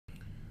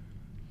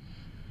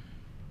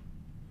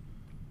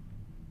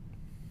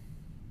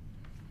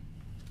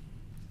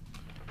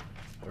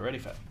We're ready,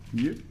 Fat.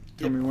 Yep.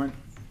 Tell me when.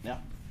 Yeah.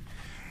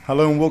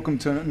 Hello and welcome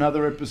to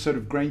another episode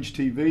of Grange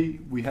TV.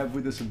 We have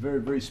with us a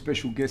very, very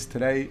special guest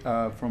today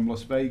from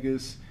Las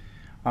Vegas,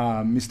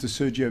 Mr.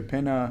 Sérgio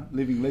Penha,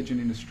 living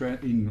legend in Australia,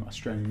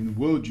 in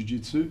world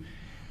Jiu-Jitsu,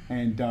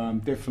 and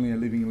definitely a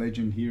living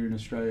legend here in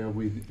Australia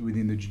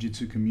within the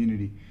Jiu-Jitsu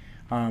community.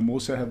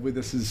 Also have with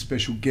us as a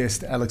special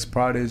guest Alex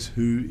Prades,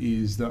 who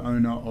is the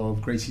owner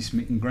of Gracie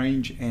Smith and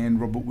Grange and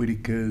Robert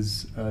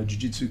Whittaker's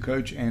Jiu-Jitsu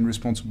coach and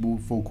responsible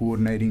for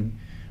coordinating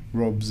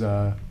Rob's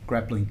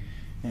grappling.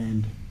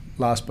 And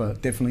last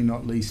but definitely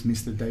not least,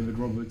 Mr. David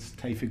Roberts,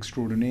 TAFE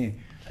extraordinaire.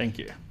 Thank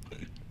you.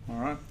 All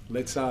right,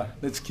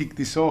 let's kick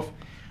this off.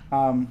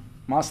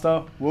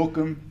 Master,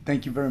 welcome.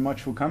 Thank you very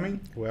much for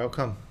coming.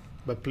 Welcome.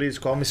 But please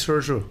call me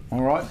Sérgio.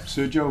 All right,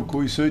 Sérgio, I'll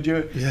call you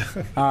Sérgio. Yeah.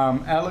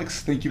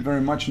 Alex, thank you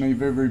very much. I know you're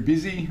very, very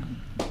busy,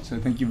 so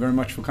thank you very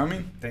much for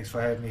coming. Thanks for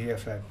having me here,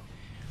 Fab.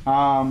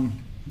 I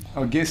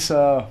guess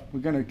I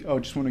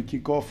just want to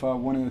kick off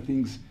one of the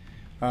things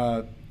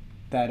about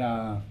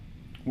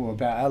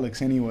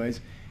Alex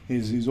anyways,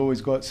 is he's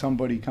always got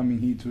somebody coming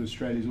here to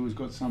Australia. He's always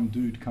got some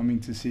dude coming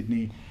to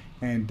Sydney,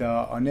 and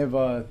I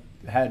never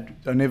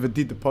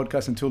did the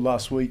podcast until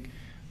last week.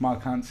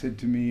 Mark Hunt said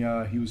to me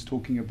he was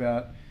talking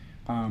about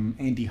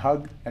Andy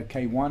Hug at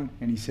K1,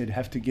 and he said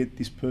have to get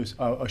this person.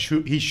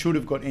 He should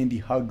have got Andy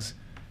Hug's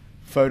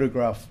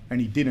photograph, and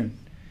he didn't.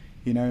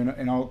 You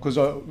know, because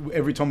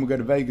every time we go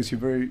to Vegas,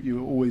 we're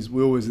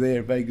always there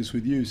at Vegas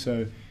with you.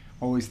 So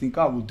I always think,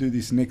 we'll do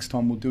this next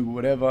time. We'll do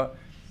whatever.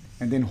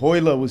 And then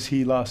Hoyler was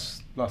here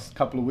last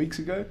couple of weeks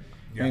ago.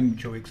 Yeah, and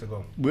 2 weeks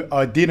ago.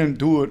 I didn't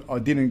do it. I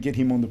didn't get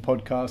him on the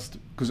podcast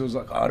because I was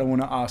like, I don't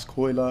want to ask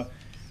Hoyler.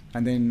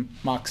 And then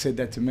Mark said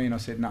that to me, and I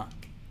said, nah,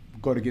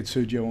 we've got to get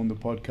Sérgio on the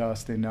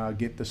podcast and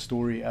get the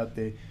story out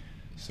there.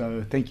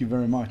 So thank you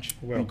very much.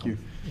 Welcome. Thank you.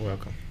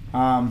 Welcome.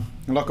 And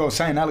like I was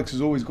saying, Alex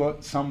has always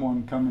got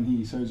someone coming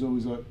here. So he's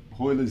always got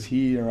Hoyler's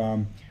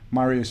here.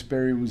 Mario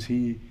Sperry was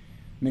here.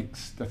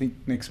 I think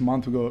next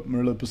month we've got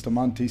Murilo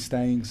Bustamante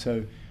staying.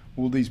 So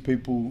all these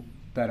people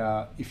that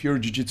are, if you're a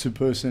jiu-jitsu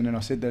person, and I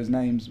said those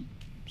names,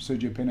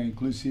 Sérgio Penha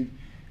inclusive,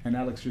 and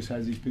Alex just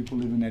has these people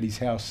living at his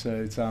house.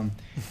 So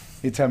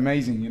it's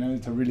amazing, you know,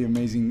 it's a really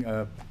amazing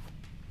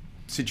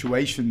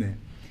situation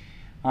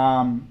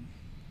there.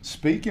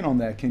 Speaking on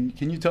that, can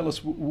you tell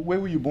us where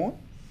were you born?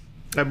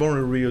 I born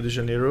in Rio de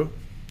Janeiro.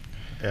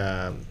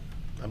 I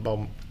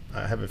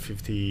have a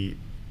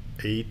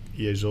 58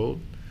 years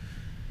old,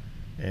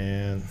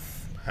 and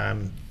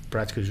I'm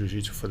practicing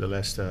jiu-jitsu for the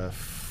last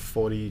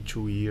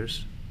 42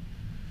 years.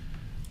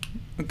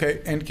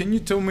 Okay, and can you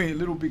tell me a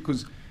little bit,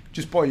 because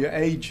just by your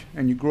age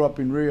and you grew up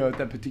in Rio at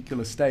that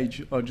particular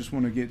stage, I just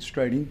want to get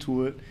straight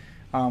into it.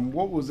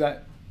 What was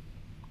that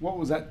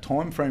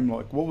time frame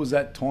like? What was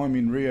that time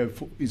in Rio,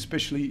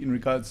 especially in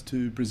regards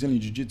to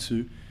Brazilian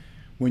Jiu-Jitsu,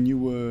 when you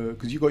were,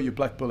 because you got your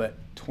black belt at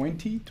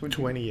 20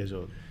 years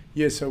old.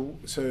 Yeah, so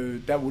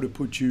that would have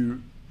put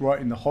you right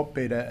in the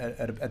hotbed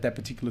at that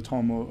particular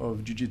time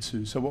of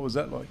Jiu-Jitsu. So what was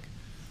that like?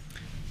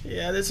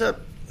 Yeah,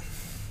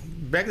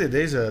 back in the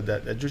days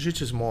that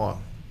Jiu-Jitsu is more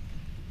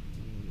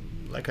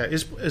like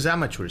it's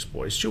amateur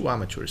sport. It's still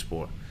amateur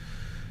sport,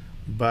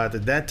 but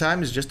at that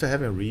time it's just to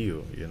have in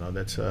Rio. You know,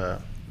 that's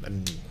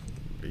and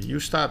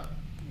you start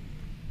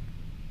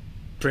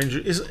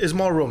training. It's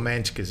more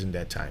romantic as in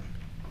that time.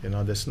 You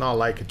know, that's not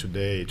like it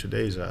today.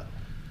 Today is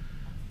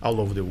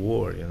all over the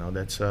world. You know,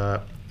 that's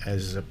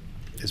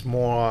it's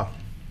more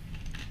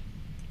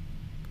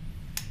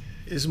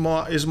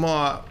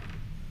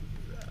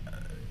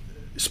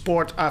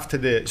sport after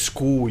the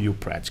school you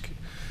practice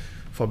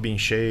for being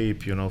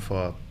shape. You know,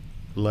 for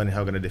learning how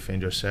you're gonna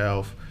defend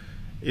yourself.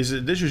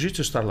 The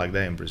jiu-jitsu started like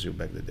that in Brazil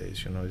back in the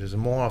days. You know, it's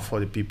more for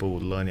the people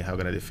learning how you're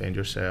gonna defend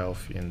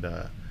yourself and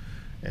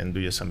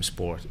do some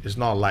sport. It's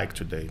not like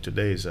today.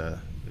 Today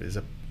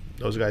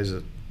those guys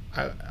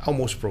are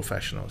almost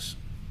professionals.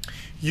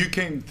 You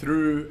came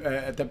through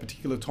at that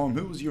particular time.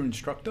 Who was your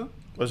instructor?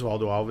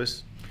 Osvaldo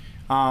Alves.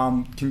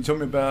 Can you tell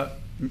me about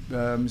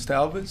Mr.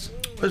 Alves?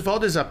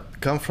 Osvaldo is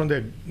come from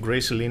the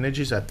Gracie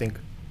lineages. I think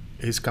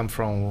he's come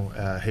from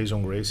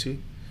Rickson Gracie.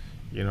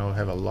 You know,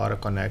 have a lot of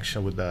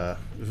connection with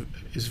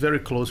he's very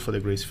close for the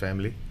Gracie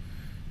family,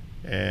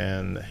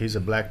 and he's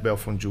a black belt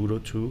from judo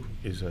too.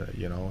 He's a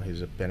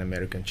Pan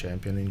American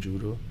champion in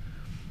judo,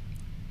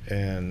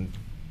 and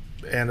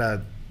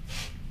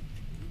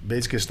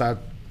basically start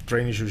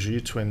training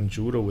jiu-jitsu and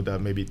judo with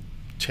maybe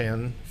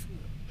 10,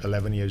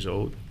 11 years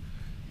old,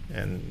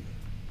 and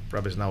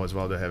probably now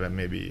Osvaldo have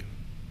maybe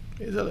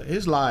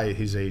he's lie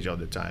his age all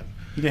the time.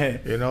 Yeah,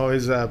 you know,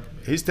 his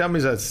time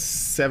is at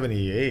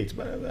 78,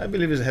 but I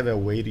believe he's have a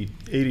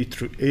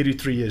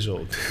 83 years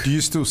old. Do you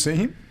still see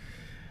him?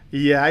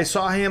 Yeah, I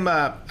saw him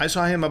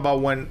about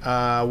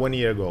 1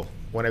 year ago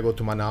when I go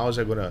to Manaus.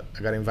 I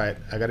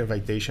got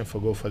invitation for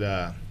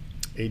the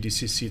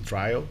ADCC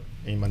trial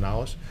in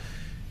Manaus.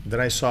 Then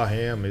I saw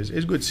him. It's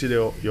good to see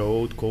your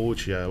old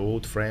coach, your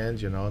old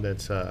friend. You know,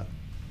 that's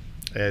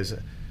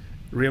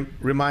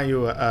remind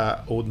you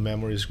old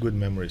memories, good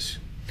memories.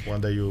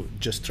 one that you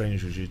just train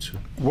jiu-jitsu.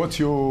 What's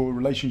your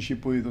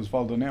relationship with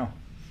Osvaldo now?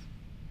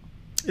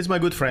 He's my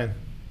good friend,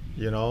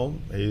 you know.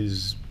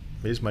 He's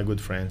my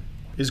good friend.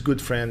 He's a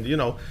good friend, you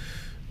know.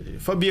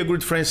 For be a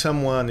good friend,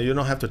 someone you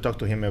don't have to talk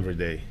to him every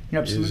day.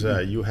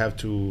 Absolutely. You have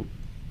to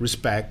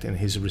respect, and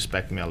he's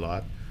respect me a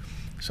lot.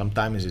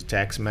 Sometimes he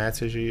text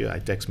message, I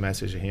text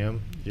message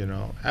him. You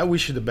know, I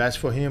wish the best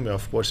for him.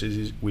 Of course,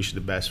 he wish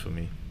the best for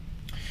me.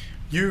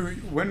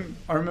 When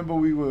I remember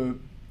we were,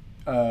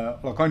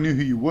 like I knew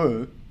who you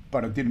were,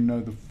 but I didn't know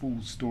the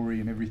full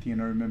story and everything.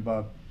 And I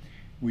remember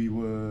we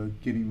were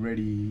getting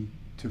ready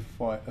to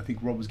fight. I think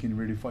Rob was getting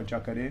ready to fight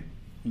Jacare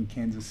in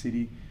Kansas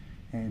City,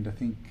 and I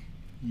think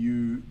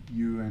you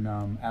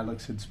and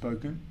Alex had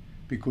spoken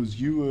because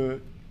you were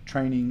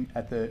training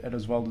at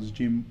Osvaldo's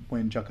gym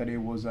when Jacare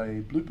was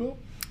a blue belt.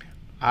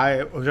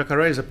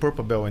 Jacare is a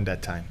purple belt in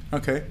that time.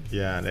 Okay.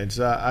 Yeah, and it's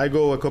I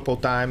go a couple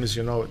times,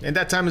 you know. In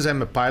that time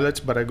I'm a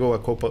pilot, but I go a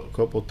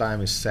couple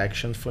times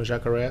section for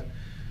Jacare.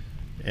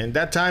 And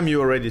that time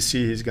you already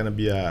see he's gonna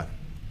be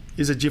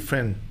he's a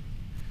different,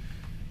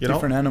 you know,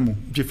 different animal.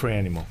 Different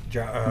animal.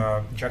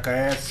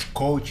 Jacare's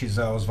coach is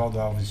Osvaldo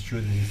Alves'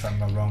 student, if I'm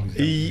not wrong.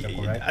 Is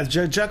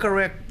that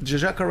correct?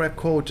 Jacare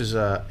coach is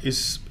a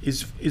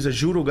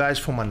judo guy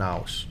from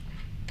Manaus.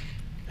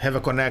 Have a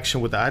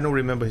connection with, I don't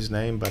remember his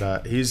name, but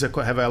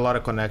have a lot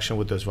of connection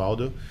with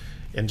Osvaldo.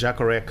 And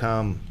Jacare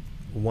come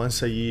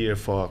once a year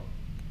for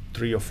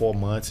 3 or 4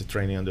 months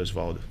training under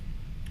Osvaldo.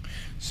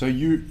 So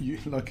you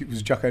like it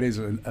was Jacare is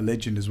a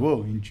legend as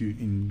well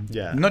in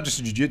yeah, not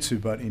just jiu-jitsu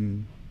but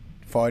in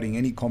fighting,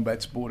 any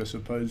combat sport, I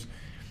suppose.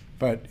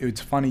 But it's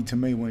funny to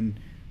me when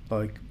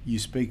like you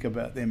speak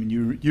about them and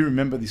you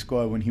remember this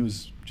guy when he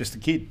was just a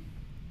kid.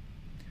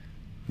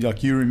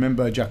 Like you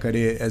remember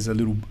Jacare as a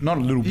little, not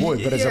a little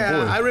boy, but as a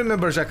boy. I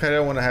remember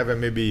Jacare when I have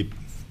maybe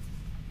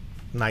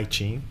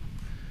 19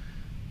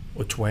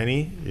 or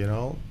 20, you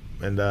know,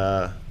 and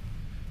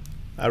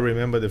I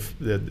remember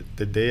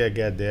the day I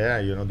got there,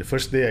 you know, the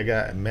first day I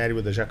got married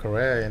with the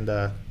Jacare, and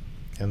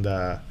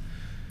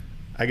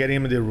I get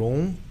him in the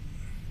room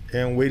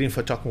and waiting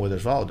for talking with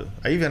Osvaldo.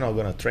 I even not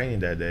gonna train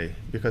that day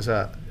because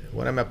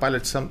when I'm a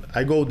pilot,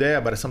 I go there,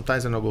 but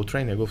sometimes I don't go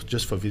training. I go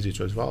just for visit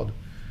to Osvaldo.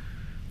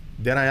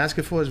 Then I asked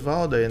for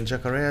Osvaldo, and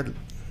Jacare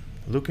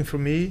looking for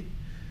me.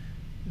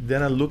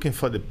 Then I'm looking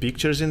for the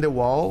pictures in the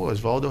wall.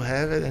 Osvaldo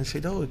have it, and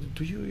said, "Oh,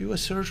 do you a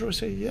Sérgio?" I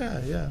say,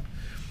 "Yeah."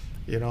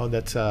 You know,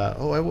 that's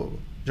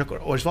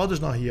Osvaldo's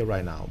not here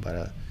right now,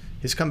 but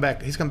he's come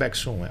back. He's come back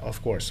soon,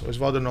 of course.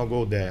 Osvaldo not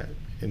go there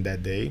in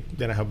that day.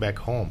 Then I have back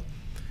home.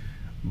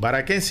 But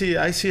I see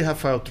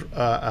Rafael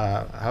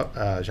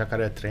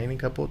Jacare training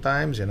a couple of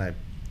times, and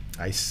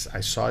I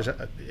saw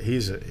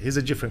he's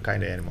a different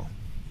kind of animal.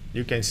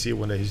 You can see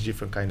when he's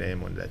different kind of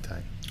animal at that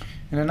time.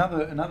 And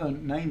another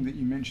name that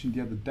you mentioned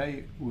the other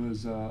day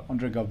was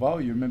Andre Galvao.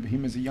 You remember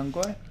him as a young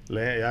guy?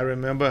 Yeah, I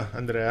remember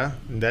Andrea.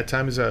 In that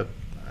time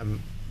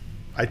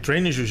I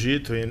train in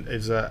jiu-jitsu, and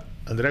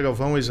Andre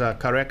Galvão is a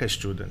Careca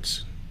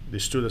student. The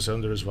students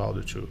under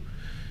Osvaldo too.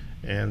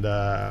 And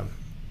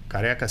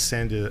Careca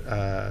send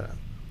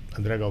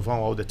Andre Galvão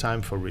all the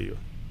time for Rio.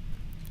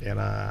 And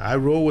I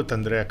roll with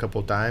Andre a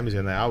couple times,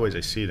 and I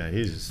see that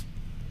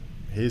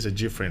he's a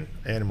different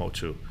animal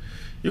too.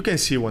 You can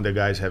see when the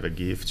guys have a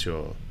gift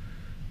or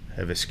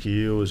have a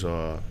skills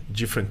or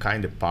different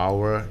kind of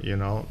power, you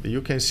know.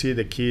 You can see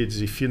the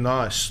kids, if you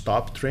not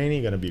stop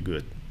training, gonna be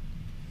good.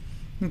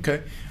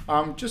 Okay.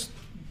 Just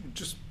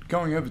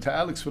going over to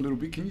Alex for a little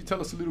bit, can you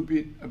tell us a little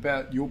bit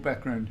about your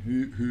background?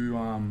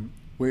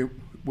 Where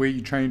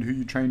you trained, who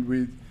you trained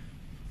with?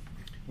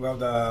 Well,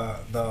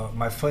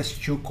 my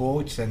first 2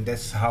 coaches, and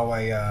that's how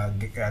I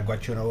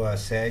got to know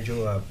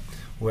Sérgio,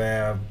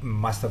 were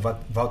Master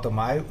Walter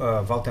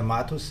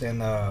Matos and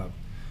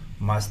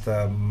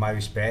Master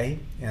Mário Sperry,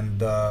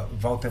 and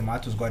Walter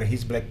Matos got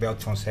his black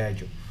belt from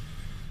Sérgio.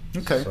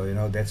 Okay. So, you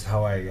know, that's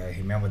how I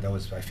remember. That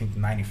was, I think,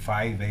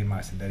 95,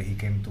 Master, that he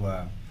came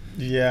to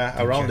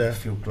around there. A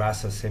few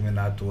classes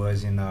seminar to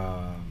us in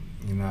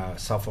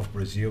south of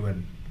Brazil,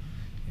 and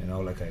you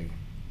know, like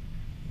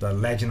the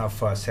legend of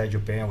Sérgio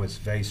Penha was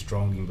very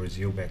strong in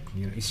Brazil back.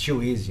 You know, it still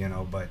is, you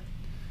know, but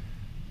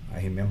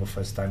I remember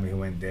first time he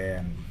went there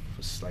and it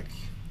was like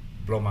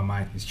blow my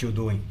mind. He's still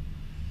doing.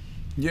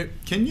 Yeah,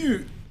 can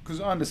you? Because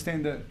I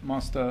understand that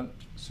Master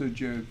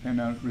Sérgio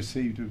Penha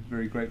received a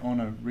very great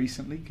honor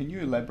recently. Can you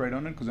elaborate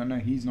on it? Because I know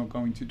he's not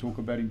going to talk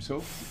about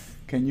himself.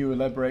 Can you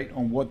elaborate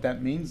on what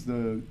that means,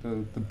 the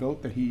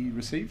belt that he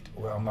received?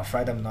 Well, I'm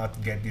afraid I'm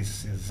not get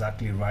this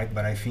exactly right,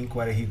 but I think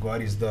what he got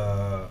is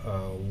the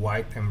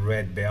white and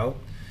red belt,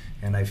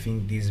 and I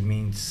think this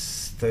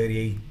means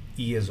 38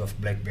 years of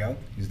black belt.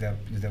 Is that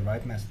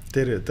right, Master?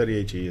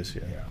 38 years,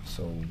 yeah. Yeah.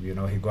 So, you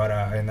know, he got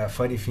and a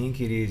funny thing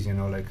it is, you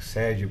know, like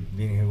Sérgio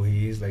being who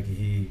he is, like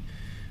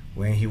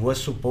when he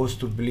was supposed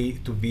to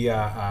be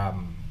a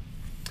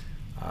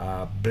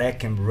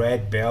black and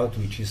red belt,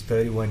 which is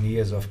 31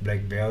 years of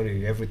black belt.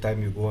 Every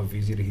time you go and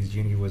visit his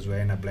gym, he was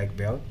wearing a black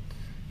belt.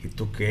 He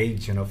took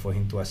age, you know, for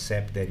him to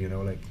accept that, you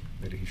know, like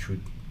that he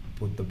should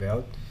put the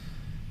belt.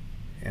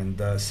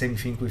 And same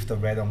thing with the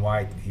red and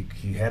white.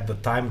 He had the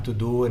time to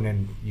do, and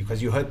then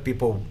because you heard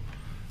people,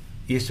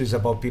 issues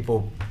about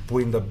people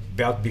putting the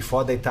belt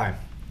before their time.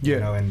 Yeah.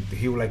 You know, and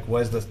he like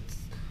was the,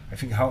 I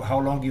think how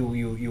long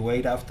you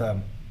wait after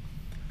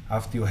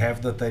you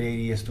have the 38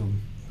 years to.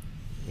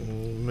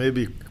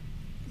 Maybe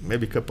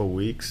a couple of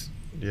weeks.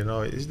 You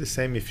know, it's the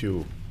same if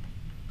you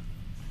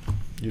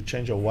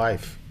change your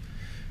wife.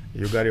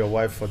 You got your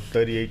wife for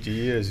 38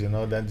 years, you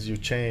know, then you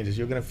change,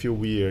 you're gonna feel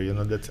weird, you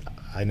know. That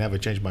I never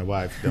changed my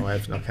wife. The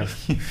wife's not gonna,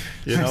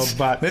 you know.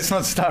 But let's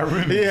not start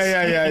rumors.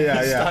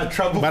 Yeah. Start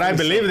trouble. But I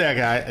believe that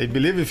guy. I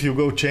believe if you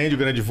go change, you're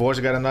gonna divorce.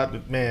 You gotta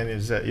not, man.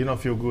 You don't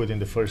feel good in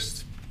the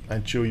first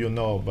until you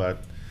know.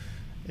 But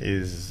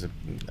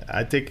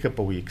I take a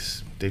couple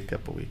weeks.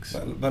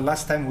 But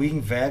last time we in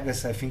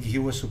Vegas, I think he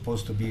was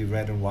supposed to be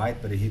red and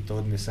white, but he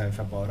told me something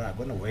about I'm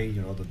gonna wait,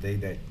 you know, the day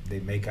that they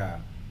make a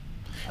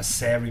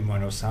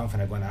ceremony or something.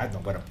 I'm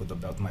not gonna put the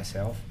belt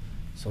myself.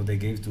 So they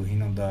gave to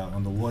him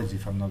on the words,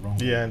 if I'm not wrong.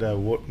 Yeah, and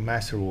the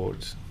master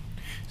words.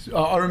 So,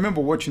 I remember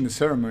watching the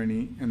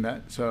ceremony and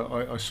that,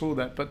 so I saw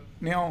that. But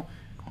now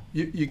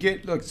you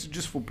get, like,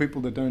 just for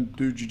people that don't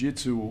do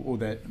jiu-jitsu or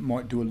that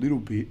might do a little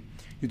bit,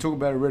 you talk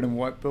about a red and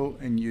white belt,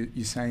 and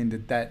you're saying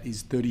that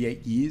is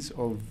 38 years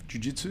of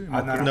jiu-jitsu?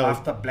 No,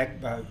 after black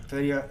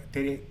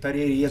 38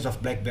 years of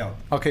black belt.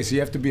 Okay, so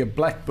you have to be a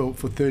black belt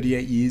for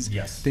 38 years.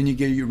 Yes. Then you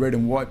get your red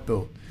and white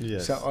belt.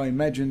 Yes. So I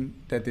imagine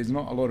that there's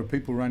not a lot of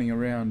people running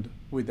around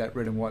with that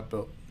red and white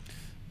belt.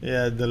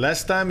 Yeah, the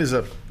last time is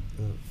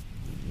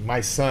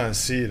my son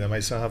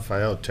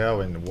Rafael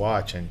tell and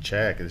watch and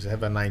check. There's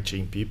have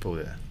 19 people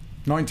there.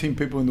 19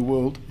 people in the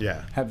world.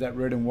 Yeah. Have that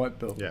red and white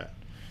belt. Yeah.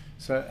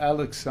 So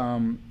Alex,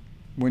 when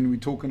we're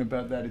talking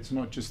about that, it's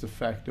not just the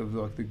fact of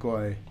like the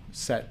guy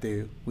sat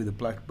there with a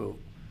black belt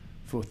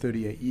for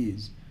 38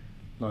 years,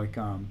 like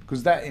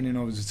because that in and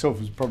of itself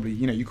is probably,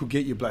 you know, you could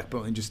get your black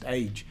belt in just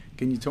age.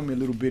 Can you tell me a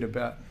little bit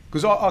about?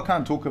 Because I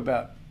can't talk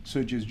about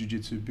Sergio's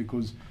jiu-jitsu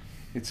because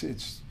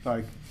it's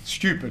like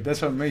stupid.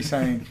 That's what me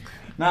saying.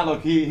 Now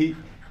look, he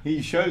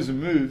shows the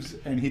moves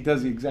and he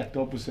does the exact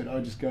opposite. I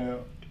just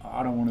go,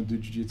 I don't want to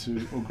do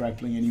jiu-jitsu or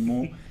grappling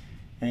anymore.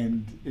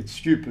 And it's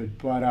stupid,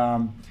 but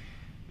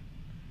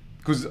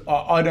because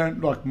I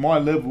don't, like, my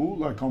level,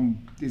 like,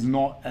 is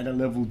not at a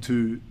level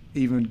to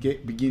even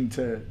begin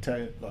to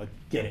like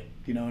get it.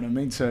 You know what I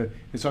mean? So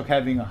it's like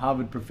having a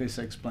Harvard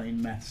professor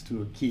explain maths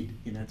to a kid.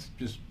 You know, it's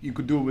just, you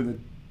could do it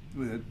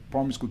with a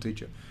primary school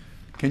teacher.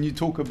 Can you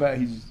talk about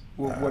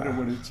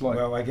what it's like?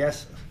 Well, I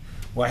guess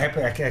what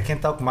happened. I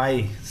can talk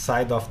my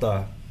side of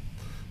the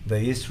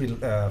history.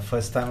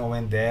 First time I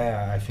went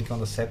there, I think on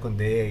the second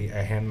day,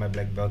 I handed my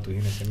black belt to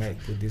him and said, "Mate,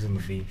 put this on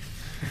the beam."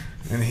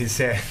 And he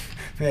said,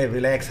 "Hey,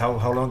 relax,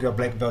 how long you're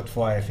black belt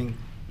for?" I think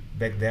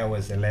back there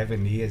was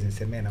 11 years. And he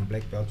said, "Man, I'm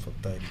black belt for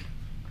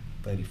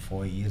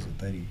 34 years or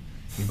 30.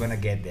 You're gonna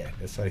get there."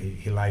 That's why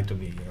he lied to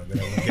me, you know, that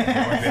I would get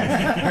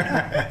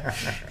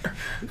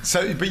there.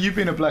 So, but you've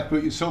been a black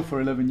belt yourself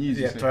for 11 years,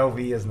 Yeah, 12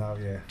 years now,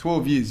 yeah.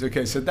 12 years,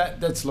 okay, so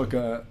that's like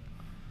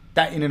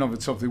that in and of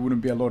itself, there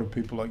wouldn't be a lot of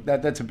people like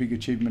that. That's a big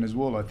achievement as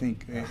well, I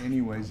think.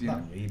 Anyways,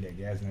 Not really, I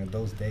guess. In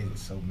those days, there's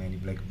so many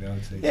black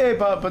belts. Yeah,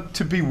 but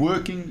to be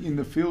working in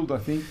the field, I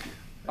think,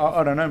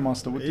 I don't know,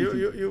 Master. What do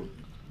you think?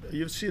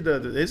 You see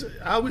that it's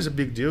always a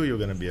big deal. You're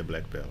gonna be a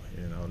black belt.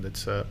 You know,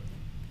 that's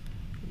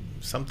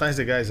sometimes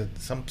the guys that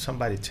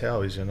somebody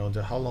tells, you know,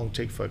 how long it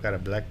take for I got a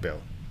black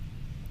belt.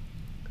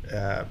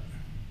 At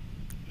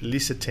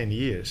least 10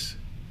 years.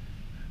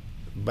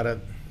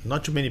 But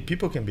not too many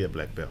people can be a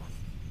black belt.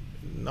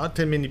 Not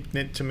too many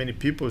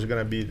people is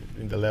gonna be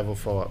in the level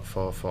for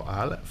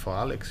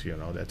Alex, you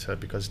know. That's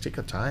because it take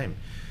a time,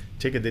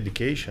 take a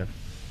dedication.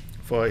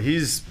 For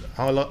his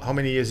how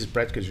many years he's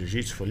practicing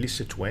jiu-jitsu? For at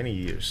least 20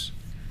 years.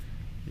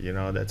 You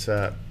know, is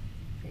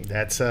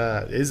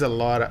a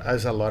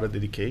lot of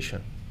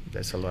dedication.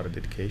 That's a lot of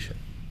dedication.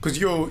 Because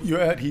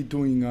you're out here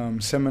doing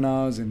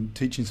seminars and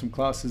teaching some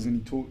classes,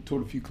 and you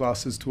taught a few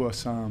classes to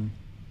us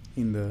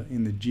in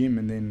the gym,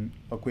 and then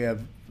like we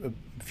have a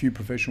few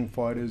professional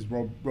fighters.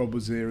 Rob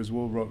was there as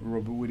well.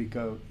 Robert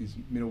Whittaker is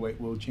middleweight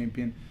world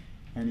champion,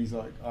 and he's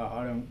like,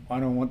 I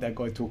don't want that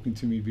guy talking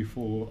to me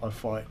before I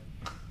fight.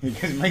 It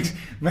just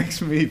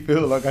makes me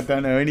feel like I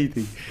don't know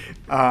anything.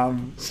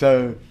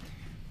 So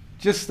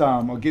just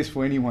I guess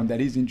for anyone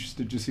that is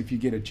interested, just if you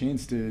get a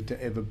chance to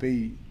ever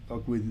be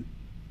like with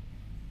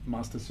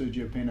Master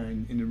Sergio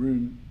Penha in the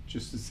room,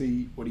 just to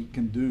see what he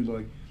can do,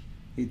 like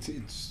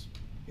it's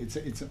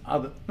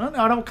other.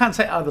 I can't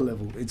say other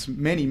level. It's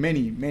many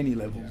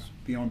levels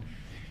beyond.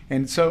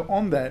 And so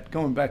on that,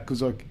 going back,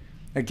 because like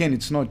again,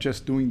 it's not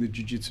just doing the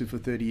jiu-jitsu for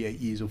 38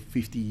 years or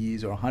 50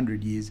 years or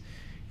 100 years.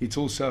 It's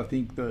also, I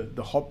think,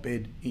 the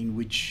hotbed in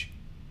which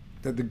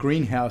the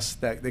greenhouse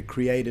that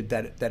created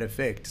that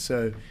effect.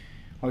 So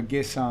I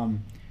guess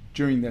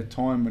during that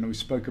time when we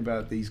spoke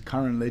about these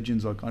current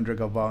legends like Andre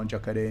Galvao and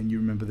Jacare, and you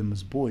remember them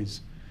as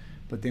boys,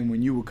 but then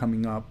when you were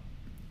coming up,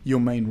 your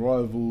main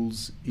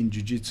rivals in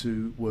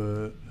jiu-jitsu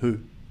were who?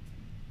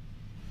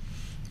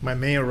 My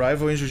main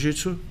rival in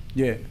jiu-jitsu?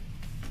 Yeah.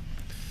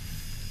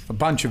 A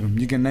bunch of them.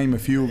 You can name a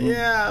few of them.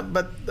 Yeah,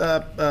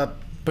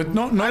 But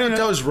not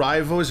those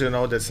rivals. You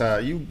know, that's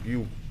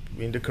you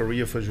in the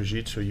career for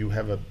jiu-jitsu, you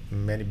have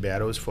many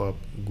battles for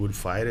good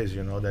fighters.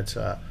 You know, that's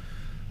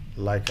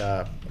like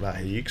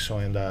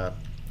Rickson and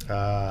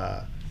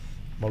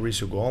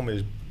Mauricio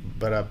Gomez.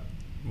 But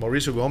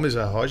Mauricio Gomez,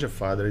 Roger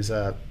father, is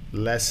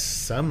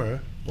last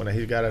summer when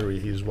he got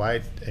his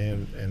white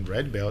and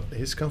red belt.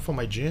 He's come from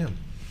my gym,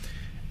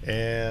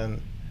 and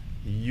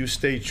you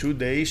stay 2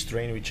 days,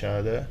 train with each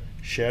other,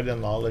 share the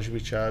knowledge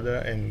with each other,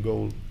 and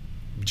go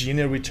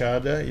dinner with each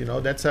other. You know,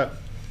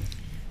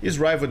 it's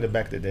rival in the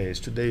back of the days.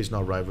 Today is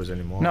not rivals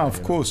anymore. No,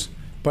 of course.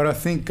 But I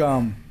think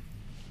one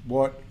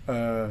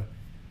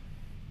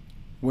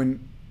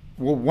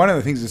of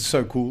the things that's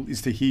so cool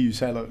is to hear you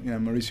say, like, you know,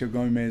 Mauricio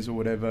Gomez or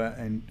whatever,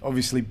 and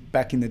obviously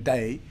back in the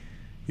day,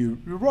 you're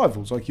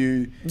rivals. Like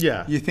you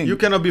think you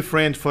cannot be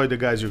friends for the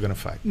guys you're gonna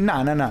fight.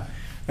 No.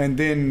 And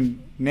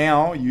then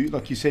now you,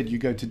 like you said, you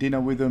go to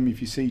dinner with them if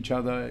you see each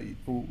other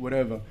or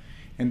whatever,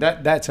 and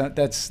that's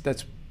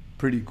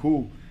pretty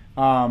cool.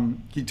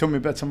 Can you tell me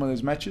about some of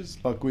those matches,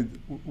 like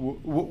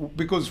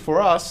because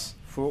for us,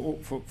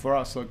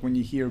 like when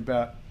you hear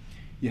about,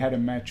 you had a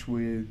match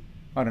with,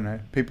 I don't know,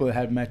 people that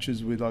had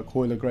matches with like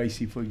Rickson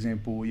Gracie, for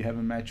example, or you have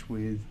a match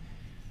with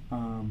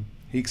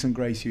Rickson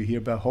Gracie, you hear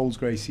about Holz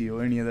Gracie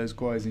or any of those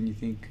guys, and you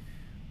think,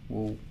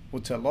 well,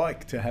 what's it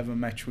like to have a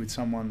match with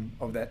someone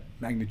of that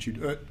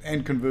magnitude?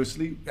 And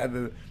conversely,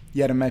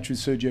 you had a match with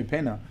Sérgio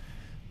Penha.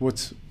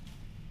 What's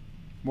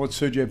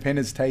Sérgio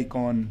Penha's take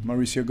on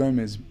Mauricio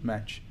Gomez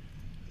match?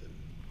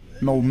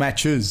 No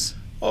matches.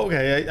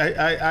 Okay,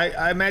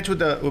 I matched with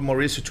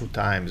Mauricio 2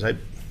 times.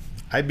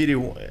 I beat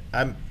him.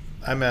 I'm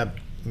a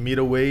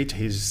middleweight.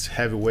 He's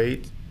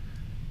heavyweight,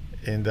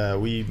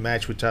 and we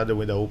matched with each other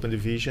with the open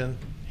division.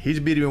 He's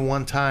beat me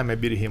 1 time. I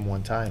beat him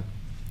 1 time.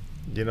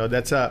 You know,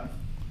 that's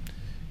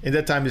in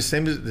that time, the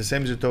same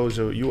as you told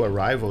you are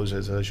rivals.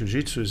 As a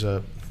jiu-jitsu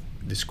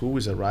the school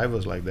is a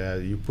rivals like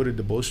that. You put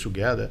the both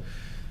together.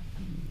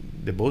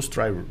 They both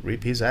try to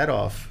rip his head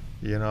off,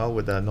 you know,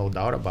 with no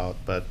doubt about.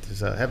 But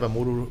have a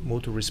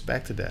mutual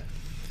respect to that.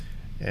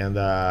 And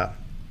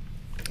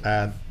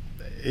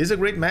it's a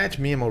great match,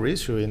 me and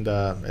Mauricio, and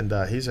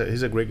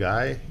he's a great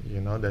guy.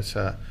 You know, that's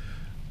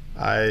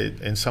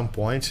in some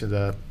points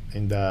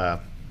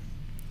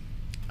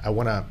I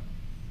wanna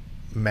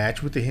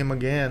match with him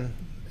again.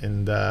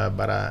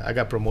 But I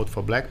got promoted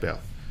for black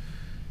belt,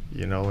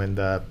 you know, and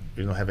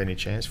you don't have any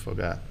chance for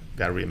got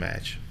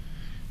rematch.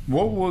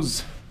 What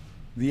was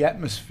the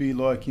atmosphere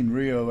like in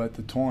Rio at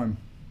the time,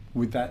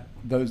 with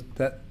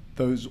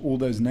all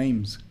those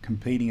names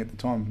competing at the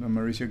time,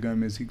 Mauricio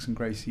Gomez, Rickson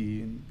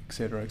Gracie, and et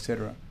cetera, et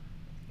cetera?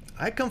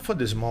 I come from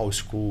the small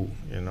school,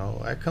 you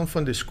know. I come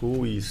from the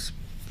school is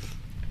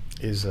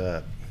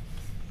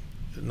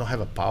not have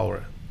a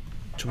power,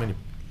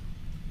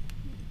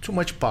 too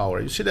much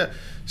power. You see that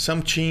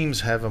some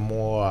teams have a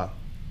more,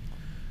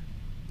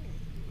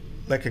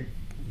 like a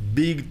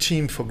big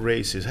team for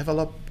Gracies have a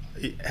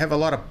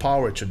lot of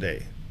power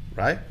today,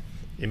 right?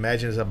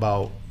 Imagine it's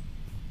about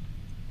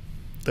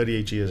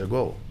 38 years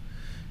ago.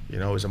 You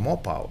know, it's a more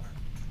power.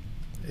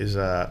 Is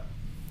a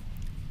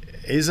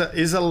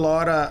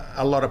lot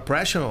of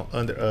pressure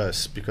under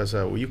us, because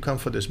when you come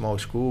from the small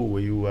school,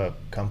 where you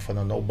come from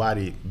a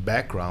nobody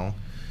background.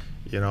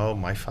 You know,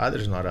 my father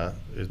is not a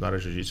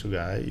jiu-jitsu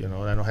guy. You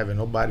know, I don't have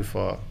nobody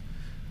for.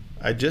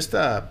 I just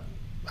a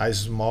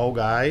small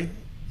guy,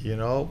 you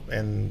know,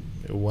 and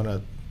want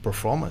a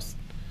performance,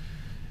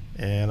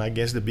 and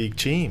against the big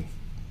team.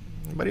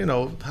 But you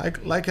know,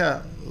 like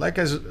a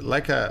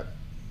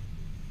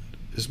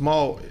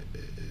small,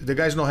 the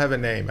guys don't have a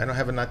name. I don't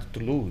have nothing to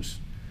lose.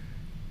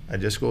 I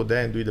just go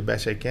there and do the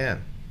best I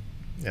can,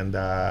 and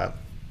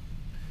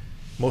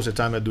most of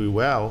the time I do it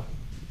well.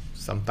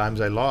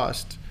 Sometimes I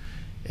lost.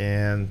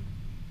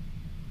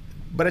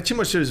 But a team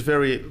atmosphere is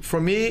for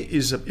me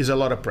is a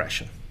lot of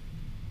pressure.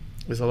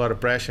 It's a lot of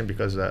pressure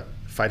because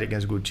fight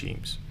against good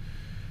teams,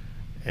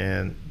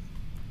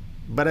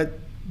 but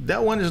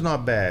that one is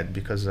not bad,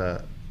 because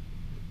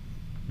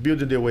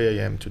building the way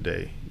I am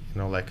today, you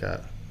know, like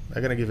I'm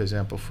gonna give an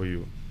example for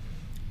you.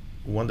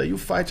 One that you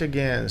fight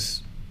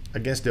against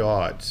the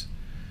odds,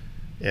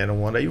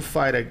 and one that you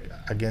fight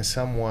against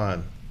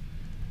someone,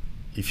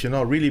 if you're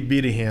not really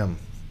beating him,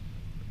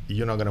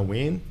 you're not gonna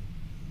win.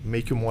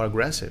 Make you more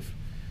aggressive,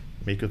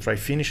 make you try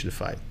finish the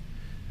fight.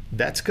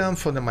 That's come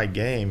from my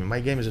game. My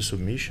game is a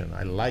submission.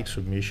 I like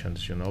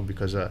submissions, you know,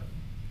 because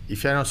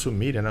if you're not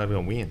submit, you're not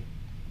gonna win,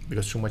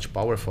 because too much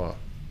power for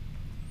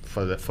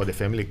the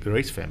family,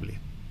 Grace family,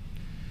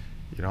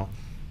 you know.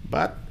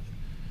 But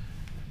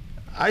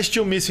I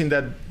still missing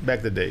that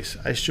back the days.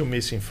 I still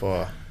missing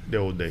for the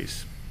old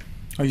days.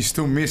 Oh, you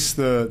still miss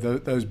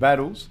those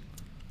battles?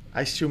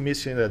 I still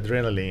missing the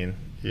adrenaline.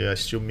 Yeah, I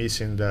still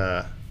missing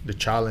the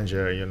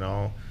challenger, you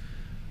know.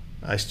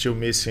 I still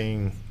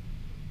missing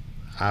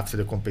after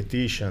the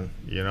competition,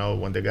 you know,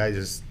 when the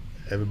guys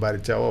everybody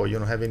tell, oh, you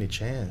don't have any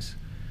chance,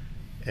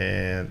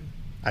 and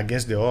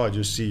against the odds,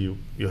 you see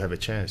you have a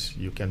chance,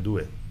 you can do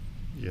it,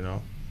 you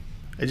know.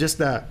 It's just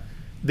that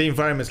the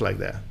environment's like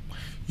that.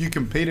 You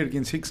competed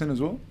against Rickson as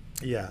well?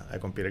 Yeah, I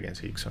compete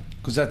against Rickson.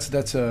 Because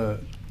that's a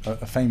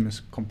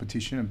famous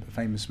competition, a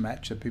famous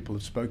match that people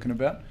have spoken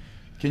about.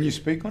 Can you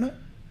speak on it?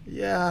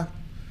 Yeah.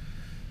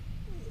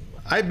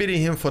 I beat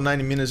him for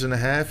 90 minutes and a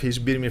half. He's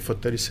beating me for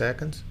 30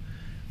 seconds.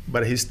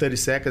 But his 30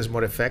 seconds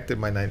more effective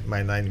my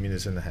 90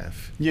 minutes and a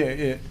half. Yeah,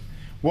 yeah.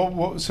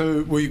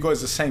 So were you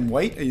guys the same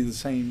weight? Are you the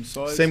same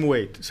size? Same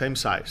weight, same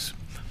size.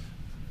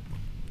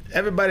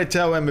 Everybody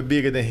tell I'm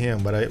bigger than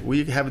him, but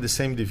we have the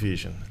same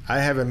division. I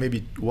have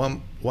maybe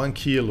one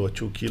kilo or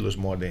 2 kilos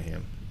more than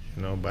him,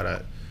 you know.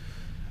 But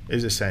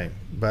it's the same.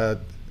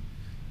 But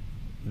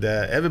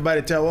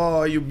everybody tell,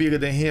 oh, you bigger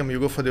than him. You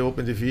go for the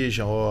open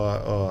division,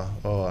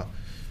 or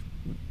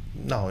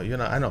no, you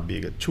know, I'm not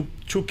bigger.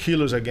 2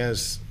 kilos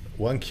against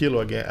 1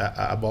 kilo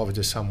above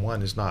just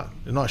someone is not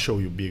show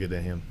you bigger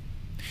than him.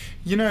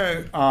 You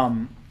know,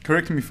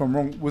 correct me if I'm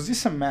wrong. Was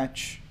this a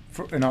match?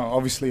 And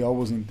obviously I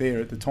wasn't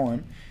there at the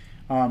time.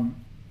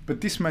 But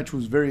this match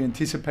was very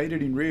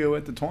anticipated in Rio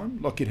at the time,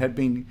 like it had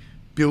been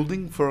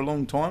building for a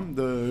long time.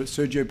 The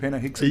Sérgio Penha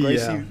Rickson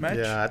Gracie match.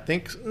 Yeah, I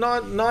think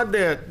not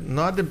the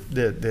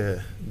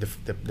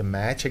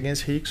match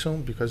against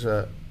Rickson, because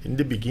in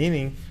the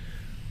beginning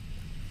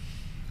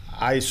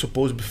I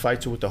supposed to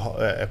fight with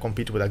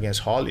compete against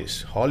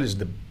Hollis. Hollis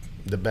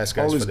the best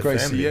guys Hollis for the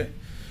Gracie, family. yeah.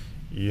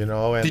 You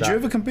know. And did you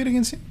ever compete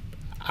against him?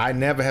 I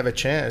never have a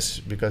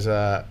chance because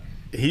I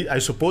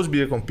supposed to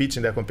be competing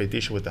in that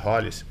competition with the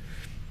Hollis.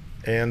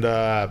 And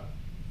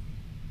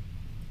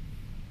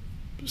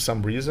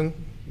some reason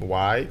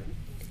why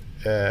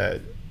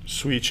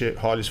switch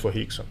Hollis for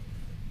Rickson.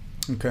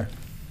 Okay.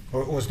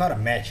 Well, it was not a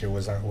match. It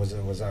was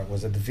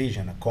a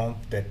division, a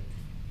comp that.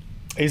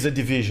 It's a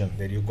division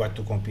that you got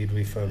to compete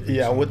with.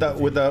 Yeah, with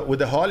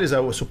the Hollis,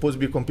 I was supposed to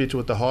be competing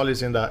with the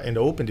Hollis in the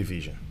open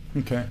division.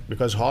 Okay.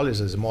 Because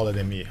Hollis is smaller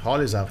than me.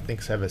 Hollis, I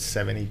think, has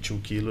 72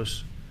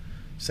 kilos,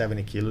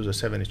 70 kilos or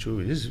 72.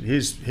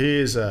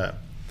 He's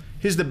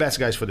the best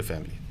guys for the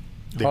family.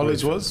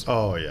 Hollis was?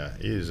 Oh yeah,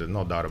 he's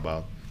no doubt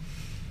about.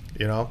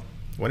 You know,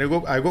 when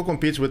I go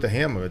compete with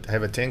him, I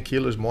have 10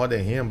 kilos more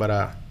than him,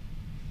 but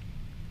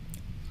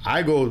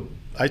I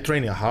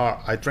train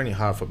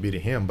hard for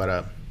beating him,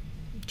 but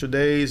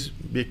today's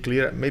be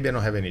clear, maybe I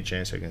don't have any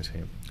chance against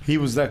him. He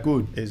was that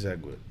good? He's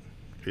that good.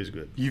 He's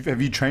good.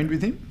 Have you trained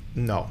with him?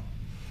 No.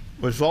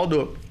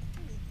 Osvaldo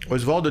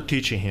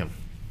teaching him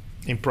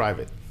in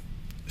private,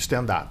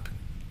 stand up.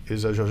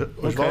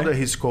 Osvaldo,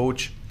 his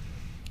coach,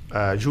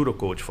 judo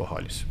coach for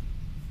Hollis.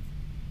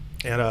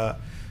 And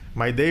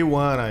my day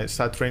one, I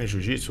start training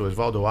jiu-jitsu.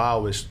 Osvaldo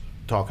always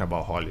talking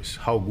about Hollis,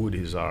 how good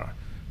he are,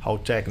 how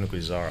technical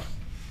he are,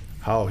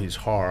 how his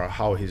heart,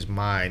 how his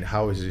mind,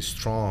 how is he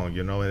strong.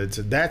 You know, Hollis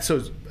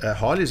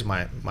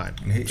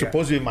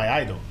supposed to be my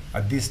idol.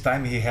 At this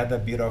time, he had a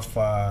bit of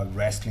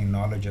wrestling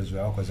knowledge as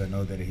well, because I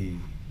know that he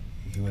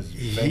was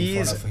very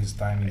fond of his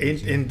time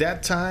in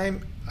that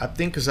time. I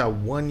think it's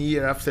 1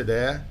 year after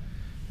that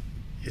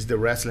is the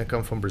wrestling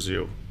come from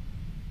Brazil,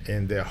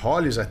 and the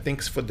Hollis, I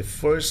think, is for the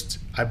first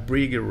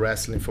big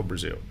wrestling for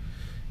Brazil.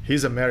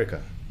 He's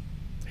American.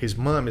 His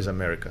mom is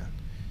American,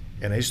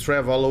 and he's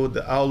travel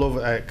all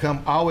over.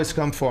 Always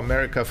come for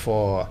America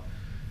for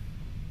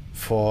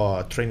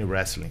training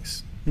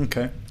wrestlings.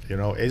 Okay. You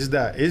know, is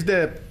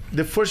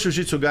the first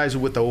jiu-jitsu guys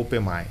with the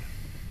open mind.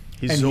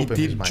 He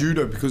did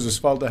judo because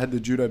Osvaldo had the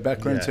judo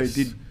background,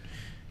 yes.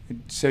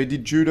 So he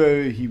did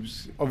judo. He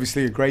was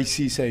obviously a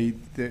Gracie, so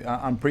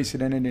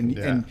unprecedented,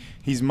 and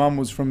his mum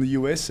was from the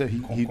US, so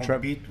he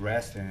compete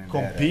wrestling.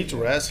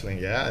 Wrestling,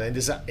 yeah,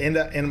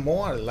 and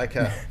more like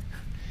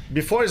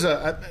before is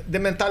the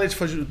mentality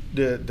for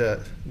the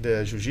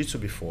jiu-jitsu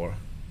before,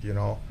 you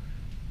know,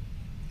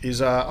 is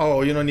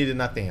you don't need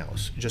nothing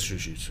else, just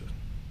jiu-jitsu.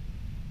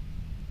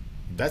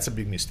 That's a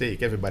big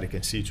mistake. Everybody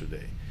can see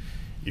today.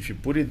 If you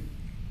put it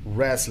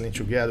wrestling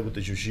together with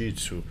the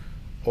jiu-jitsu,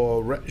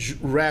 or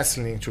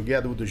wrestling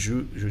together with the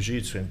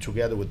jiu-jitsu and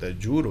together with the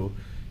judo,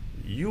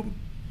 you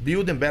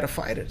building better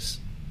fighters.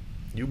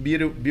 You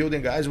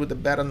building guys with the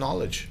better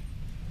knowledge.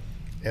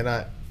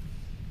 And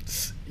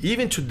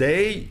even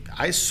today,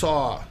 I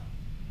saw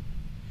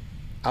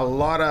a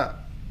lot of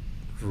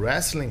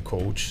wrestling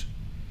coach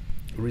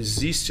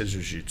resist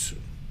jiu-jitsu.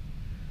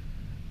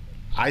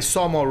 I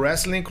saw more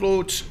wrestling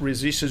coach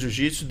resist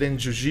jiu-jitsu than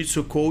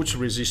jiu-jitsu coach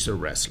resist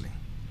wrestling.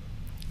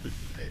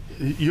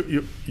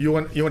 You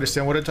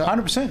understand what I'm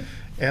talking? 100%.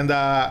 And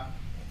I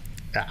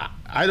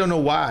don't know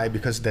why,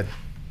 because the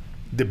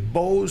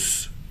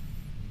bows,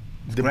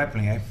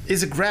 grappling, eh?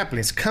 It's a grappling.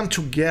 It's come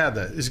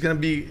together. It's gonna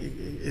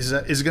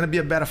be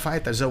a better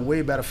fighter. It's a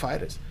way better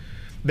fighters.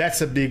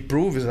 That's a big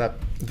proof. Is that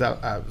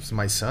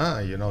my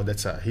son? You know,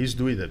 he's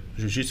doing the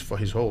jiu-jitsu for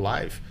his whole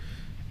life,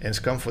 and it's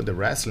come for the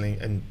wrestling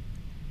and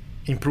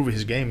improve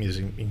his game is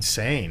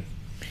insane.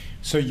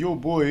 So your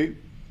boy,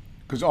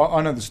 because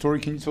I know the story.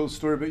 Can you tell the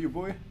story about your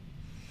boy?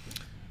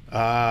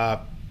 I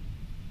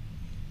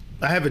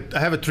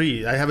have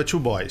two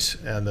boys,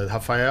 and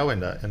Rafael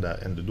and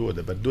the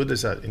Duda. But Duda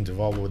is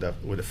involved with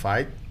the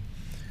fight,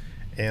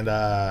 and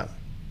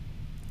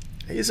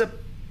he's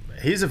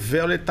he's a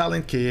very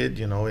talented kid,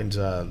 you know, and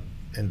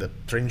the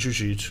train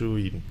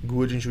jiu-jitsu,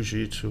 good in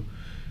jiu-jitsu,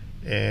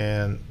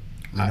 and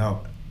I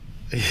know.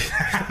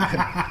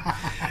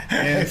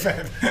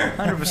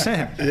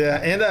 100%.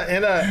 Yeah, and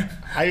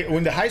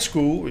in the high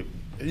school,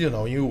 you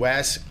know, in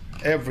U.S.,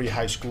 every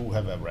high school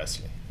have a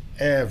wrestling.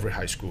 Every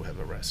high school have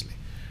a wrestling,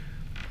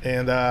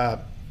 and I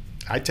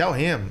tell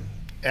him,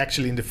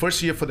 actually, in the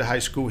first year for the high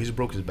school, he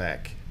broke his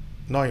back,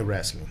 not in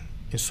wrestling,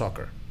 in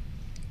soccer.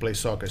 Play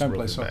soccer, Don't broke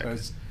play his soccer.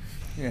 back.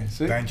 Yeah,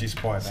 see? Dangerous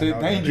sport. See,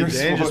 dangerous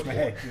sport.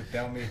 You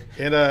tell me.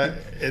 And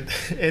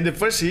in the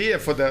first year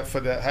for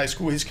the high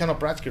school, he's kind of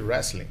practically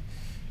wrestling.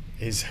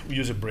 He's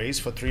use a brace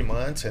for 3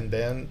 months, and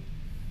then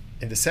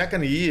in the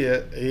second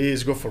year,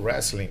 he's go for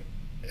wrestling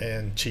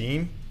and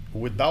team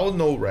without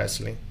no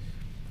wrestling,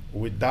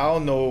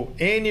 without no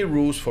any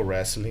rules for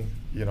wrestling,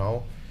 you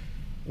know,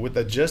 with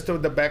just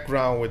the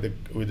background with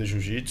the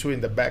jiu-jitsu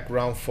in the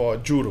background for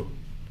judo.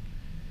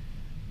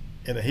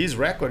 And his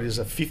record is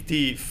a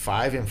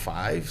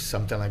 55-5,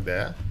 something like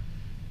that.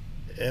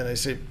 And I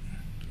say,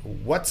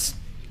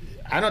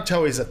 I don't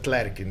tell he's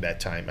athletic in that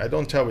time. I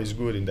don't tell he's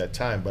good in that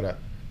time, but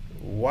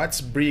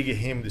what's bringing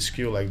him the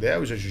skill like that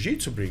was a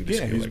jiu-jitsu bring the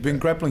skill he's like been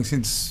that. grappling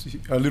since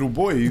a little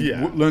boy. He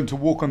learned to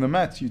walk on the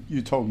mats,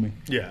 you told me.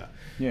 Yeah.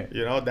 Yeah.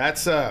 You know,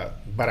 that's,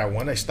 but I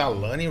want to start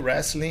learning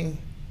wrestling,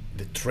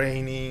 the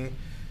training,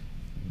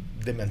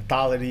 the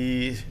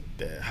mentality,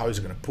 how he's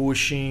going to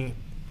pushing,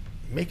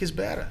 make us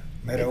better.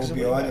 But I will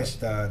be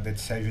honest, that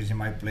Sérgio is in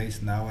my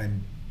place now,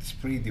 and it's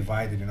pretty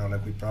divided, you know,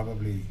 like we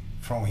probably,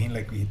 from him,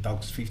 like he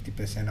talks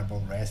 50%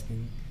 about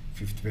wrestling,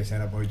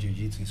 50% about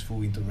jiu-jitsu. He's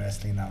full into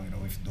wrestling now, you know,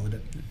 with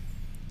Duda.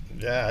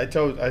 Yeah, I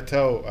tell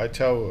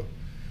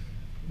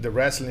the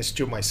wrestling is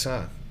still my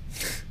son,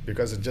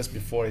 because just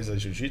before he's a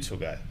jiu-jitsu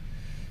guy,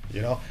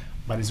 you know,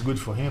 but it's good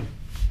for him.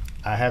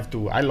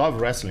 I love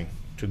wrestling.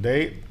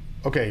 Today,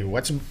 okay,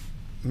 what's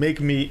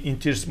make me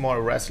interest more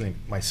in wrestling?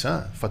 My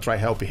son, for try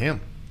helping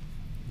him.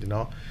 You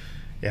know,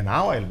 and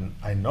now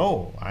I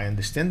know, I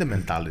understand the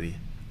mentality.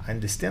 I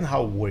understand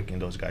how working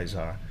those guys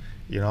are,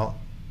 you know,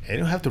 and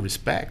you have to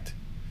respect.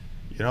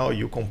 You know,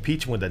 you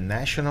compete with the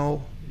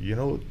national, you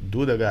know,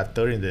 Duda got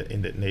third in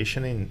the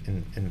nation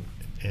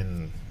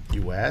in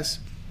US.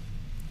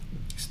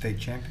 State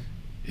champion.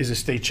 Is a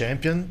state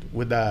champion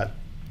with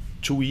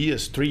 3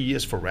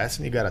 years for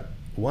wrestling. He got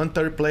one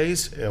third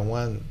place and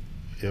one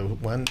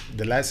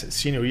the last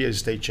senior year is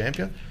state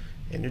champion,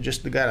 and you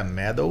just got a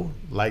medal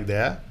like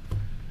that.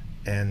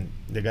 And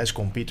the guys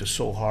compete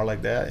so hard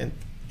like that, and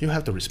you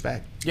have to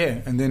respect.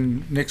 Yeah, and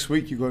then next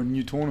week you got a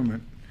new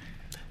tournament.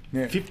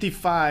 Yeah.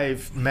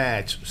 55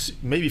 match,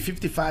 maybe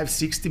 55,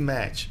 60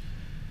 match.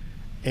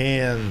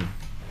 And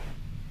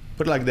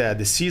put it like that,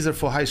 the season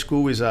for high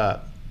school is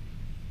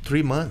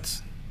 3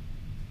 months.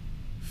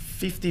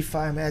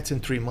 55 matches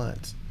in 3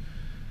 months.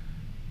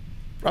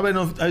 Probably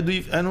don't.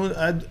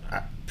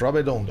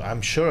 Probably don't.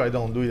 I'm sure I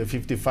don't do the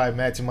 55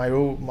 matches my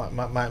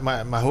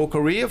whole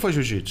career for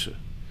jiu-jitsu.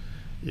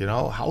 You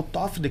know, how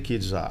tough the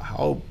kids are,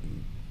 how,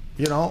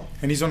 you know.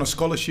 And he's on a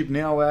scholarship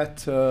now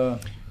at?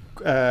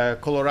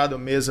 Colorado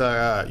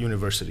Mesa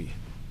University.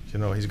 You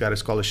know, he's got a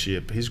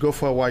scholarship. He's go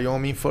for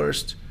Wyoming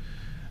first.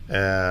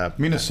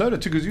 Minnesota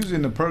too, because he was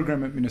in the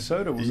program at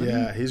Minnesota, wasn't he?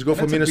 Yeah, he's go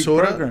for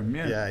Minnesota.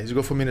 He's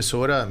go for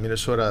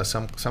Minnesota,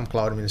 some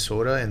cloud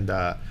Minnesota, and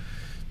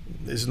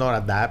it's not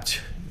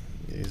adapt.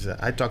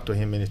 I talked to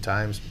him many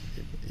times.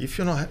 If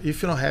you're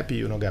not happy,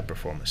 you don't get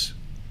performance.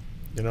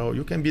 You know,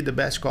 you can be the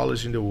best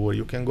scholars in the world.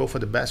 You can go for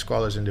the best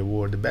scholars in the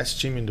world, the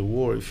best team in the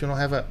world. If you're not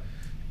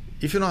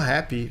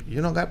happy,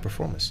 you don't got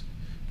performance.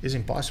 It's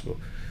impossible.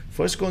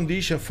 First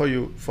condition for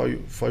your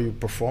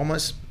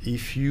performance,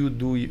 if you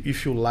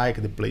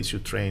like the place you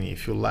train,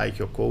 if you like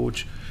your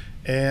coach,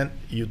 and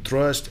you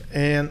trust,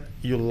 and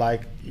you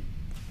like,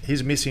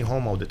 he's missing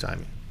home all the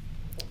time,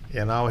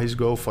 and now he's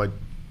go for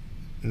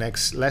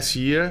last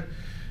year.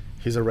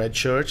 He's a red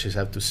shirt. He's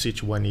have to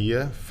sit 1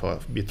 year for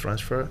be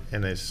transfer,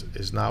 and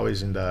is now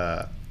in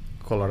the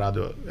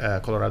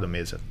Colorado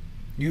Mesa.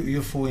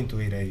 You full into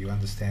it, you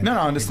understand? No,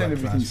 I understand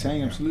everything you're saying.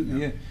 Yeah.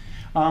 Absolutely, yeah.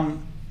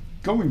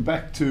 Going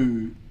back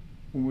to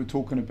when we're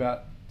talking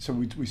about, so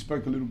we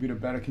spoke a little bit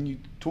about it. Can you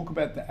talk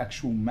about the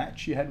actual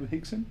match you had with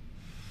Rickson?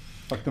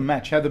 Like the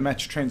match, how the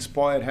match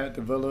transpired, how it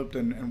developed,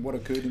 and what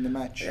occurred in the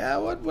match. Yeah,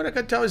 what I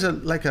can tell is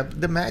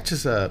the match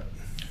is a.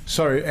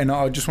 Sorry, and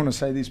I just want to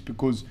say this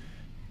because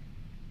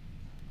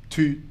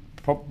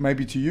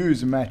maybe to you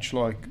is a match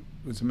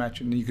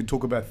and you could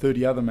talk about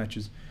 30 other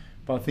matches,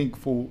 but I think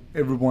for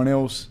everyone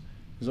else,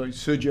 it's like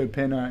Sérgio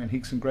Penha and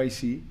Rickson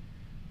Gracie,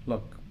 like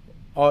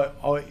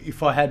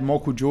if I had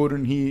Michael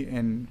Jordan here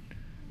and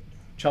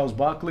Charles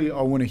Barkley,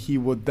 I want to hear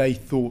what they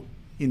thought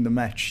in the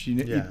match.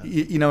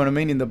 You know what I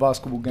mean, in the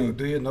basketball game.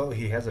 Do you know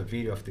he has a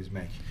video of this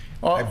match?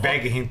 I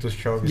beg him to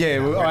show me. Yeah,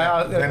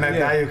 when I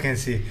die, you can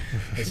see.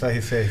 That's what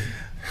he says.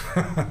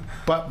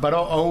 but I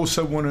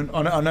also want to.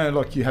 I know,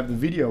 like you have the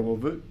video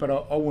of it, but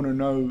I want to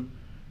know,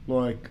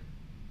 like,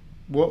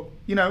 what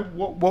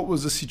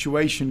was the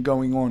situation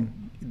going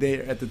on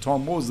there at the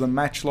time? What was the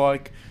match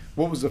like?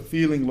 what was the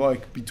feeling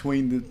like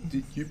between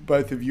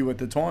both of you at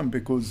the time?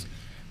 Because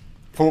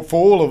for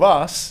all of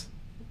us,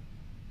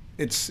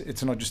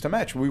 it's not just a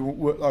match. We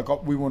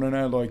want to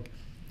know, like,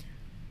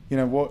 you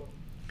know, what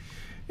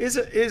is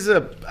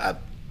a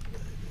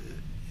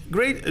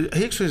great.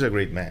 Rickson is a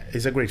great man.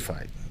 It's a great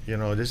fight. You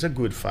know, there's a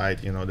good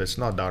fight. You know, there's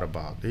no doubt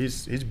about.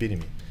 He's beating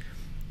me.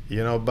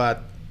 You know,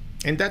 but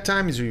in that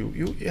time is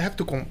you have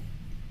to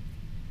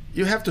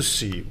you have to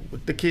see.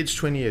 The kid's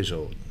 20 years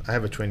old. I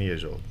have a 20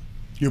 years old.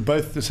 You're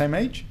both the same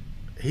age?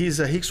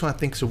 Rickson, I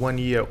think, is 1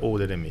 year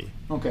older than me.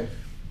 Okay.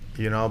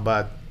 You know,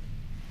 but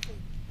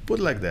put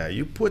it like that.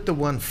 You put the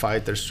one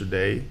fighters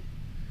today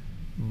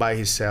by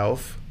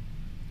himself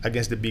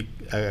against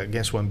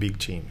one big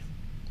team.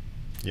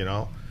 You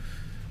know,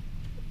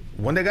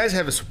 when the guys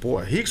have a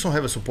support, Rickson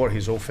have a support.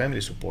 His whole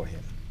family support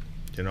him.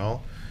 You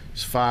know,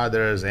 his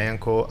fathers,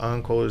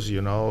 uncles,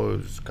 you know,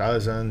 his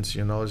cousins.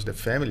 You know, the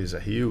families are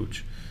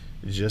huge.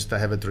 Just to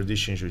have a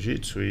tradition in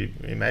jiu-jitsu.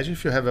 Imagine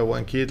if you have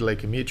one kid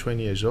like me,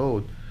 20 years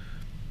old,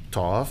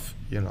 tough,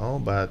 you know,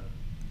 but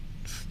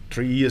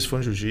 3 years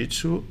from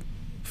jiu-jitsu,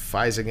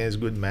 fights against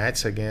good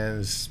matches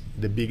against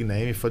the big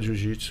name for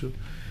jiu-jitsu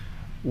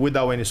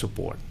without any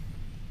support.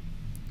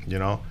 You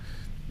know,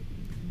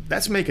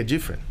 that's make a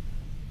difference.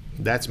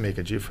 That's make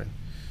a difference.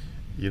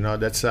 You know,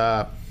 that's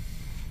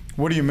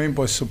what do you mean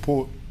by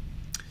support?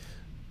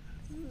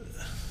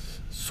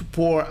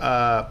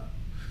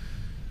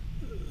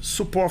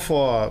 Support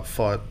for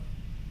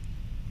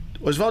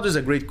Osvaldo is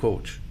a great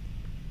coach.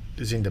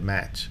 Is in the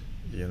mat,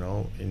 you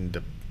know, in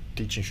the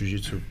teaching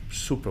jiu-jitsu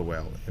super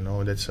well. You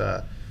know, that's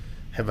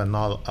have a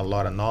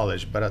lot of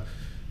knowledge. But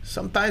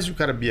sometimes you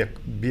gotta be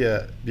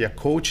a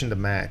coach in the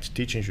mat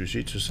teaching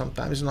jiu-jitsu.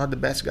 Sometimes not the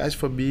best guys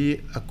for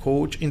be a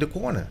coach in the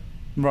corner.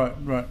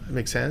 Right.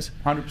 Makes sense.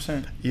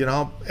 100%. You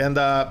know, and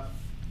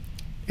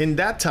in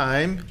that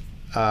time,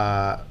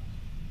 I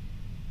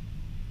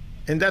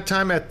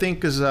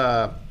think is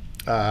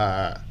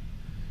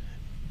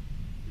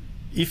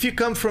if you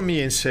come from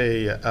me and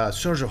say,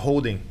 Sérgio,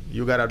 holding,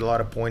 you got a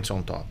lot of points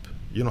on top.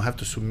 You don't have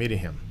to submit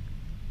him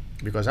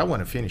because I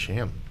want to finish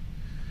him.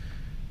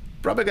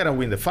 Probably got to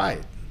win the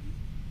fight.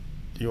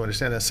 You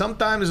understand that?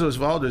 Sometimes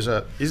Osvaldo is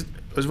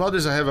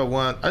I have a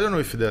one. I don't know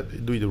if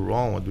do it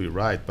wrong or do it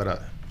right,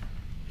 but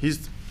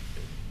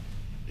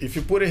if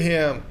you put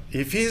him,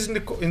 if he's in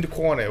the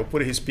corner or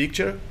put his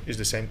picture, it's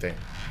the same thing.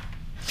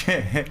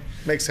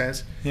 Makes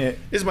sense. Yeah.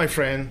 He's my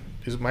friend.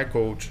 He's my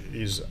coach.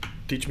 He's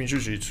teach me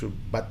jiu-jitsu.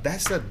 But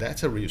that's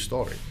a real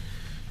story,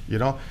 you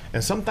know.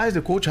 And sometimes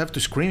the coach have to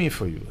scream it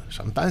for you.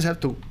 Sometimes you have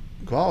to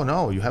go. Oh,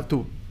 no, you have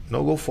to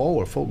go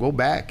forward, go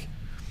back,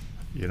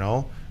 you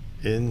know.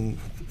 And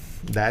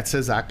that's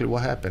exactly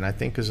what happened. I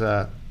think is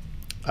the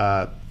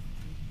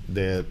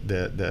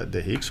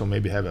Rickson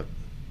maybe have at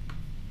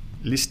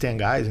least 10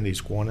 guys in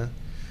this corner,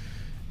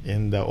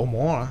 and or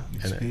more.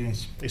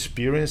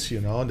 Experience,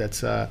 you know.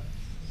 That's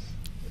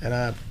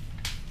and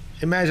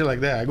imagine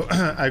like that.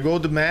 I go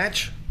to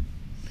match.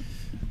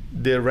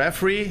 The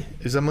referee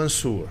is a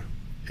Mansour,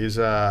 is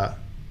a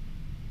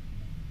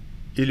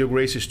Sérgio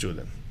Gracie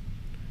student.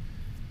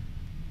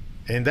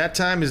 And that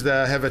time is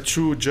that I have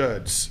three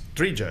judges.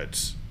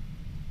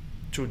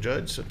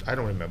 I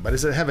don't remember,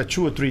 but I have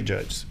 2 or 3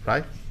 judges,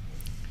 right?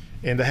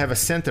 And I have a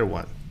center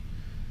one.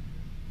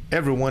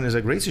 Everyone is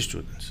a Gracie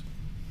student,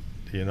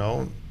 you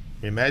know.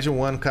 Imagine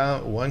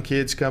one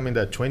kid's coming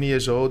that 20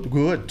 years old,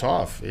 good,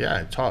 tough,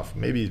 yeah, tough,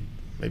 maybe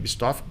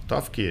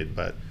tough kid,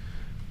 but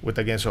with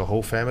against a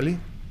whole family.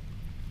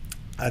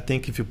 I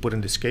think if you put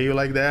in the scale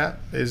like that,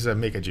 is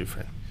make a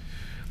difference.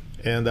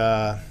 And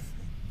I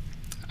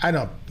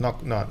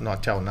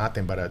not tell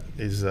nothing, but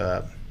is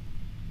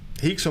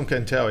Rickson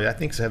can tell you. I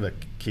think I have a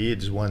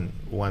kids one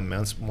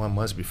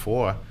month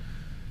before.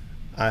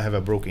 I have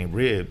a broken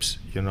ribs.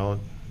 You know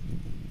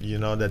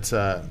that's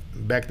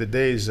back the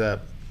days.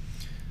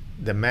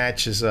 The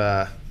match is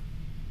got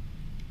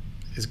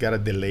a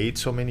delayed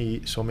so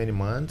many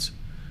months,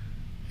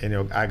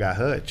 and I got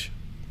hurt.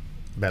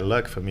 Bad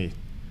luck for me.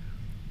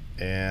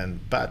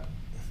 But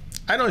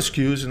I don't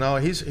excuse. You know,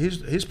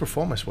 his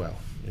performance well.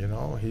 You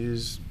know,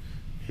 he's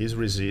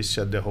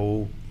resisted the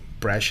whole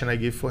pressure I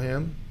give for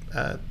him.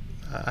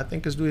 I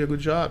think he's doing a good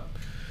job.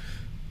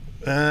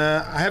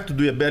 I have to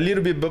do a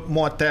little bit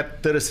more,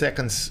 30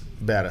 seconds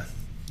better.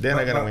 Then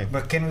I'm gonna win.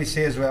 But can we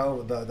say as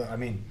well,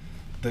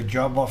 the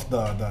job of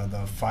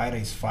the fighter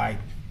is fight.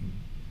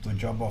 The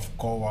job of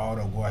go out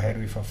or go ahead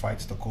with a fight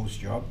is the coach's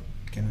job.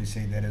 Can we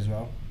say that as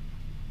well?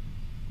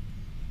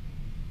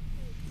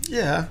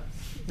 Yeah.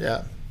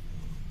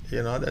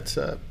 You know, that's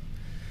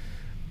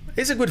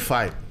it's a good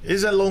fight.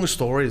 It's a long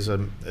story. It's a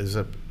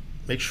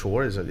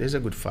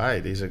good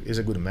fight. It's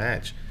a good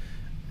match.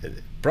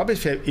 Probably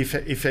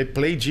if I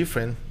play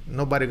different,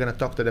 nobody gonna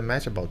talk to the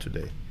match about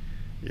today.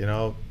 You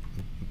know,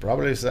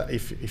 probably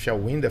if I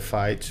win the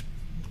fight's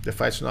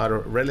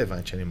not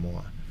relevant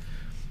anymore.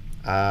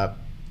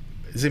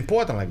 It's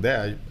important like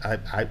that.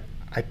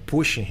 I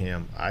pushing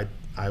him.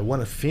 I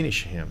want to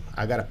finish him.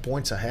 I got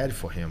points ahead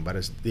for him,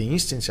 but the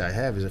instinct I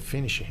have is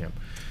finishing him.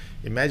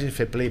 Imagine if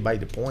I play by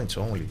the points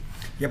only.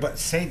 Yeah, but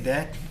say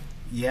that.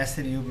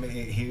 Yesterday,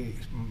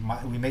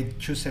 we made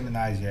 2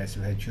 seminars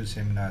yesterday. We had 2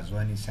 seminars,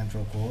 one in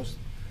Central Coast,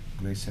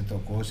 Great Central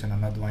Coast, and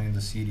another one in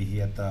the city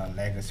here at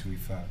Legacy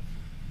with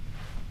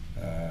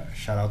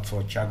shout out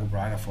for Thiago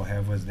Braga for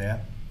having us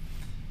there.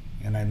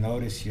 And I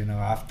noticed,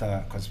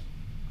 after, because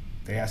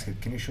they asked,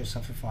 can you show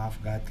something from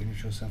half guard? Can you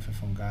show something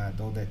from guard?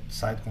 All that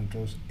side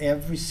controls.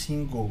 Every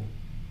single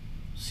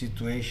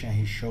situation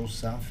he shows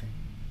something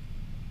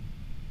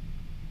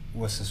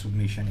was a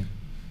submission.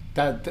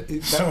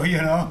 So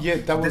yeah,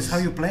 that's how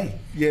you play.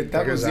 Yeah,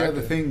 that was exactly. the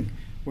other thing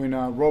when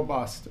Rob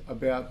asked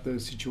about the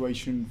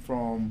situation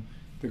from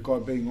the guy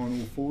being on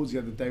all fours the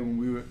other day when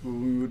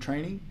we were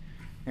training,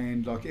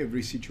 and like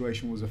every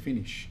situation was a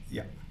finish.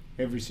 Yeah.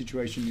 Every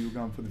situation you were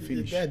going for the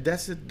finish. Yeah,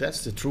 that's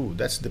the truth.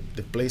 That's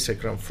the place I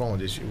come from.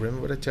 Is you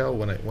remember what I tell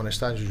when I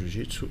started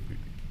jiu-jitsu,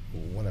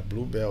 when I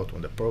blue belt,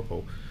 when the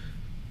purple.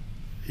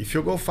 If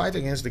you go fight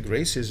against the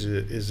Gracies,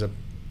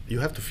 you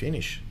have to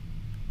finish.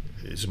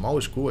 Small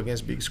school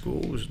against big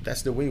schools,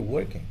 that's the way you're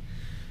working.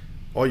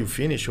 Or you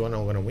finish, you're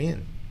not gonna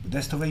win. But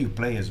that's the way you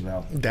play as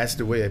well. That's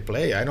the way I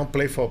play. I don't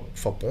play for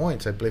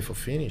points, I play for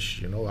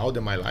finish. All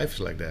of my life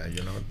is like that,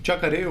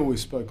 Jacare always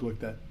spoke like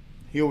that.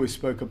 He always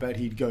spoke about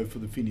he'd go for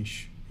the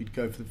finish. He'd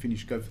go for the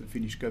finish, go for the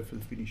finish, go for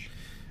the finish.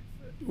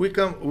 We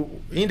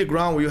come in the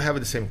ground, we have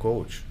the same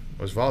coach.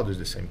 Osvaldo is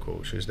the same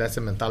coach. That's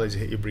the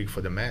mentality he brings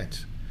for the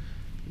match.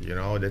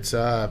 That's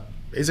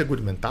it's a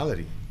good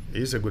mentality.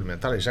 It's a good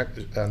mentality.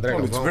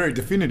 André it's very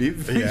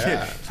definitive.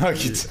 Yeah,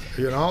 Like it's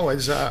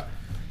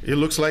it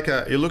looks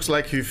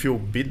like if you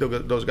beat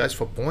those guys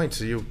for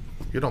points, you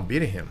don't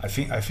beat him. I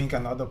think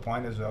another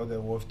point as well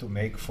that worth to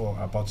make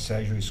about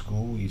Sérgio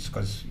school is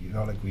because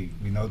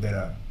we know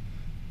that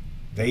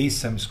there is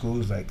some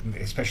schools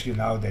especially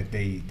now that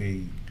they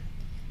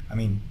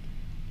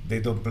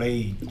don't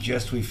play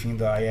just within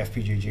the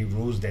IFBJJ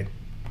rules that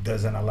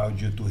doesn't allow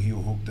you to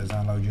heel hook, doesn't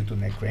allow you to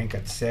neck crank.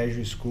 At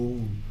Sérgio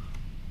school,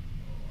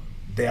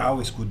 they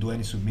always could do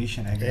any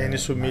submission. Any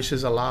submission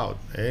is allowed.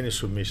 Any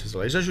submission is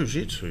allowed. It's a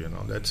jiu-jitsu,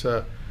 That's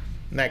a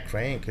neck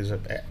crank.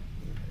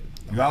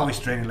 You always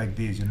train like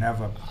this. You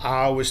never.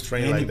 Always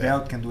train like that. Any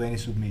belt can do any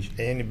submission.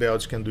 Any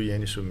belts can do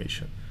any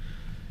submission.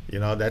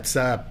 That's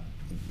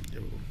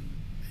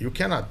you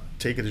cannot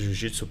take the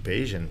jiu-jitsu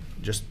page and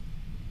just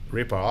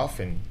rip it off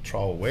and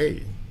throw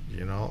away.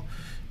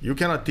 You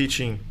cannot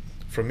teaching.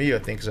 For me, I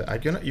think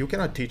you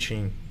cannot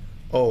teaching.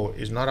 Oh,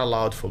 it's not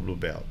allowed for blue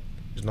belt.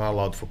 It's not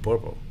allowed for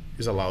purple.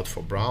 Is allowed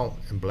for brown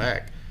and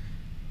black.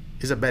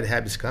 Is a bad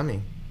habits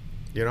coming.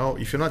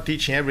 If you're not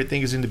teaching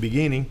everything is in the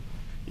beginning,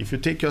 if you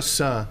take your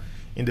son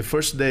in the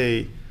first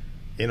day,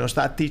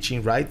 start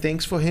teaching right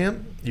things for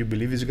him, you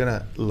believe he's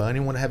gonna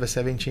learn when he have a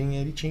 17,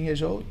 18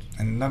 years old?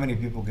 And not many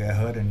people get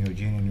hurt in your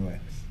gym anyway.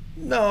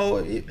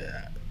 No,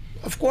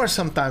 of course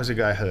sometimes the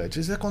guy hurts.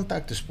 It's a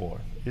contact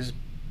sport.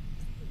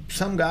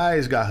 Some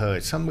guys got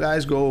hurt. Some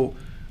guys go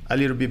a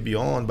little bit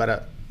beyond,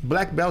 but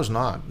black belt's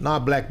not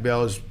black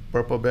belts,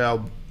 purple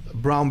belt,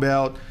 brown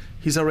belt.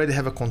 He's already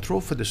have a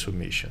control for the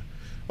submission.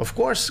 Of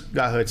course,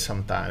 got hurt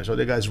sometimes, or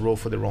the guys roll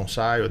for the wrong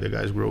side, or the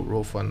guys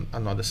roll for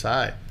another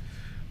side.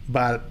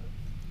 But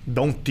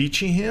don't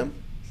teaching him.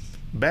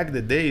 Back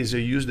the days, they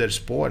use their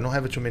sport, not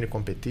have too many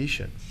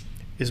competition.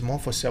 It's more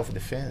for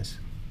self-defense.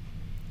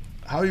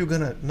 How are you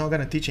not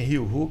gonna teach a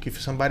heel hook if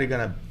somebody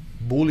gonna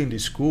bully in the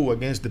school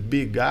against the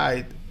big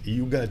guy?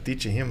 You gonna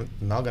teach him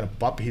not gonna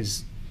pop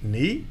his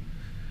knee?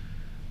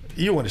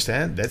 You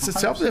understand? That's a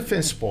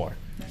self-defense sport.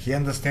 He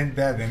understands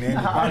better than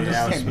anybody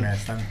else, man.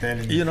 I'm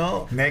telling you.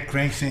 Neck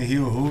cranks and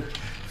heel hook,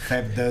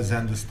 Fab does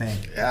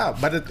understand. Yeah,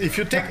 but if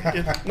you take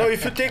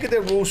if you take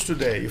the rules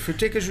today, if you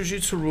take a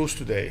jiu-jitsu rules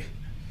today,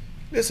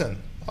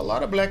 listen, a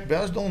lot of black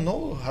belts don't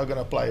know how to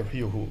apply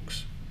heel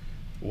hooks.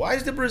 Why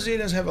is the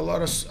Brazilians have a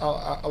lot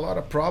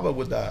of problem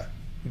with the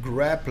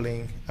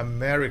grappling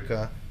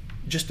America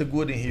just the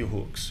good in heel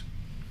hooks?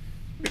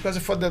 Because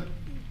for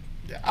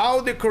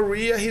all the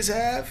career he's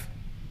have,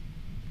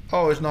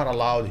 it's not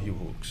allowed heel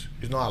hooks.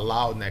 It's not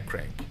allowed neck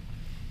crank.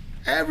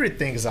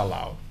 Everything is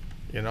allowed.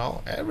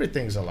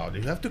 Everything's allowed.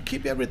 You have to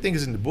keep everything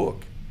is in the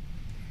book.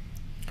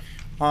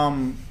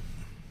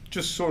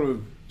 Just sort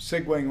of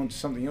segueing onto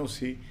something else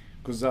here,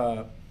 because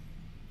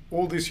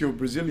all this, you're a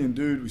Brazilian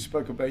dude. We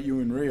spoke about you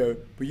in Rio,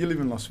 but you live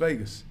in Las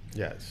Vegas.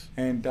 Yes.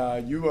 And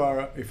you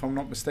are, if I'm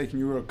not mistaken,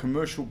 you are a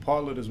commercial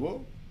pilot as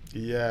well?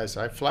 Yes,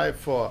 I fly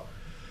for...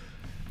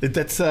 It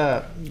gets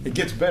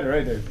better,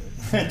 eh, Dave?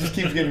 It just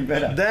keeps getting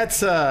better.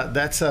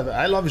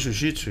 I love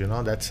jiu-jitsu,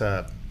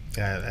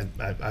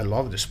 I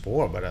love the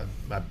sport,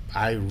 but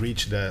I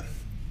reached the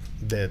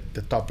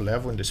top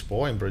level in the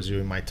sport in Brazil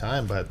in my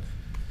time, but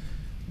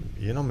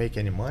you don't make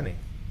any money.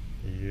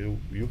 You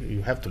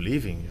have to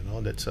live in,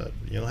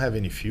 you don't have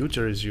any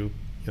futures,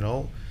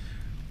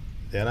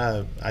 then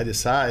I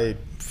decide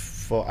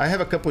I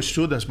have a couple of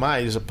students,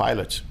 mine is a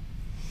pilot.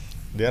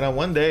 Then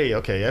one day,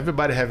 okay,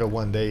 everybody have a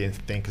one day and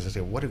think,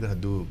 what are you gonna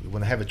do?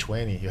 When I have a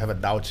 20, you have a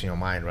doubt in your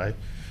mind, right?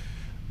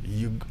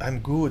 I'm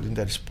good in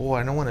that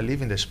sport. I don't want to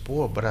live in the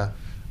sport, but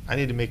I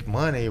need to make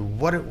money.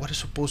 What I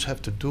supposed to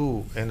have to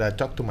do? And I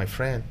talked to my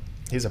friend.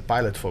 He's a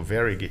pilot for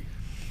Varig.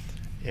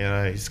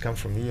 And he's come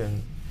from me,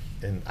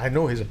 and I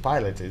know he's a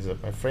pilot. He's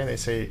my friend. I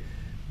say,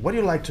 what do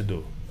you like to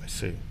do? I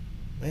say,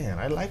 man,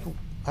 I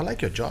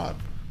like your job.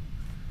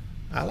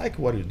 I like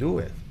what you're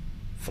doing.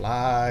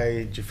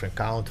 Fly, different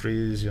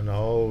countries, you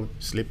know,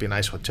 sleep in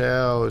nice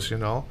hotels, you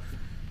know.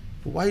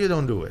 Why you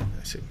don't do it?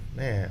 I say,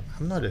 man,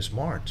 I'm not as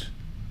smart.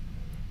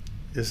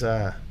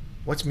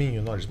 What's mean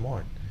you're not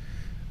smart?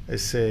 I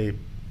say,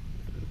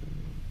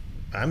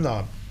 I'm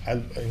not.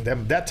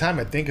 In that time,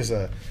 I think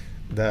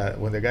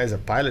when the guy's a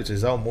pilot,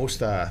 is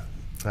almost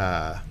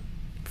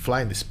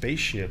flying the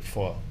spaceship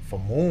for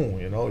moon.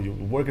 You know, you're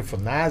working for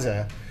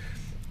NASA.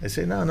 I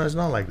say, no, it's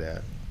not like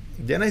that.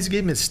 Then he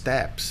gave me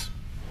steps,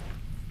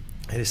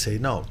 and he say,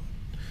 no,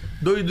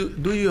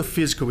 do your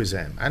physical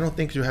exam. I don't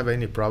think you have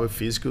any problem with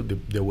physical.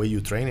 The way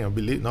you train, I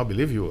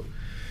believe you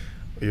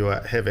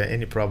have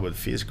any problem with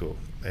physical.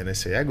 And I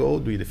say, I go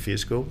do the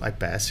physical, I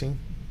passing.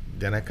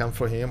 Then I come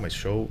for him, I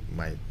show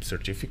my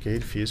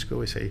certificate,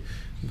 physical. I say,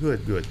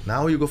 good.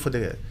 Now you go for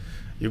the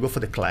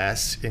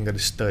class and gonna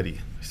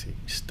study. I say,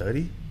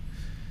 study?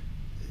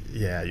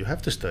 Yeah, you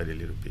have to study a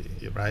little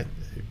bit, right?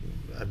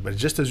 But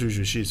just as with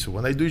jiu-jitsu,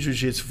 when I do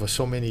jiu-jitsu for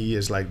so many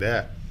years like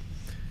that,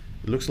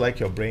 it looks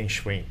like your brain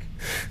shrink,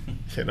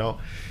 you know?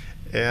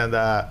 And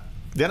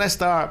then I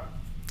start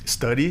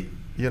study,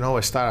 you know,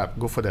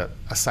 go for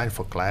assign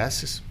for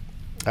classes.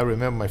 I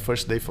remember my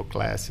first day for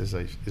class is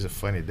a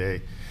funny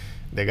day.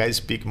 The guys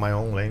speak my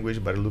own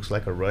language, but it looks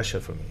like a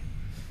Russia for me.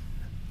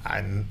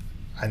 I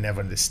never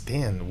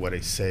understand what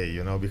they say,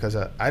 you know, because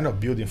I'm not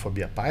building for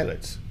be a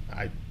pilot.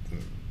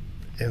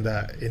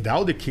 And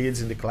all the kids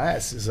in the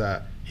class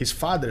his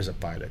father's a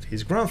pilot,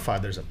 his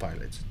grandfather's a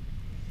pilot.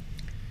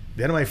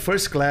 Then my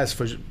first class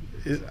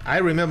I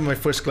remember my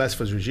first class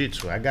for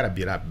jiu-jitsu. I got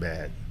beat up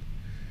bad,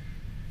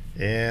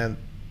 and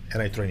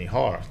I training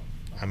hard.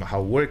 I'm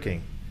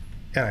hardworking,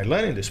 and I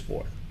learning the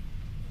sport.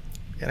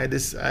 And I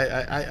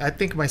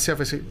think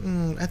myself, I say,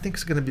 I think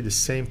it's gonna be the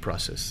same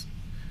process.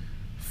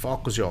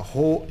 Focus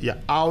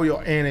all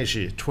your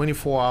energy,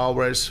 24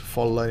 hours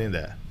for learning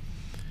that.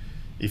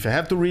 If I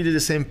have to read the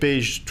same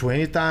page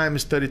 20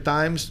 times, 30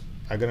 times,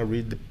 I'm gonna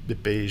read the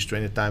page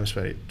 20 times,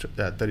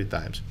 30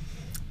 times.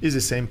 It's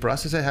the same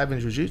process I have in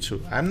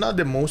jiu-jitsu. I'm not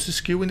the most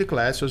skilled in the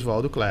class,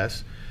 Osvaldo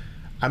class.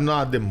 I'm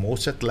not the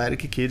most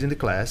athletic kid in the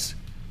class.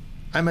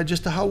 I'm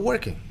just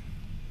working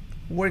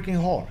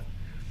hard.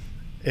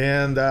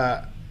 And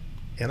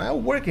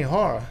I'm working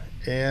hard,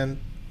 and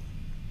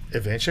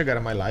eventually I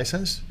got my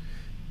license.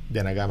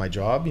 Then I got my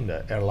job in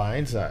the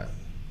airlines,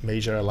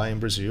 major airline in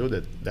Brazil.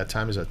 That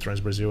time is a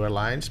Trans-Brazil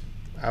Airlines.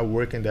 I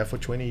worked in there for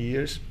 20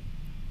 years.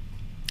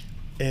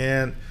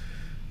 And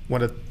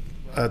when the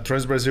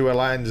Trans-Brazil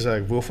Airlines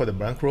go for the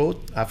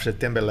bankroll after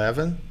September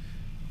 11,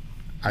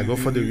 I go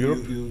for the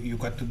Europe. You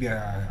got to be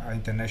an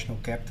international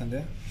captain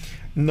there?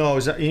 No,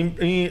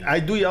 I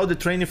do all the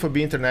training for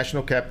being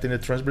international captain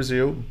at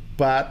Trans-Brazil,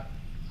 but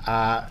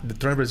the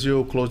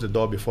Trans-Brazil closed the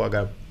door before I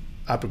got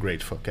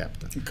upgrade for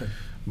captain. Okay.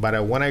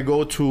 But when I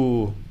go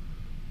to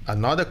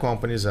another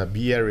company, is a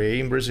BRA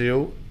in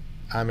Brazil,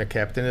 I'm a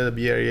captain at the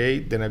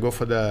BRA. Then I go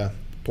for the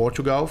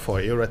Portugal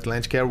for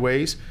Euro-Atlantic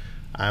Airways.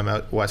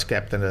 Was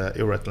captain at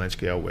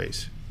Euro-Atlantic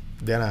Airways.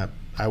 Then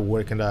I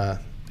work in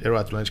the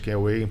Euro-Atlantic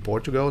Airway in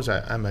Portugal.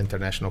 So I'm an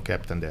international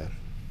captain there.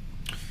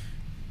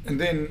 And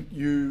then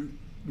you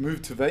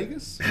moved to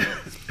Vegas?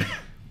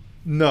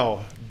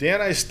 No.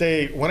 Then I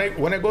stay.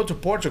 When I go to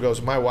Portugal,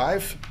 my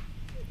wife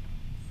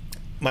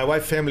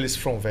family is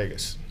from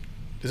Vegas.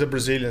 There's a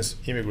Brazilian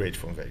immigrant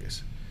from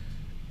Vegas,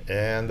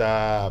 and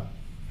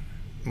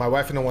my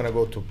wife didn't want to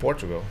go to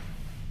Portugal.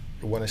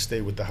 She want to stay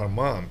with her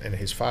mom and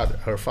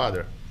her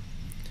father.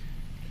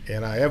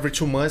 And every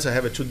 2 months I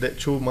have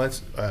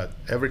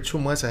every 2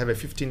 months I have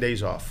 15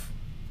 days off.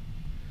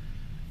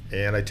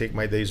 And I take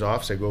my days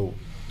off. So I go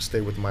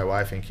stay with my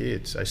wife and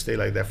kids. I stay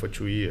like that for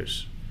 2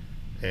 years.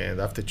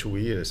 And after 2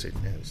 years, I say,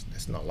 man,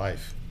 that's not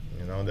life.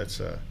 You know, that's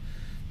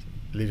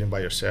living by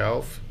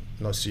yourself,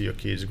 not see your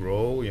kids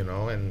grow, you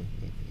know, and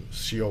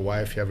see your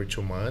wife every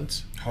 2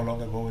 months. How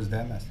long ago was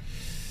that, man?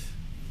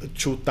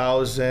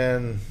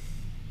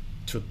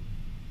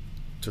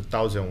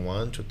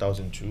 2001,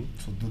 2002.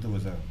 So Duda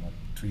was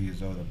 3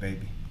 years old, a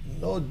baby?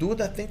 No,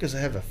 Duda, I think I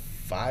have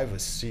 5 or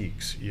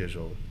 6 years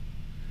old.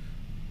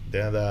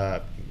 Then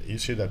you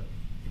see that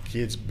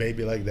kids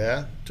baby like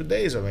that.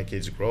 Today is when my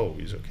kids grow,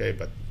 it's okay,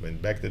 but when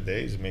back the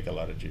days it make a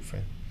lot of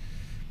difference.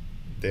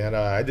 Then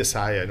I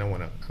decided I don't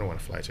want to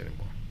fly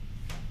anymore.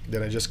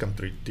 Then I just come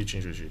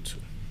teaching jiu-jitsu.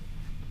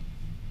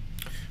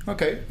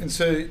 Okay, and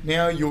so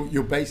now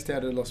you're based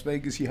out of Las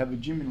Vegas. You have a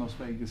gym in Las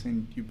Vegas,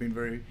 and you've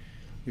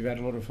had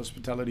a lot of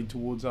hospitality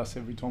towards us.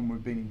 Every time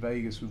we've been in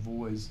Vegas, we've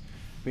always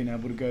been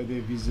able to go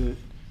there, visit,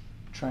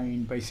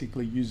 train,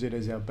 basically use it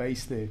as our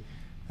base there.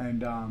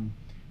 And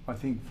I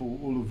think for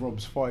all of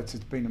Rob's fights,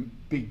 it's been a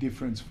big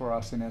difference for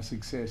us in our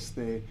success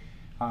there.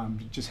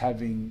 Just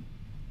having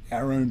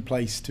our own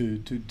place to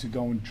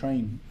go and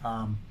train.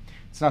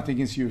 it's nothing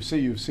against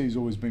UFC. UFC has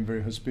always been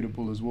very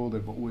hospitable as well.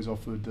 They've always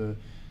offered the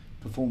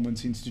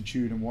Performance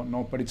Institute and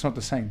whatnot, but it's not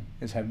the same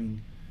as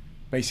having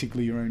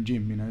basically your own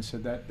gym, you know. So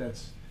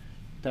that's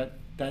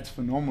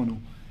phenomenal.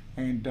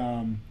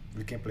 And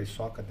we can play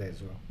soccer there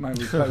as well. mate,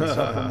 we played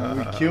soccer, man.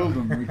 We killed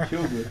them. We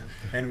killed it.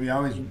 And we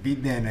always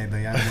beat them,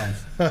 the young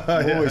ones.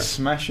 We always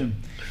smash them.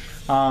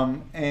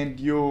 And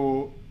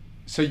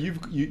so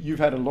you've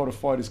had a lot of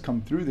fighters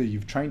come through there.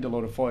 You've trained a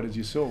lot of fighters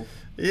yourself.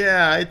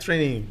 Yeah, I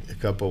trained a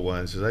couple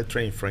ones. I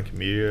trained Frank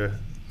Mir.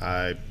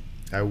 I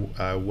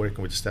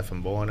working with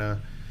Stefan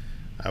Bona.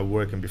 I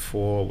working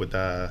before with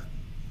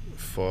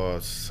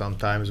for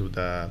sometimes with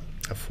a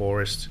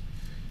Forrest,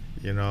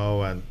 you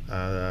know, and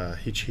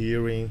Hitch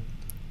Hearing,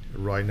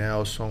 Roy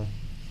Nelson,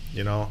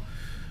 you know.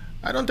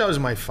 I don't tell it's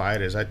my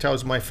fighters. I tell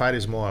it's my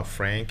fighters more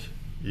Frank,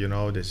 you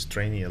know, that's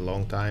training a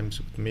long time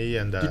with me.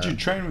 And did you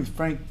train with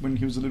Frank when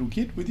he was a little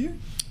kid with you?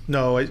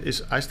 No,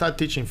 I started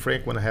teaching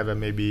Frank when I have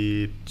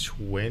maybe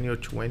 20 or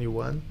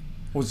 21.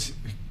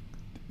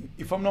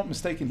 If I'm not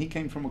mistaken, he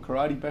came from a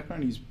karate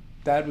background. His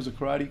dad was a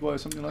karate guy or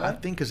something like that? I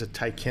think it's a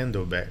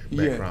taekwondo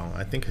background.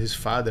 I think his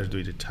father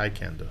did the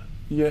taekwondo.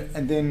 Yeah,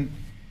 and then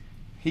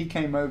he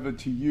came over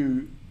to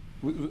you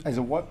as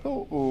a white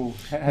belt, or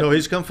no?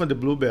 He's come from the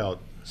blue belt.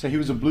 So he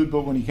was a blue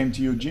belt when he came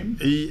to your gym.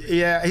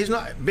 Yeah, he's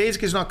not.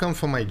 Basically, he's not come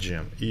from my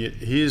gym.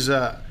 He's.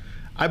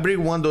 I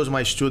bring one of those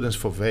my students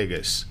for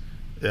Vegas.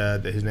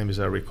 His name is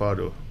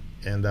Ricardo,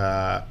 and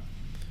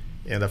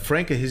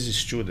Frank is his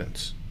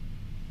student.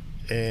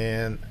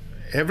 And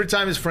every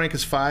time it's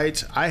Frank's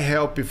fights, I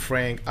help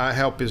Frank. I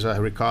help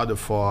Ricardo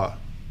for.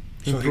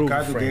 So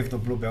Ricardo gave the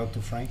blue belt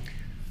to Frank.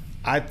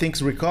 I think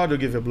Ricardo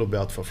gave a blue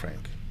belt for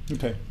Frank.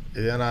 Okay.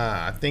 And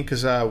I think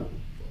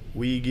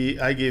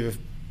I gave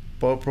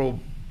purple,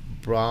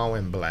 brown,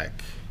 and black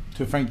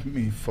to Frank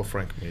Mir. For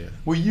Frank Mir.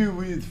 Were you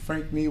with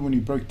Frank Mir when he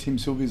broke Tim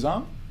Sylvia's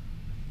arm?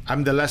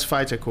 I'm the last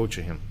fight I coach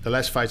him. The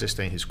last fight I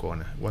stay in his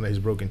corner when he's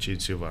broken Tim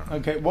Sylvia's arm.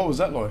 Okay, what was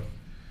that like?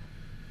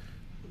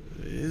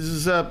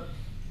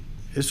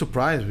 It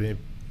surprised me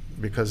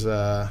because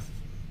not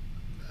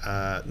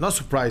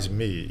surprised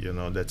me, you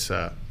know. That's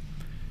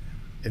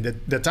and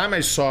the time I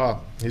saw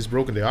he's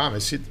broken the arm, I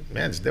said,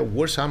 man, it's the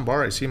worst arm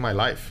bar I see in my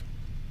life.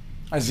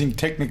 As in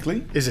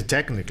technically? Is it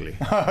technically?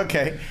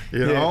 Okay.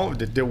 You know,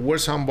 the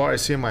worst arm bar I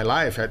see in my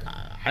life.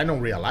 I don't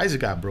realize he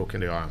got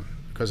broken the arm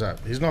because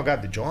he's not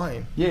got the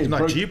joint. Yeah, he's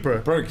not deeper.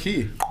 Broke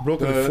here.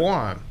 Broke the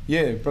forearm.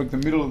 Yeah, broke the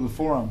middle of the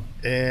forearm.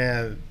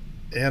 And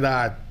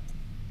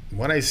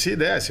when I see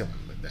that, I say,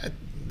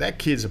 that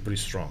kid's pretty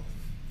strong.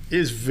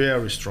 He's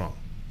very strong,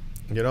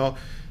 you know.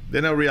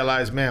 Then I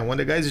realized, man, when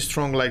the guy's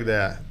strong like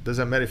that,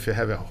 doesn't matter if you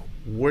have a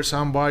worse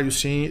arm bar you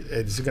see,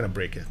 it's gonna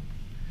break it,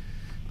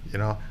 you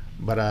know.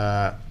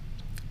 But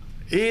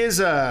he's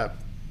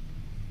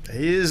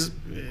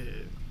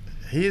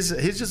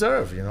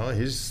deserved, you know.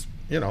 He's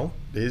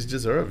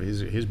deserved.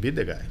 He's beat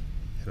the guy,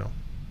 you know.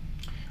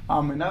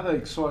 Another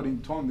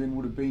exciting time then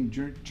would have been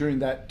during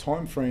that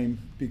time frame,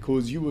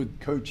 because you were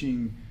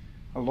coaching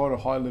a lot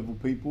of high-level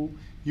people.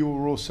 You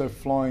were also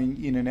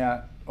flying in and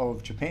out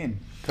of Japan,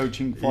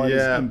 coaching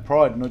fighters in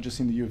Pride, not just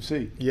in the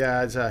UFC.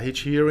 Yeah, it's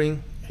Hitch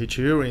Hearing. Hitch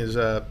Hearing is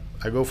I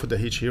go for the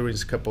Hitch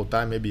Hearings a couple of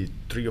times, maybe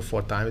 3 or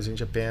 4 times in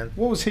Japan.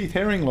 What was Heath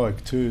Herring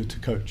like to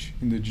coach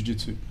in the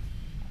jiu-jitsu?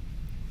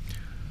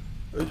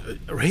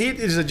 Heath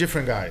is a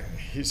different guy.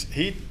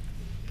 He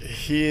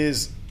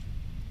is.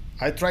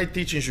 I tried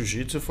teaching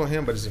jiu-jitsu for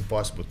him, but it's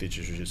impossible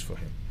teaching jiu-jitsu for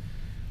him.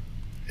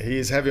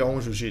 He's have your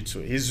own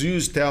jiu-jitsu. He's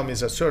used to tell me,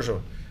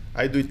 Sérgio,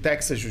 I do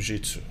Texas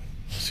jiu-jitsu.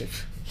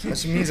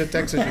 What means a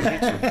Texas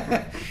jiu-jitsu?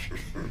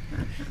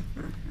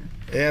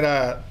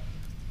 And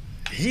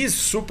he's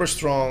super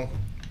strong.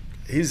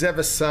 He's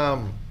ever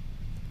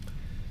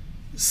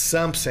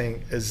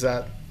something is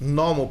that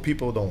normal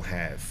people don't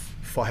have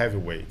for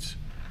heavyweights.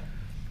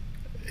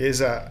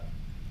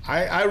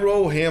 I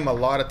roll him a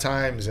lot of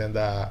times, and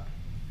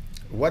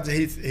what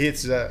he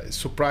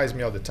surprised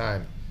me all the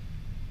time.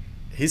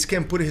 He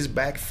can put his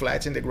back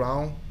flat in the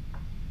ground,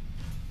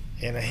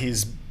 and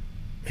he's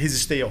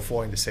stay on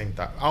 4 in the same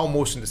time,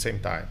 almost in the same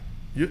time.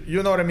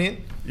 You know what I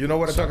mean? You know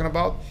what I'm talking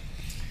about?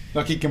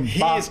 Like he can.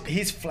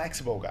 He's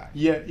flexible guy.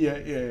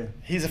 Yeah.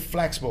 He's a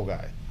flexible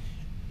guy.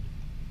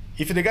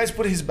 If the guy's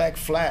put his back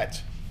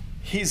flat,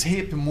 his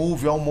hip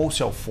move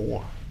almost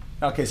L4.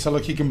 Okay, so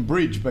like he can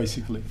bridge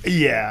basically.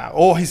 Yeah,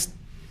 or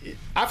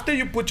after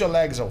you put your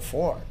legs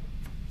L4,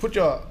 put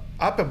your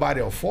upper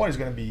body L4 is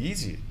gonna be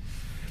easy.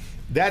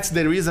 That's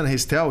the reason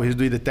he's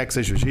doing the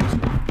Texas Jiu-Jitsu.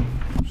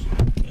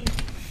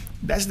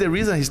 That's the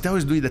reason he's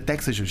doing the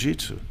Texas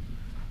Jiu-Jitsu.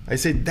 I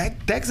say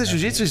that Texas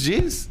Jiu-Jitsu is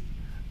this,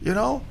 you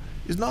know.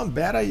 It's not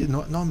better.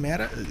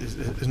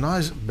 It's not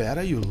as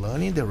better you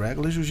learning the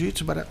regular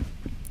jiu-jitsu, but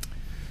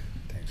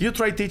you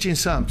try teaching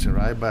something,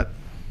 right? But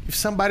if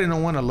somebody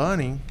don't want to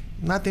learning,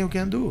 nothing you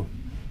can do.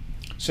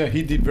 So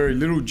he did very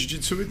little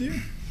jiu-jitsu with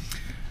you?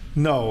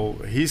 No,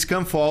 he's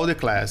come for all the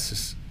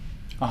classes.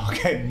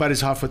 Okay. But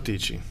it's hard for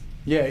teaching.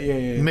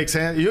 Yeah. Makes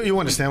sense? You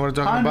understand what I'm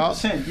talking about?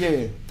 100%,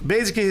 yeah.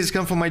 Basically, he's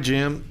come from my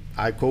gym.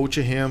 I coach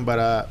him,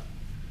 but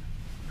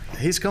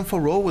he's come for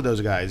a roll with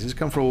those guys. He's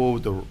come for a roll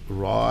with the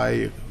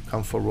Roy,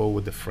 come for a roll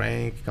with the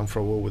Frank, come for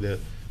a roll with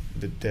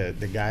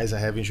the guys I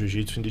have in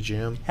jiu-jitsu in the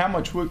gym. How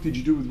much work did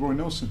you do with Roy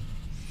Nelson?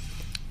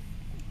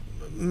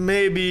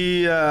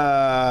 Maybe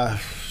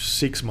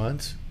 6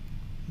 months.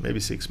 Maybe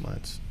 6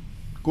 months.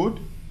 Good?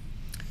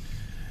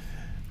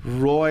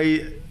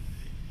 Roy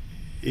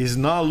is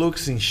not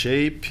looks in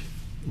shape,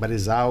 but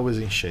is always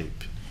in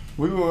shape.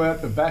 We were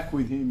at the back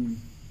with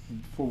him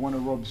for one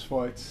of Rob's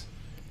fights,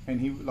 and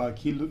he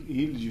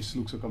just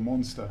looks like a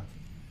monster.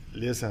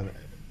 Listen,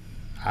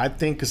 I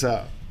think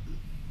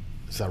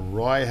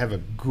Roy have a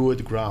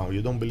good ground.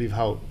 You don't believe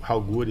how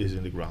good he is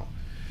in the ground.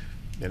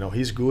 You know,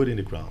 he's good in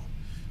the ground.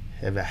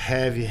 Have a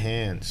heavy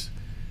hands,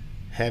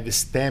 have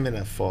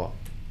stamina for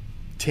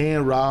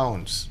 10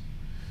 rounds.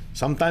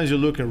 Sometimes you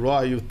look at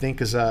Roy, you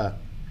think it's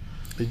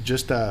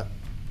just a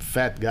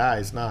fat guy.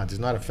 It's not. He's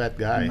not a fat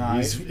guy. No,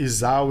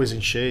 he's always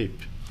in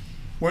shape.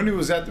 When he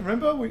was at,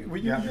 remember? It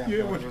was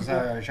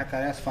a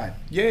Jacaré's fight.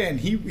 Yeah, and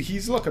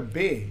he's like a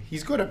bear.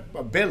 He's got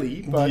a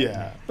belly,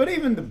 but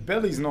even the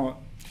belly's not.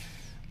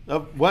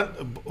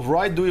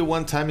 Roy do it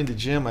one time in the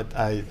gym.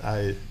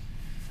 I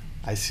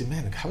see,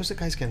 man, how is the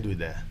guys can do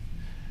that?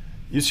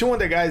 You see when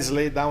the guys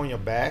lay down on your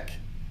back,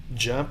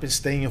 jump and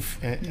stay in.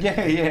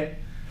 Yeah.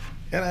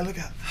 And I look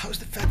at how is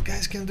the fat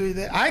guys can do it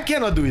there. I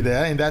cannot do it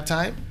there in that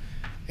time,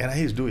 and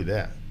he's doing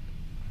that.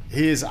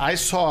 I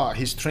saw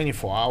he's training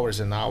for hours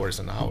and hours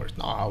and hours,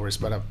 not hours,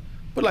 but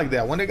like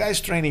that. When the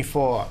guy's training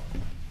for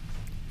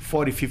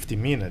 40, 50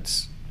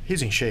 minutes,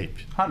 he's in shape.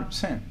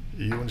 100%.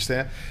 You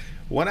understand?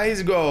 When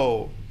he's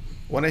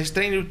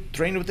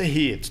train with the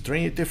hit,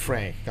 train with the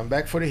Frank, come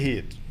back for the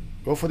hit,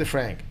 go for the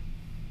Frank.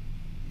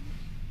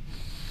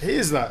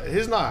 He's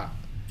not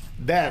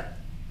that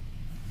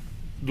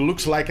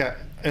looks like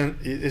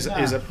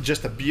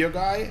just a beer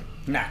guy.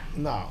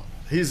 No,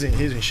 he's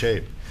in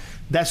shape.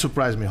 That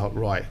surprised me,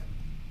 Roy.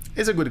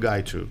 He's a good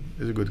guy too.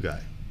 He's a good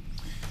guy.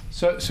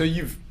 So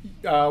you've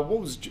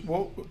who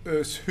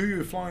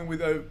you flying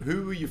with?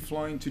 Who were you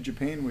flying to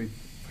Japan with?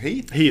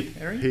 Heath.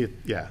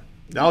 Yeah.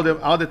 All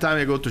the time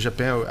I go to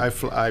Japan,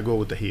 I go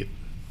with the Heath.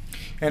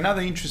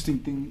 Another interesting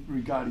thing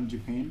regarding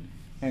Japan,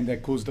 and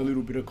that caused a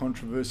little bit of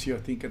controversy, I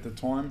think, at the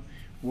time,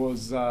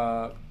 was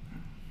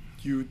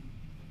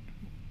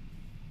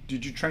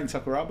did you train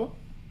Sakuraba?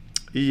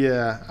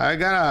 Yeah,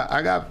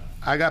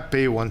 I got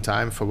paid one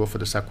time for go for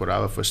the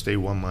Sakuraba for stay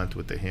 1 month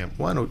with him.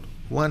 One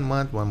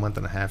month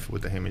and a half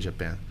with him in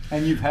Japan.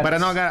 And you've had. But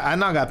I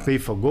not got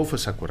paid for go for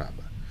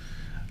Sakuraba.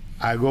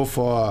 I go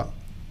for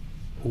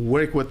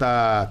work with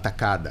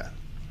Takada.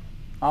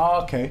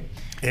 Oh, okay.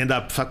 And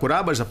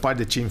Sakuraba is a part of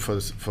the team for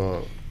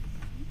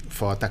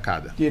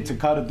Takada. Yeah,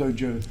 Takada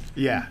Dojo.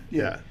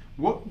 Yeah.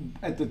 What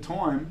at the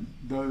time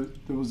though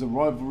there was a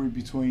rivalry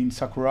between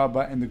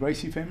Sakuraba and the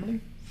Gracie family?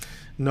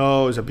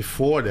 No, it's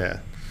before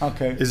that.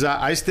 Okay.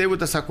 I stayed with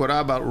the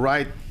Sakuraba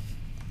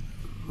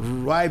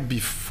right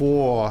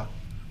before,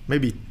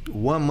 maybe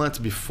 1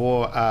 month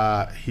before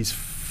his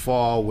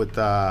fall with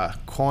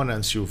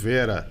Conan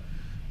Silveira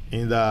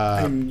in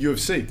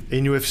UFC.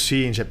 In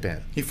UFC in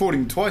Japan. He fought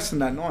him twice in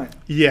that night.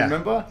 Yeah.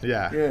 Remember?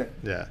 Yeah.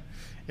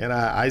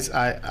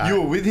 And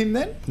you were with him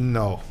then?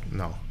 No.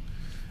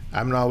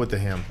 I'm not with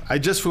him. I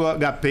just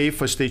got paid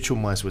for stay 2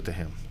 months with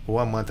him.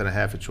 1 month and a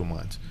half or 2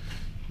 months.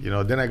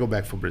 Then I go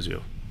back for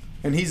Brazil.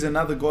 And he's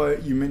another guy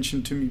you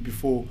mentioned to me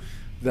before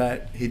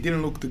that he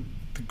didn't look the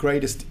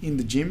greatest in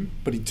the gym,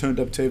 but he turned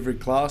up to every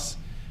class,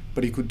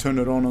 but he could turn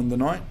it on the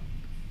night.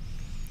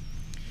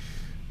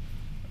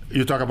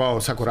 You talk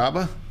about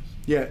Sakuraba?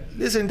 Yeah.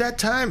 Listen, in that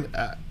time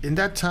I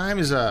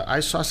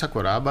saw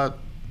Sakuraba.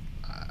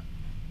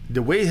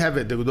 The way he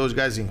have those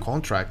guys in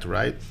contract,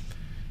 right?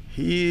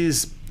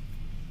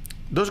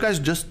 Those guys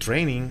just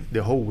training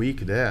the whole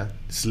week there,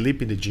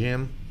 sleep in the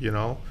gym,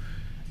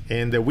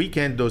 and the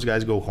weekend those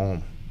guys go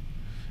home.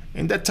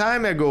 In that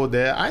time I go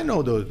there, I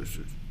know those,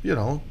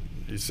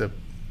 it's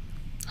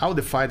all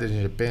the fighters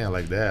in Japan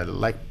like that,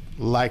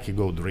 like you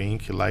go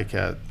drink, like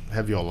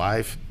have your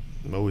life,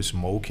 always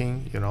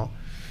smoking,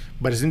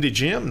 But it's in the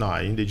gym, no.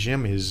 In the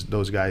gym is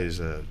those guys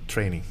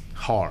training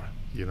hard,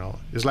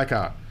 It's like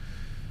a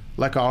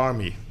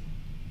army,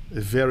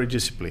 it's very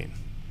disciplined.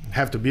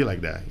 Have to be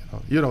like that,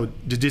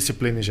 the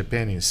discipline in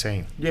Japan is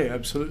insane. Yeah,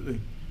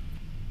 absolutely.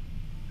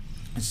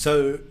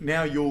 So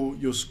now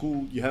your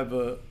school, you have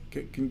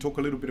can you talk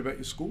a little bit about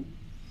your school?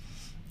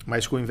 My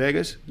school in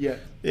Vegas?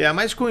 Yeah,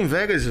 my school in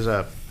Vegas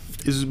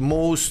is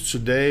most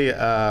today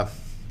I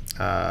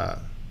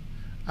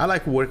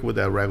like work with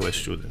the regular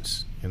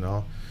students,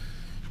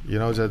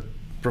 the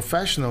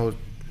professional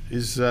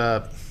is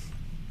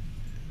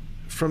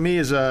for me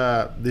is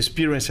the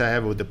experience I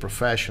have with the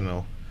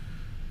professional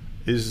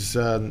is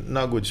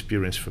not good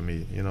experience for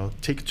me,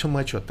 take too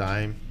much of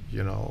time,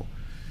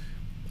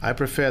 I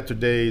prefer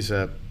today's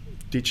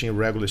teaching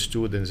regular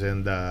students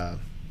and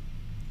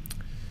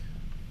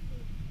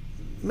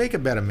make a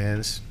better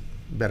men's,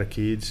 better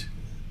kids,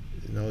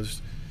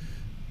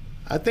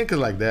 I think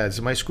it's like that.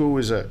 So my school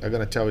is I'm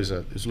gonna tell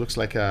you, it looks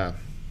like a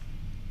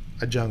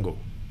jungle.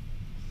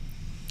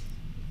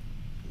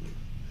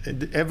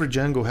 every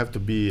jungle have to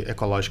be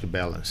ecologically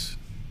balanced.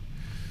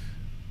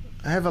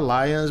 I have a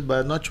lions,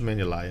 but not too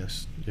many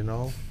lions, you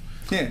know.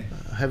 Yeah.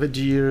 I have a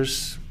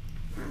deers.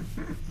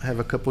 I have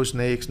a couple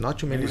snakes, not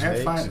too many You snakes.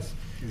 have fighters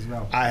as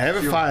well. I have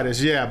a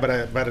fighters, yeah,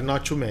 but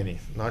not too many.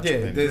 Not too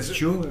many. There's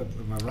Two,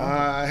 am I wrong?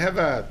 I have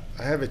a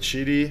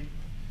chiri.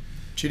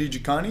 Chiri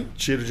Jicani.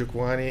 Chiri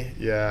Jukwani,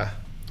 yeah.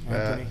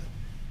 Anthony.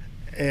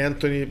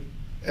 Anthony,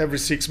 every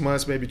 6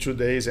 months, maybe 2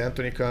 days,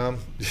 Anthony come.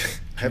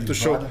 Have to His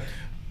show. brother.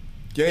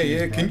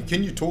 Yeah.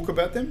 Can you talk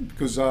about them?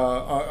 Because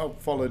I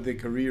followed their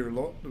career a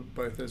lot,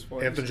 both as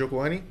fighters. Anthony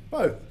Jukwani?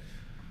 Both.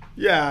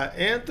 Yeah,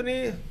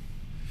 Anthony's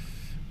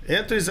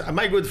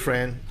my good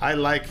friend. I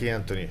like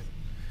Anthony.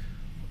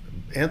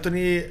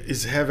 Anthony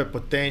have a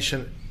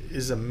potential,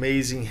 is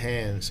amazing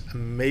hands,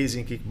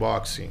 amazing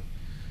kickboxing.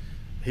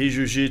 His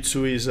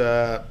jiu-jitsu is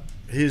I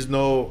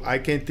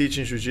can't teach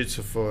in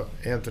jiu-jitsu for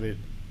Anthony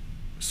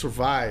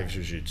survive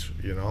jiu-jitsu,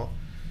 you know,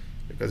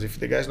 because if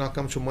the guy's not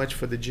come too much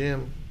for the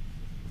gym,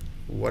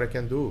 what I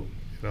can do,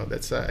 you know,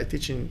 that's I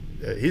teach him.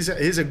 He's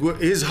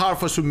hard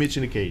for submit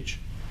in the cage.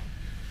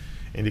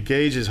 In the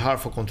cage, it's hard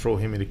for control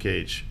him in the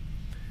cage,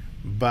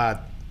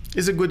 but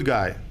he's a good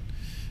guy.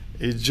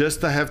 It's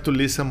just I have to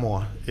listen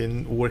more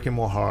and working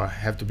more hard.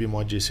 Have to be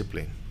more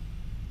disciplined.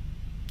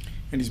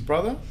 And his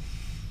brother?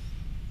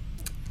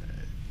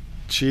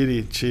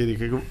 Chiri.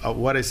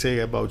 What I say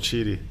about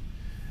Chiri?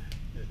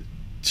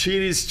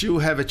 Chiri still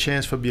have a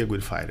chance for be a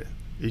good fighter.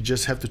 You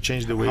just have to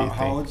change the way you think.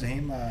 How old's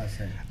him?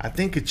 I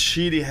think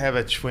Chiri have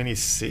a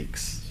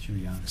 26. Too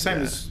young. Same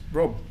Yeah. as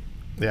Rob.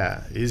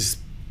 Yeah, he's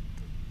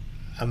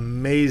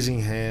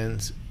amazing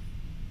hands,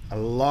 a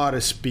lot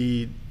of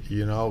speed,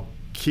 you know,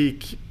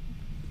 kick,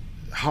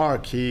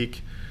 hard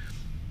kick.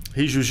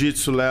 His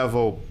jiu-jitsu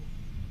level,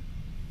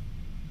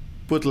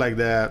 put like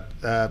that,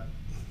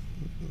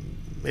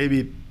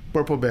 maybe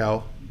purple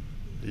belt,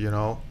 you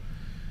know,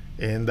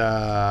 and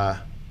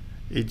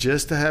it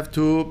just have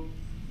to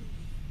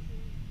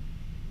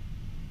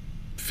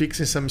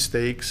fixing some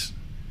mistakes,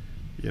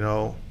 you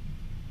know,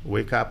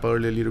 wake up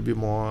early a little bit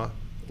more,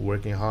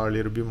 working hard a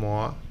little bit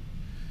more.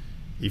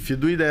 If you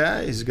do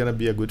that, it's gonna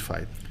be a good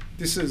fight.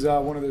 This is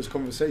one of those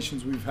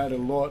conversations we've had a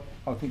lot.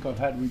 I think I've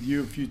had with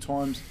you a few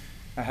times.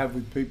 I have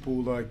with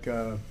people like,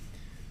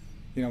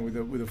 you know,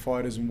 with the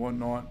fighters and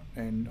whatnot.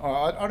 And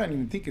I don't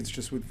even think it's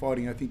just with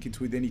fighting. I think it's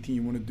with anything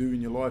you want to do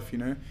in your life, you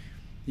know.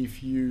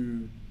 If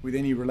you, with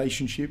any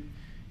relationship,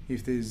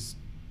 if there's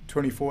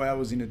 24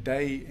 hours in a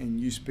day and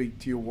you speak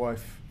to your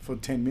wife for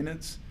 10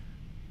 minutes,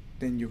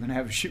 then you're going to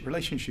have a shit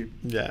relationship.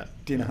 Yeah.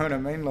 Do you know what I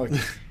mean? Like,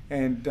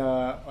 and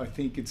I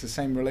think it's the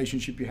same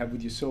relationship you have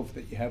with yourself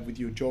that you have with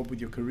your job, with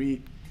your career.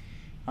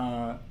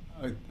 I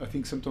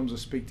think sometimes I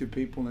speak to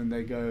people and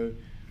they go,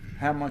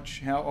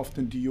 how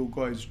often do your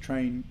guys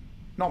train?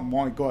 Not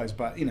my guys,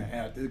 but you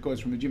know, the guys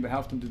from the gym. But how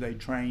often do they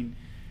train?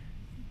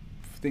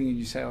 Thing, and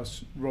you say, oh,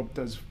 Rob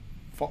does,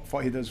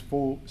 he does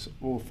 4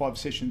 or 5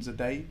 sessions a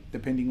day,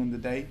 depending on the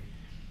day.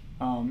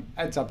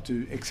 Adds up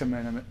to X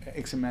amount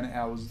of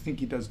hours. I think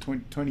he does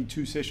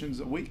 22 sessions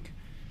a week.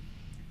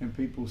 And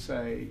people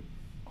say,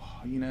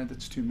 oh, you know,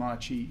 that's too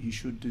much. He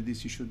should do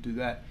this, he should do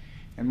that.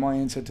 And my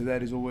answer to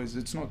that is always,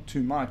 it's not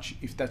too much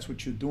if that's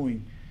what you're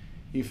doing.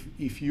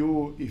 If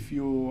you're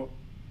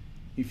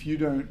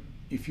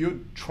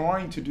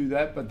trying to do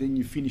that, but then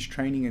you finish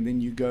training and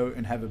then you go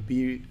and have a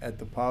beer at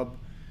the pub,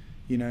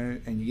 you know,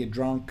 and you get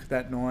drunk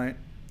that night,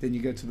 then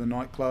you go to the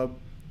nightclub,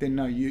 then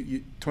no,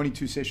 you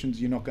 22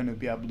 sessions you're not going to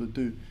be able to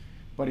do.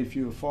 But if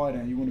you're a fighter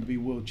and you want to be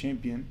world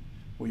champion,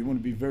 or you want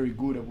to be very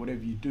good at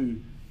whatever you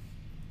do,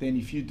 then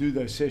if you do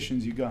those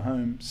sessions, you go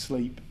home,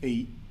 sleep,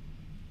 eat,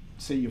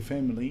 see your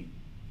family,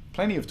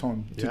 plenty of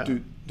time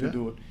to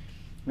do it.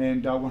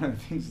 And one of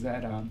the things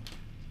that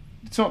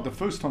it's not the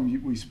first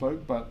time we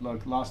spoke, but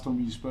like last time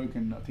you spoke,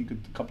 and I think a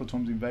couple of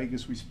times in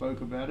Vegas we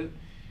spoke about it,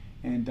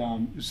 and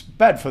it's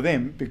bad for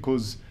them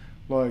because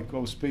like I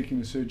was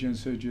speaking to Sergio, and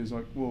Sergio's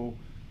like, well,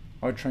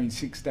 I train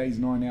 6 days,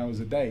 9 hours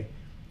a day.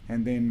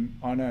 And then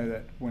I know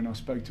that when I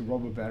spoke to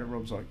Rob about it,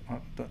 Rob's like,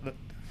 oh,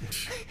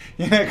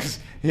 you know, because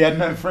he had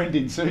no friend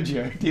in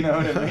Sergio, do you know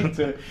what I mean,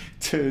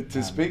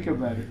 to speak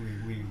about it.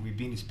 We've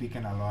been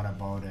speaking a lot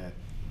about it.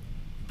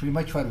 Pretty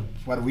much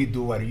what we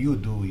do, what you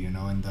do, you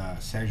know, and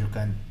Sérgio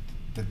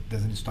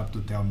doesn't stop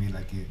to tell me,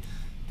 like,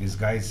 these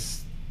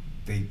guys,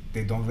 they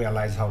don't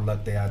realize how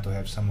lucky they are to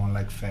have someone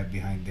like Fab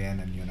behind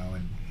them, and, you know,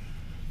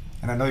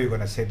 and I know you're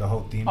gonna say the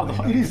whole team, Oh, but,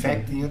 you know, in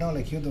fact, you know,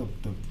 like you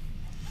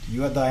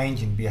are the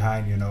engine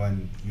behind, you know,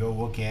 and your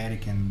work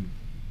ethic and.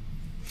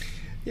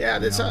 Yeah,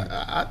 that's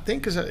I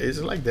think it's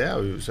like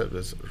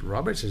that.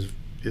 Roberts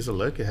is a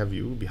lucky to have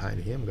you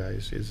behind him,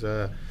 guys.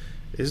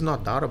 It's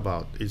not doubt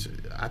about.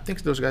 I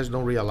think those guys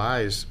don't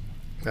realize.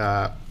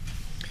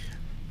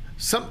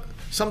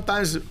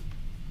 Sometimes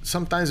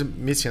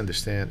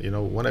misunderstand. You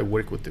know, when I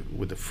work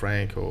with the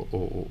Frank or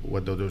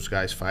what those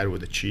guys fight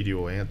with the Chidi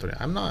or Anthony,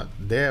 I'm not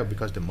there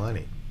because the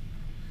money.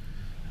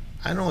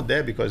 I'm not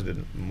there because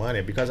the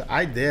money. Because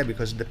I there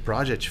because the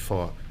project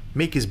for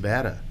make us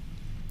better.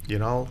 You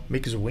know,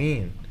 make us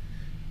win.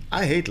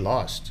 I hate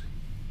lost.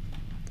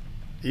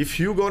 if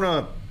you're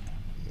gonna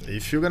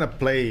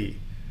play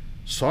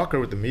soccer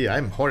with me,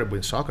 I'm horrible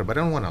in soccer, but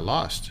I don't want to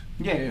lost.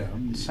 Yeah,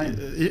 I'm the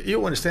same.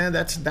 You understand?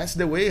 That's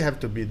the way you have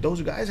to be.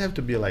 Those guys have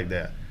to be like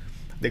that.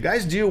 The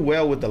guys deal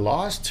well with the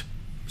lost.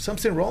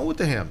 Something wrong with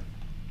him.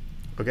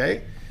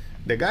 Okay,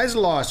 the guys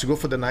lost to go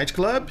for the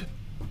nightclub.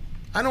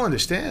 I don't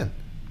understand.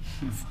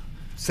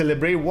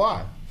 Celebrate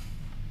what?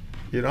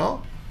 You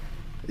know,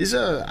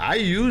 I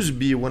used to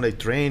be when I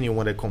train,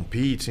 when I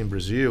compete in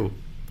Brazil.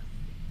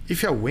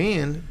 If I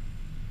win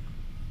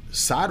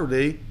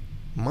Saturday,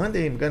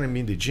 Monday I'm gonna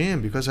be in the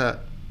gym because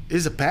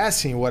it's a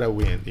passing what I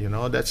win. You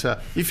know, that's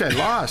if I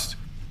lost,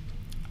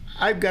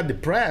 I got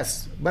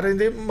depressed. But in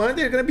the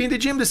Monday I'm gonna be in the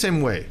gym the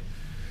same way.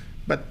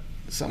 But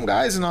some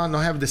guys not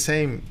have the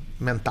same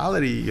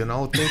mentality. You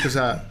know, think as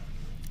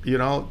you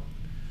know.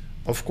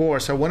 Of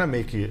course, I want to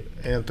make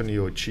Anthony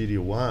or Chidi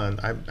one.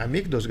 I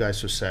make those guys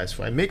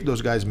successful. I make those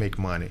guys make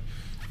money.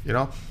 You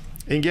know,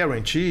 and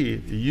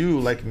guarantee you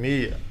like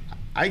me,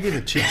 I give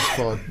a tips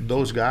for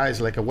those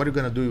guys. Like, what are you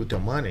gonna do with your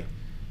money?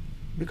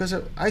 Because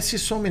I see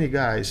so many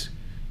guys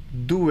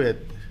do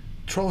it,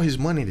 throw his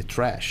money in the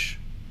trash,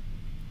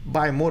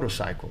 buy a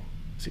motorcycle.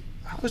 See,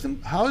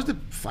 how is the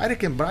fighter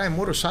can buy a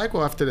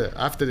motorcycle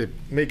after they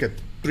make it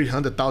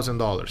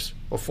 $300,000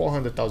 or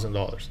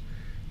 $400,000?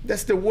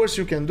 That's the worst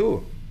you can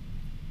do.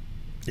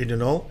 You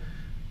know,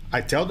 I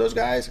tell those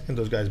guys, and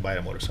those guys buy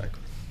a motorcycle.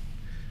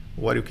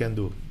 What you can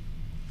do,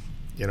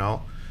 you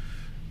know.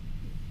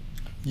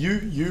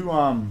 Your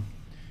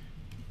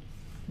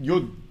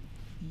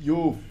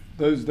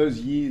those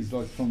years,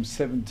 like from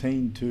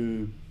 17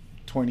 to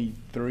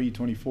 23,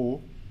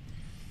 24.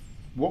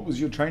 What was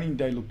your training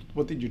day look?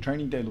 What did your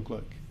training day look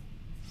like?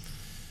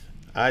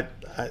 I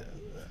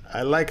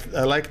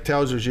like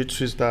tell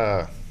jiu-jitsu is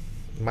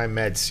my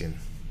medicine,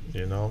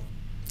 you know.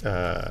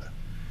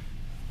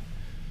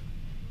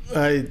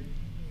 I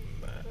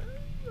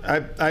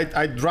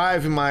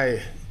drive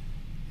my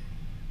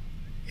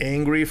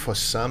angry for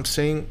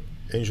something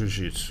in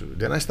jiu-jitsu.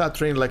 Then I start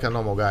training like a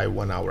normal guy,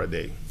 1 hour a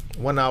day,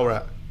 1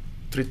 hour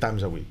 3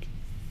 times a week.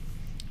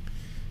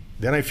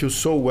 Then I feel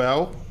so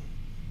well,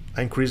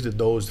 I increase the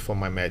dose for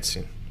my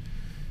medicine.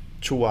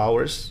 2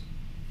 hours,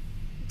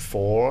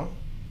 4,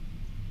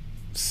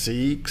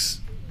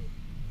 6.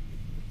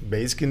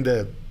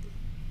 Basically,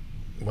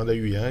 when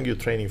you're young, you're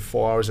training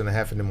 4 hours and a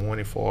half in the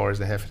morning, 4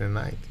 hours and a half in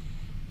the night.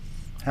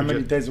 How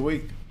many days a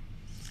week?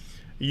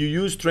 You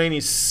use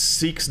training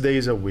 6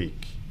 days a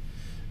week.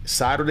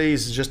 Saturday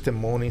is just the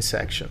morning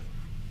section.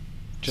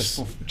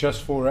 Just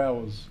 4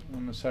 hours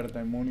on a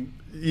Saturday morning?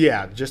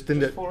 Yeah, just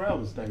 4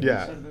 hours, David.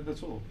 Yeah. Saturday,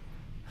 that's all.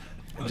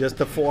 Just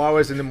the 4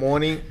 hours in the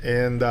morning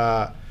and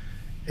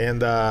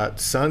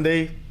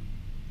Sunday.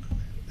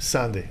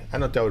 I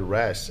don't tell you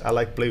rest. I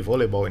like play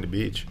volleyball in the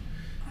beach,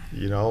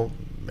 you know.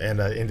 And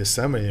in the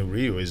summer in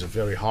Rio is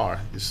very hard.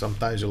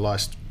 Sometimes you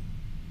lost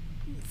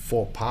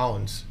 4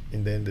 pounds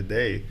in the end of the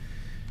day.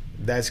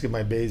 That's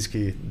my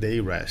basic day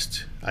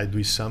rest. I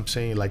do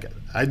something like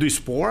I do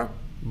sport,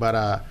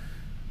 but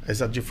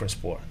it's a different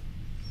sport.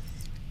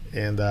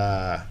 And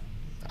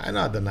I'm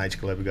not the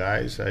nightclub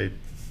guys.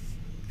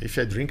 If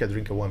I drink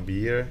 1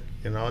 beer.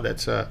 You know,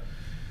 that's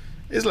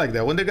it's like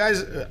that. When the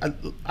guys,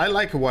 I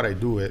like what I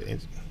do.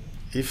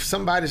 If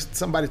somebody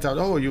tells,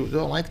 oh, you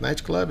don't like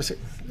nightclub, I say,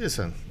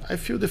 listen, I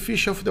feel the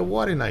fish off the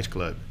water in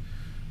nightclub.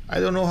 I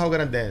don't know how I'm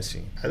gonna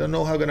dancing. I don't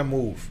know how I'm gonna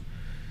move.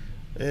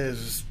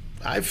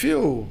 I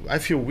feel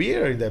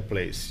weird in that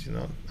place. You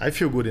know, I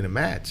feel good in the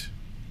mat,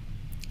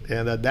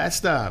 and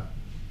that's when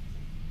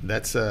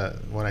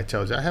I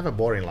tell you I have a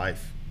boring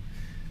life.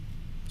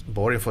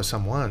 Boring for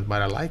someone,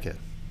 but I like it.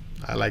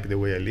 I like the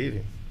way I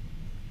live.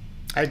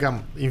 I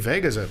come in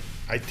Vegas.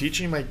 I teach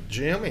in my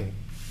gym and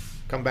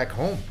come back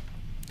home.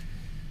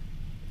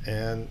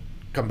 And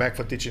come back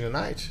for teaching the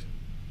night.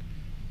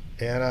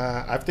 And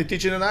after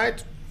teaching the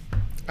night,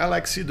 I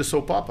like see the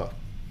soap opera.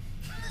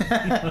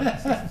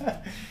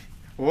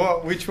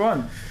 What? Which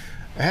one?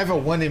 I have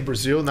one in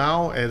Brazil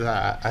now, and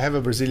I have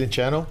a Brazilian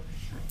channel,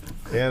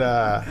 and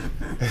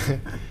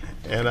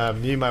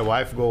and me and my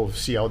wife go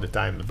see all the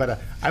time.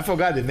 But I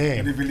forgot the name.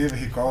 Can you believe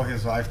he called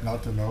his wife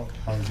not to know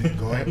how is it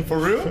going? For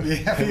real?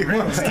 Yeah, he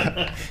wants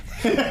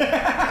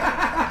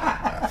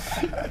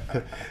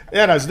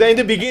Yeah, in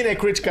the beginning I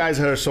criticize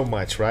her so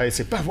much, right? I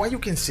say, but why you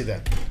can see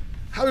that?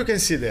 How you can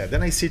see that?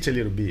 Then I sit a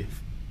little bit.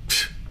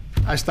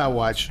 I start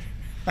watching.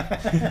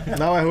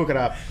 Now I hook it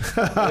up.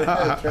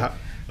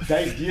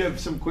 Dave, do you have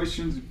some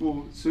questions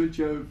for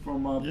Sergio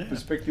from a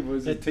perspective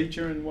as a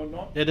teacher and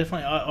whatnot? Yeah,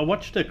 definitely. I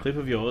watched a clip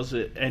of yours,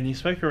 and you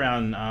spoke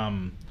around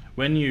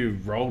when you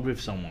rolled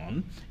with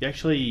someone, you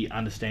actually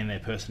understand their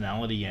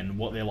personality and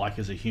what they're like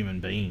as a human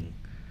being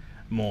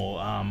more.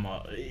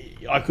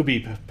 I could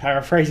be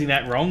paraphrasing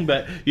that wrong,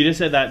 but you just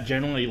said that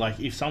generally, like,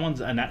 if someone's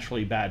a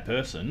naturally bad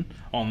person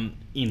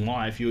in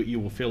life, you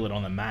will feel it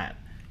on the mat.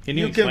 Can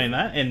you explain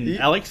that? And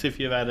Alex, if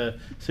you've had a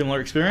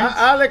similar experience?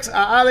 Alex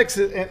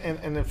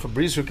and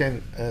Fabrizio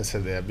can answer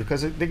that,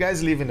 because the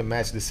guys live in the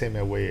match the same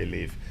way I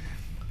live.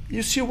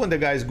 You see when the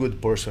guy is a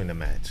good person in the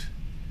match,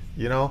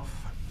 you know?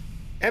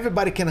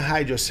 everybody can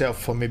hide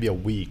yourself for maybe a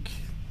week,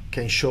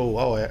 can show,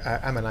 oh,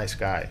 I'm a nice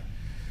guy.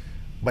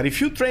 But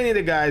if you training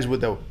the guys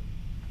with a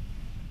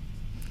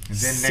And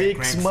then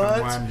 6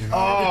 months, someone, you know.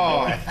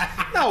 oh,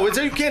 no,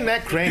 you can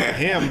neck crank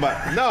him,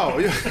 but no,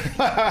 you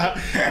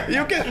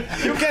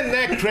can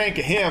neck crank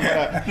him.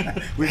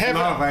 With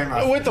love, I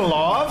must. With the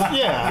love,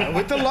 yeah,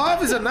 with the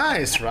love is a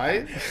nice,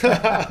 right?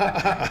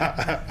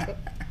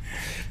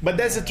 But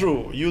that's the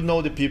truth. You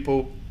know the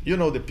people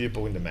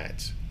in the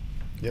match.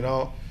 You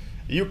know,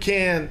 you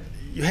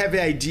have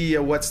the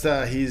idea what's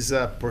his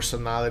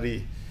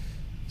personality.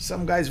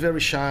 Some guys very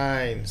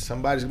shy,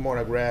 somebody's more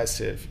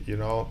aggressive, you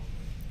know.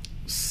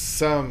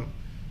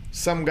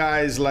 Some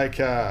guys like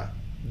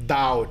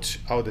doubt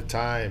all the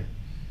time,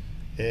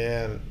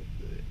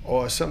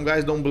 or some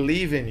guys don't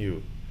believe in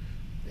you.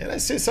 And I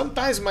say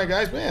sometimes, my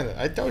guys, man,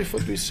 I tell you for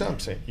do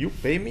something, you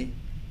pay me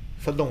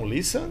for don't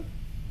listen.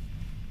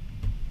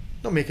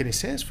 Don't make any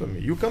sense for me.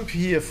 You come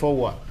here for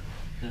what?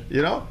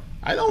 You know,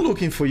 I don't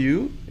looking for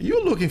you.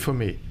 You looking for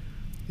me.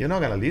 You're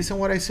not gonna listen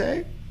what I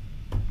say.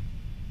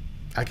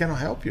 I cannot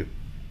help you.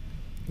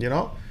 You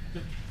know.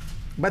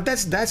 But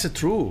that's the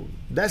truth.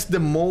 That's the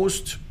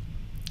most,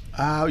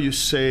 how you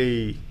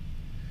say,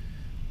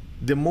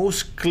 the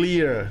most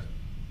clear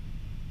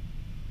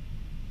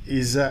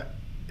is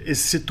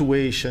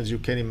situations you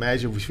can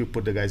imagine if you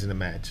put the guys in the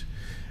match.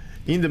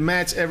 In the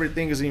match,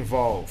 everything is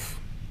involved.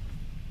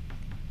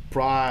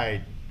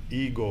 Pride,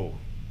 ego,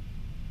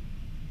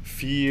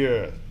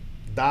 fear,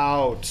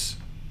 doubts,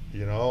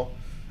 you know.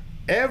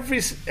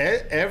 Every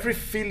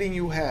feeling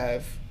you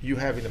have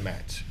in the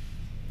match.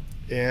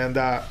 And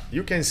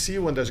you can see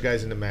when those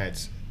guys in the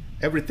match,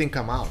 everything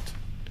come out,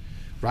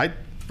 right?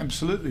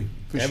 Absolutely,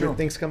 for sure.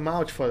 Everything's come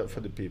out for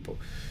the people.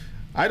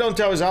 I don't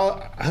tell you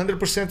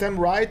 100% I'm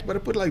right, but I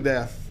put it like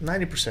that,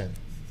 90%.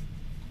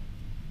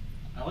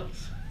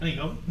 Alex, any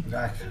comment?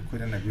 I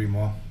couldn't agree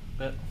more.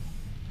 But,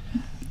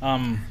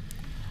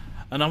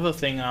 another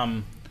thing,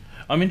 I'm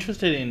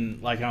interested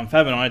in, like,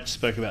 Fab and I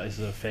spoke about this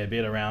a fair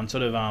bit around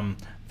sort of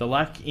the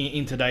lack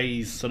in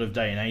today's sort of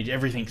day and age.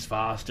 Everything's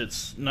fast.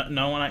 It's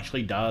no one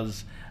actually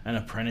does an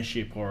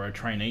apprenticeship or a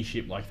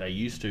traineeship like they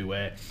used to,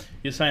 where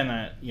you're saying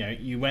that, you know,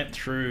 you went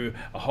through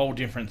a whole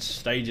different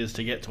stages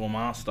to get to a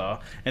master,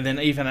 and then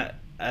even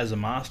as a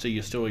master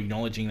you're still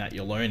acknowledging that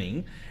you're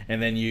learning,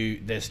 and then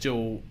there's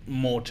still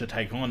more to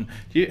take on.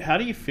 How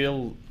do you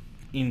feel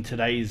in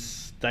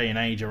today's day and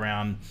age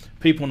around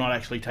people not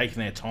actually taking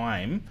their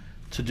time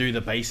to do the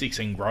basics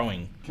and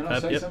growing? Can I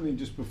say something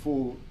just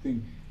before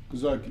thing?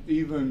 Because like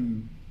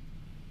even,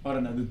 I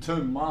don't know, the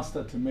term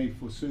master to me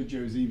for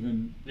Sergio is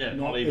even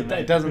not even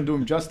it doesn't do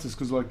him justice.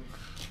 Because like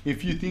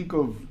if you think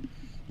of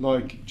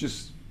like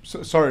just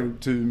sorry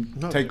to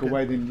take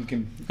away, then you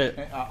can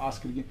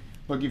ask it again.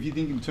 Like if you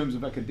think in terms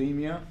of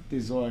academia,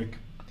 there's like,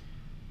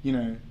 you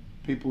know,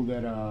 people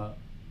that are,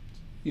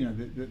 you know,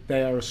 that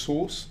they are a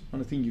source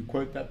on a thing, you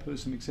quote that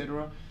person,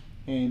 etc.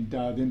 And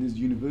then there's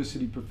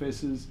university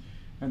professors,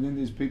 and then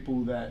there's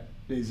people that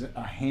there's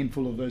a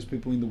handful of those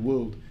people in the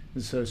world.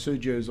 And so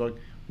Sergio's like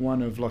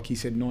one of, like he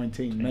said,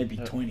 19, maybe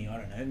 20, I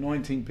don't know,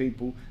 19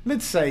 people.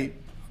 Let's say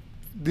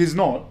there's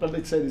not, but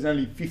let's say there's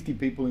only 50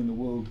 people in the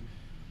world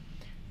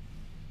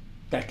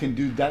that can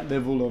do that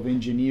level of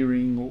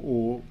engineering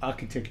or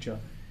architecture.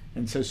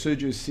 And so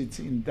Sergio sits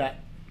in that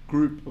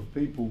group of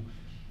people,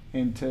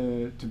 and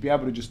to be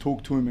able to just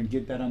talk to him and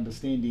get that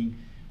understanding,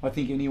 I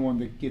think anyone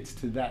that gets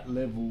to that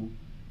level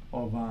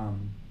of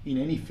in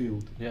any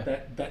field,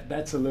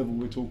 that's a level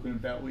we're talking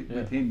about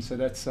with him. So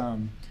that's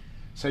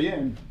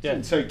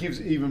and so it gives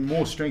even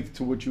more strength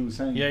to what you were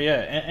saying.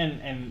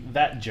 And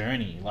that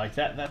journey, like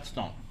that's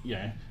not, you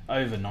know,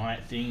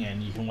 overnight thing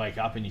and you can wake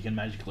up and you can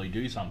magically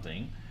do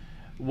something.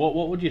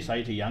 What would you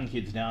say to young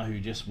kids now who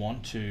just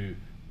want to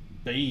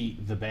be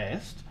the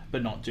best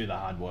but not do the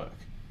hard work?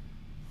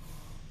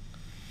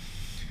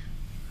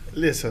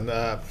 Listen,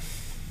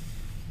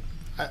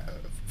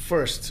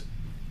 first,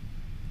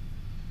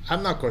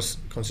 I'm not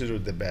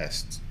considered the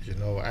best. You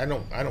know, I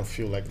don't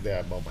feel like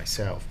that about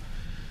myself.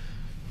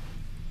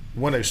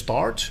 When I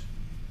start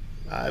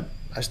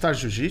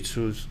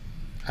jiu-jitsu.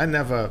 I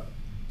never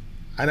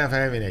have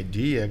any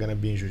idea I'm gonna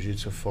be in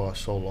jiu-jitsu for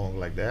so long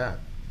like that.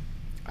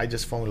 I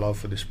just fell in love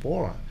for the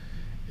sport,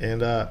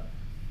 and I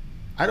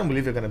don't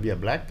believe I'm gonna be a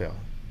black belt.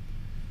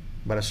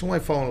 But as soon as I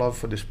fall in love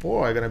for the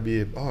sport, I'm gonna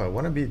be. I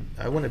wanna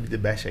be the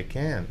best I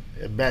can,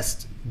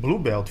 best blue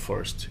belt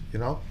first. You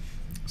know,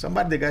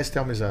 the guys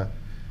tell me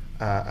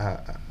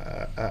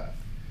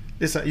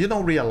listen, you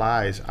don't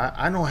realize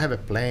I don't have a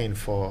plan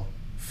for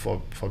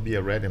be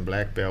a red and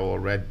black belt or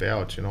red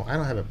belt. You know, I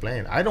don't have a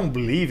plan. I don't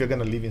believe you're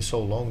gonna live in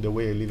so long the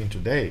way you're living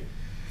today.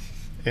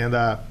 And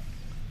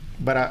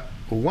but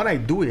when I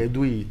do it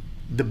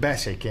the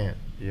best I can.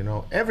 You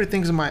know,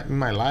 everything's in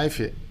my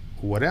life.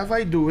 Whatever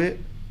I do it,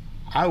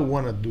 I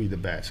want to do it the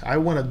best. I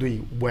want to do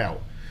it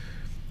well.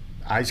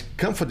 I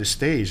come for the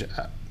stage.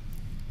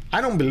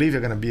 I don't believe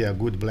you're gonna be a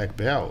good black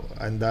belt,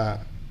 and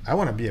I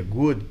want to be a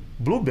good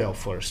blue belt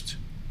first.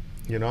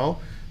 You know,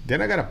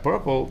 then I got a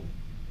purple.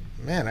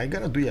 Man, I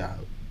gotta do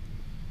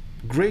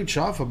great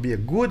job for be a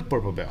good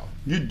purple belt.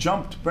 You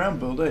jumped brown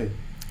belt, eh?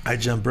 I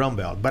jumped brown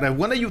belt, but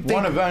when you think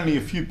one of only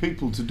a few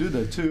people to do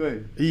that too, eh?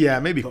 Yeah,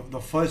 maybe.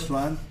 The first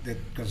one that,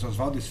 because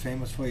Osvaldo is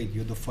famous for it,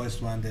 you're the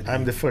first one that.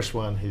 I'm the first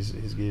one he's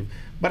give,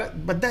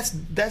 but that's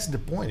the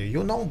point.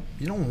 You don't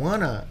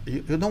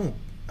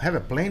have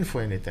a plan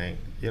for anything.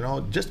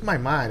 Just my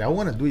mind. I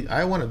want to do it.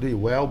 I want to do it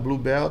well, blue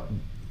belt,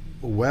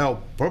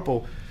 well,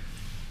 purple.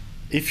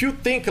 If you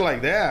think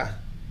like that,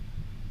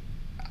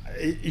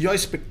 your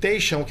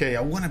expectation, okay,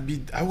 I want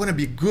to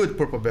be good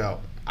purple belt.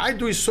 I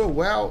do it so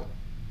well,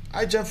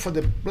 I jump for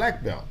the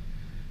black belt,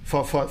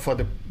 for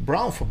the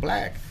brown for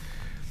black.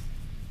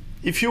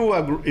 If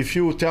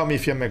you tell me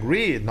if I'm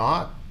agree,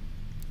 not,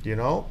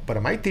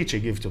 but my teacher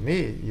give to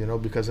me,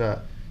 because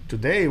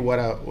today what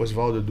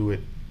Osvaldo do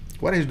it,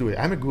 what he's doing,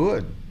 I'm a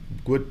good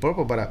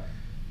purple, but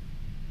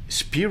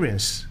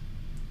experience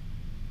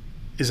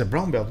is a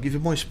brown belt, give you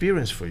more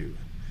experience for you,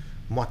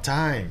 more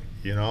time,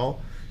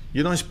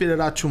 You don't spit it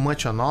out too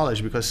much on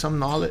knowledge, because some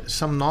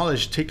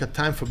knowledge take a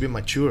time for being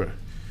mature.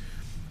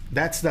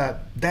 That's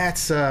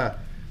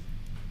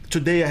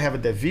today I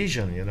have that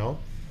vision,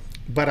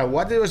 But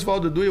what did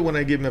Osvaldo do when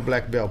I give him a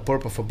black belt,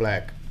 purple for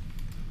black?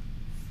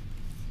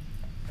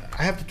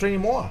 I have to train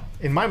him more.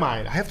 In my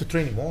mind, I have to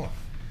train him more.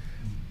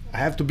 I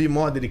have to be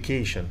more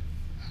dedication.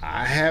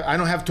 I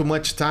don't have too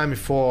much time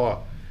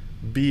for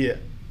be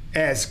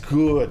as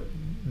good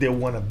they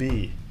want to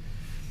be.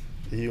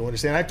 You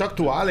understand? I talked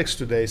to Alex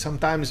today.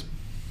 Sometimes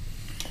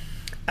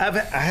I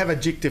have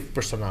addictive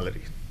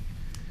personality.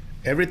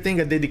 Everything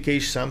I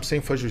dedicate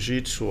something for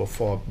jiu-jitsu or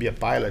for be a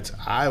pilot,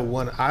 I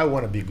want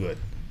to be good.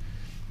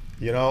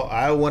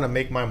 I want to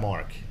make my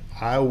mark.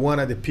 I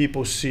want the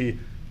people see,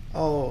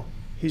 oh,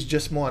 he's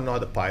just more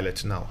another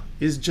pilot now.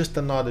 He's just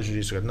another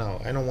jiu-jitsu.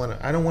 No, I don't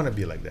want to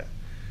be like that.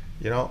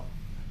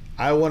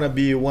 I want to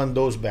be one of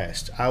those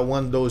best. I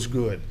want those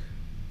good.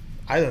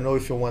 I don't know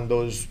if you're one of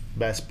those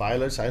best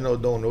pilots. I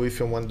don't know if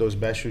you're one of those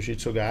best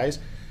jiu-jitsu guys,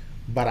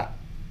 but at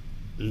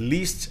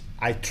least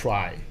I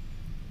try.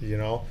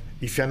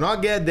 If I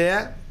not get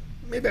there,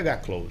 maybe I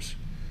got close.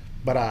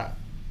 But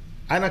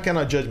I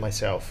cannot judge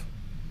myself.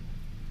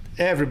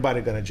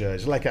 Everybody gonna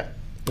judge. Like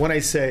when I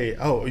say,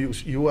 "Oh,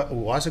 you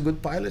was a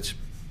good pilot,"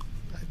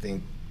 I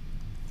think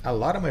a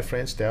lot of my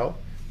friends tell,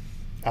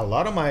 a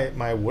lot of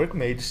my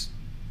workmates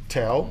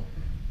tell.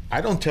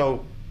 I don't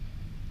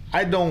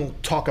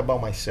talk about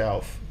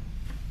myself.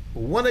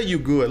 When are you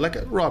good? Like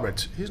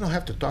Robert, he doesn't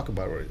have to talk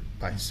about it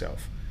by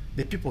himself.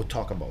 The people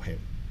talk about him.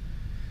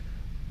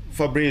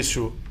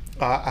 Fabrizio,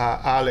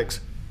 Alex,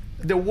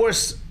 the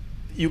worst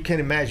you can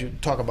imagine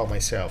talk about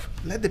myself.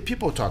 Let the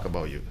people talk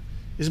about you.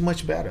 It's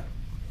much better,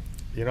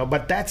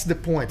 But that's the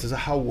point. Is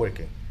how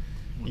working.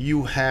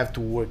 You have to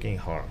working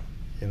hard.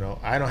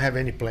 I don't have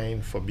any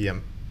plan for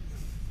being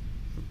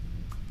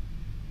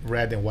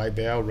red and white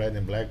belt, red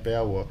and black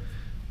belt,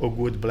 or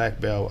good black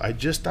belt. I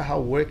just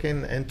start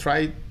working and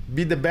try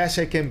be the best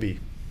I can be.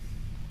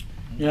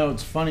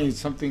 It's funny. It's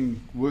something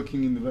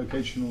working in the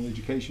vocational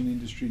education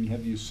industry, and you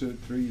have your Cert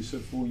 3, your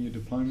Cert 4, and your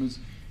diplomas,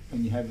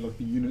 and you have like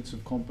the units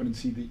of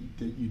competency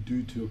that you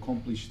do to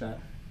accomplish that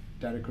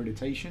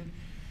accreditation,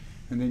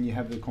 and then you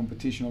have the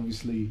competition,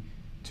 obviously,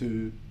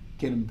 to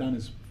get them done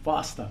as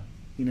faster,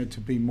 to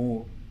be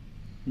more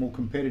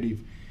competitive,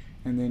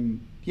 and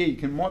then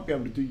you might be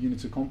able to do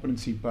units of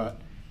competency,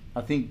 but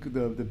I think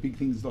the big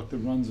thing is like the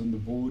runs on the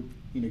board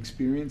in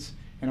experience.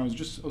 And I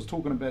was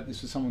talking about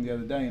this with someone the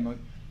other day, and like,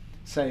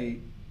 say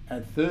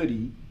at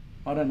 30,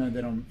 I don't know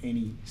that I'm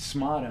any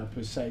smarter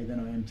per se than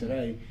I am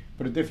today,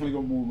 but I definitely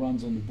got more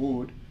runs on the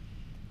board,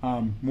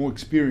 more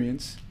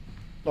experience.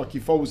 Like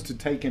if I was to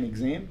take an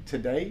exam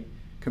today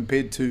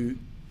compared to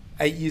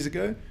 8 years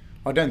ago,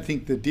 I don't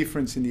think the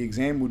difference in the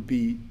exam would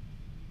be,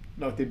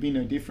 like there'd be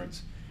no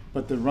difference,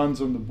 but the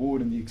runs on the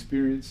board and the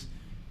experience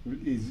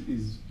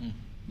is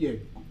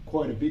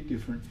quite a bit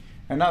different.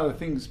 And other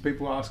things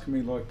people ask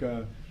me, like,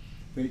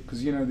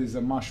 because there's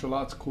a martial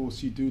arts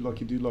course you do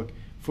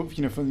for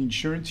the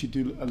insurance, you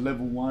do a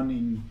level 1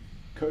 in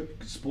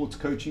sports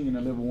coaching and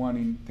a level 1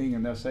 in thing,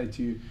 and they'll say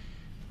to you,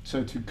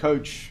 so to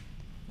coach,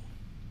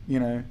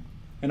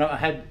 and I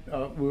had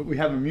we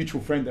have a mutual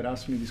friend that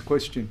asked me this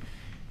question,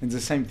 and it's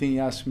the same thing he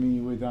asked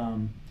me with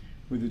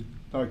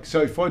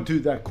so if I do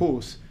that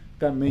course,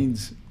 that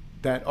means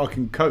that I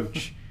can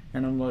coach,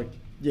 and I'm like,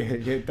 yeah,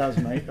 it does,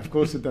 mate, of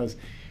course it does.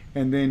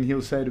 And then he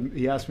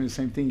asked me the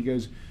same thing. He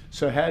goes,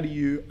 so how do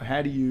you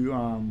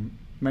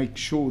make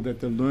sure that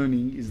the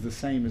learning is the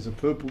same as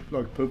purple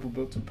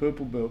belt to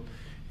purple belt?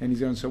 And he's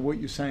going, so what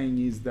you're saying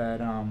is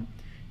that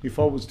if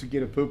I was to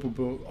get a purple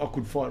belt, I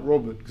could fight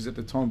Robert, because at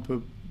the time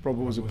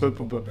Robert was a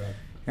purple belt.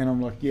 And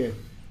I'm like, yeah.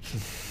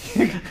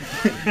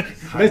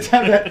 let's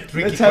have that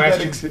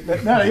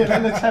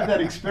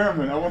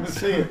experiment. I want to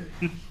see it.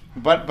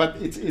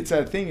 But it's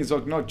a thing. It's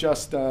like not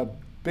just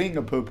being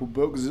a purple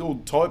belt, because there's all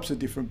types of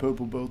different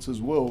purple belts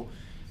as well.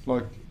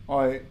 Like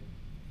I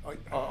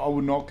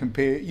would not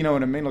compare. You know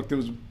what I mean? Like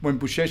when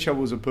Buchecha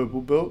was a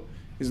purple belt,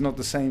 is not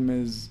the same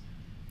as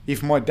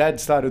if my dad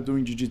started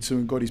doing jiu-jitsu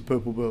and got his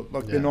purple belt.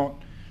 Like they're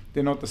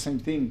they're not the same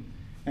thing,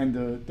 and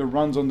the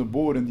runs on the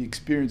board and the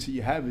experience that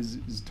you have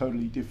is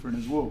totally different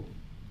as well.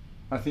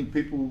 I think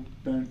people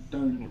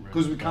don't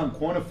because we can't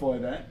quantify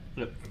that.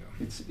 Yep.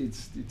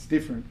 It's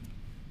different.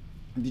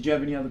 Did you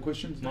have any other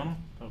questions? No,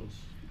 that was.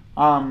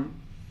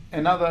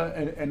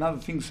 Another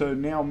thing. So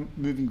now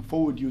moving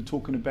forward, you're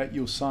talking about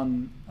your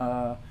son.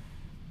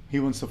 He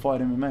wants to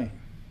fight MMA.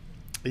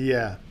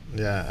 Yeah.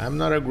 I'm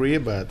not agree,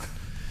 but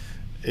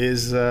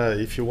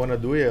if you want to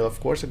do it, of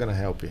course I'm gonna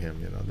help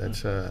him. You know,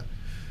 that's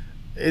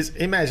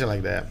imagine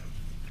like that.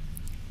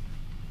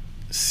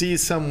 See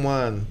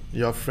someone,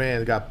 your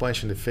friend got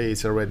punched in the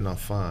face, already not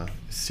fun.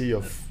 See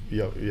your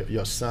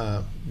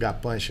son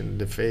got punched in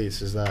the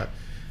face, is that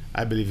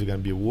I believe it's gonna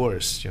be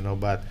worse. You know,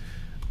 but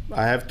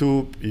I have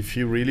to. If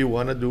he really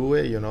wanna do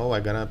it, you know,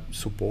 I'm gonna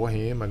support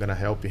him. I'm gonna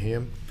help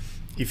him.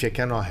 If I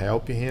cannot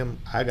help him,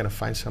 I'm gonna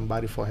find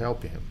somebody for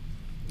helping him.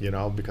 You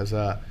know, because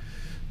I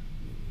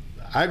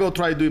go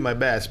try doing my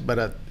best,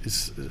 but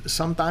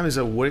sometimes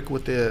I work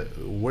with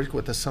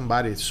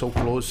somebody so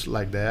close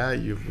like that.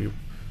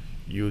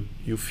 You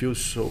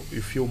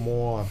feel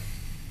more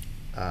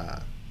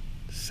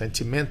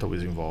sentimental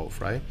is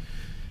involved, right?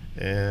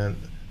 And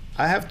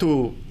I have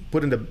to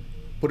put in the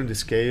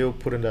scale,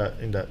 put in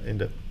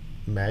the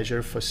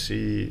measure for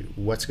see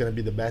what's gonna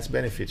be the best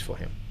benefits for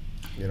him.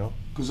 You know.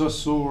 Because I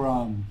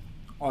saw,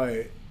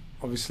 I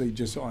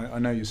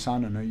know your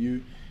son, I know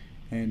you,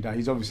 and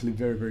he's obviously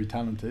very, very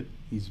talented.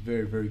 He's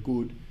very, very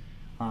good.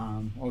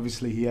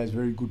 Obviously, he has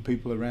very good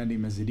people around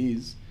him as it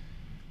is.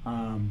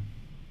 And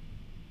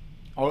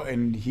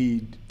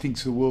he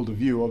thinks the world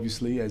of you,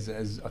 obviously, as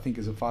I think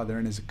as a father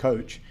and as a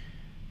coach.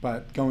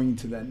 But going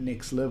into that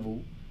next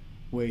level,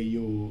 where do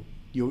you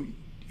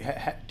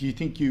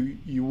think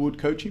you would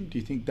coach him? Do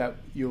you think that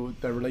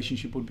that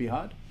relationship would be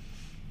hard?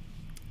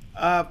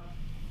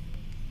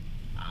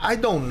 I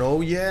don't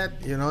know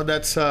yet. You know,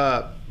 that's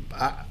I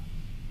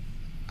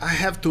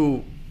have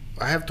to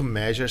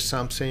measure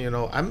something. You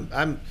know,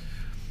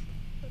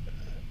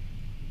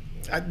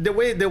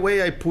 the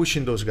way I push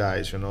in those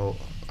guys. You know,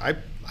 I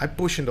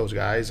push in those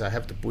guys. I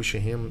have to push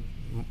in him.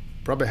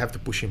 Probably have to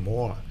push him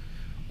more,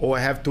 or I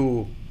have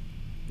to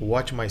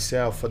watch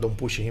myself for don't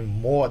push him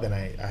more than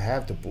I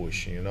have to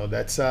push. You know,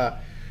 that's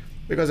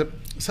because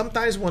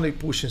sometimes when I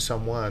push in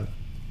someone.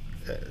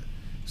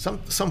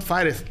 Some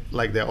fighters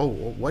like that. Oh,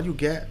 what do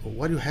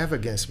you have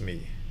against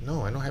me?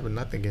 No, I don't have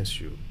nothing against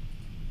you.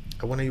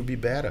 I want you to be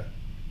better.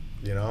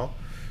 You know,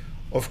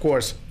 of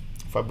course,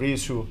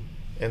 Fabrizio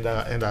and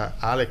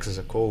Alex as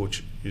a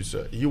coach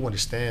you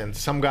understand.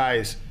 Some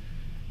guys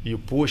you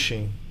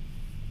pushing,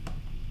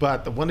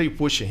 but when you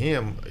push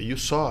him, you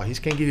saw he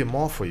can give you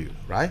more for you,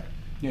 right?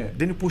 Yeah.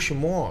 Then you push him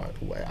more.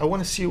 I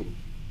want to see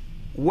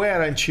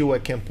where until I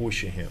can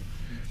push him.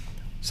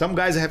 Some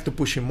guys I have to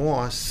push him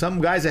more. Some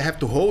guys I have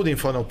to hold him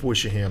for not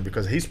pushing him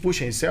because he's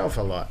pushing himself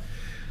a lot.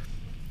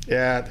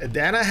 Yeah,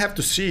 then I have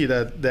to see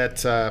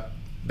that I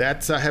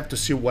have to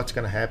see what's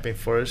gonna happen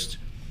first,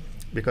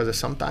 because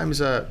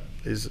sometimes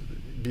is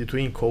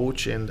between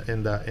coach and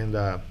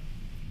the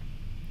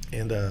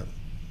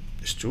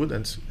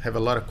students have a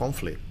lot of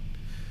conflict.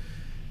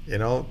 You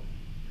know,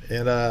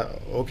 and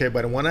okay,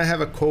 but when I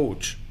have a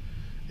coach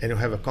and you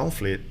have a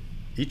conflict,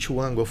 each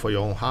one go for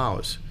your own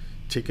house.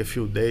 Take a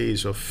few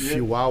days or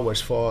few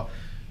hours for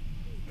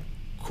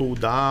cool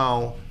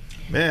down.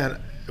 Man,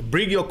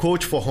 bring your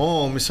coach for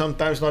home is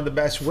sometimes not the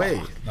best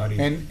way.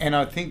 And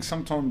I think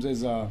sometimes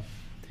as a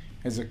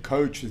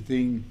coach, the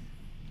thing,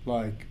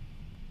 like,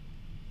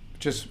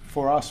 just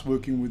for us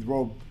working with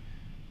Rob,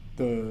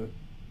 the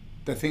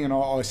thing, and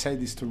I say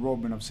this to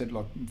Rob, and I've said,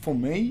 like, for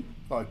me,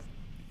 like,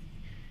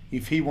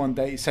 if he one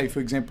day, say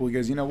for example, he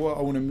goes, you know what,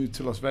 I want to move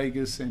to Las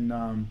Vegas and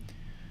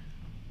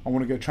I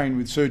want to go train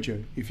with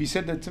Sergio. If he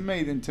said that to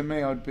me, then to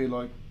me I'd be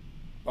like,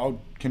 I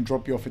can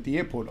drop you off at the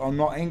airport. I'm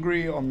not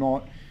angry.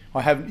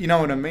 I have, you know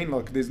what I mean?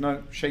 Like, there's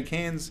no shake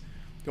hands,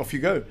 off you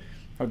go.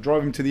 I'll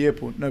drive him to the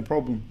airport, no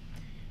problem.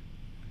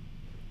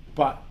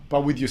 But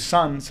with your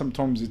son,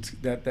 sometimes it's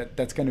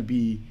that's going to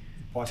be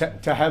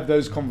to have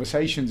those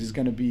conversations is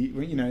going to be,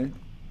 you know,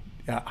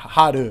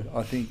 harder,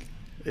 I think.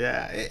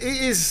 Yeah, it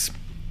is.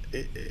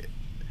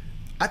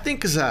 I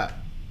think is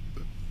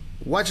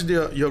watch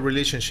your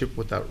relationship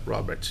with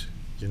Robert.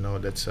 You know,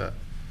 that's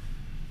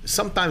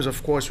sometimes,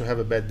 of course, you have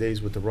a bad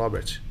days with the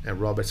Robert, and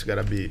Robert's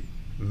gotta be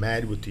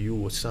mad with you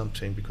or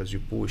something because you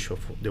push or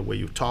the way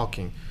you're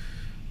talking.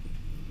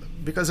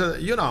 Because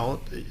you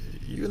know,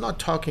 you're not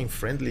talking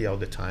friendly all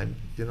the time.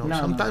 You know,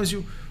 sometimes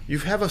you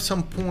have at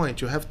some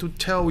point you have to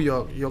tell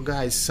your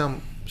guys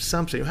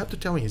something. You have to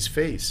tell in his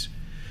face,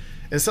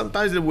 and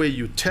sometimes the way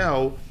you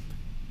tell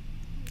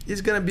is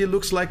gonna be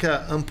looks like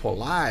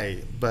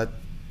unpolite, but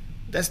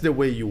that's the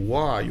way you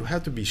are. You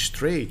have to be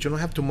straight. You don't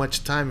have too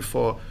much time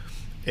for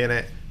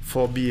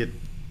be it.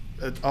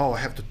 Oh, I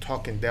have to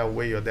talk in that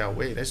way or that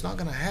way. That's not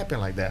gonna happen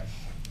like that.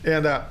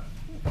 And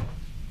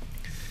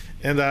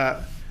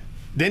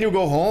then you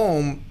go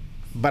home,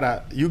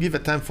 but you give a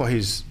time for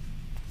his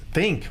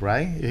think,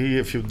 right?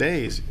 A few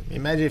days.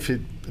 Imagine if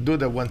you do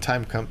that one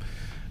time. Come,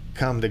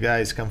 the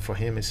guys come for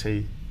him and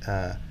say,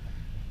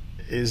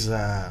 is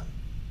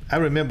I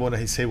remember when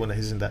he said when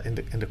he's in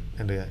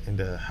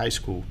the high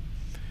school,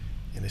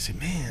 and they say,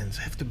 man, it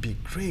have to be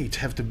great,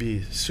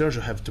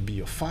 Sergio have to be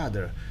your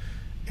father,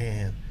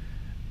 and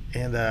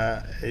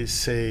he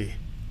say,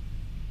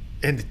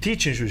 and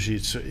teaching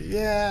jiu-jitsu,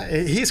 yeah,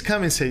 he's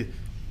come and say,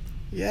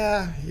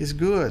 yeah, it's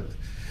good,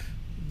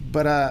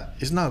 but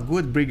it's not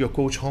good bring your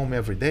coach home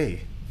every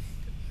day.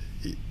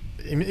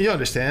 You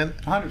understand?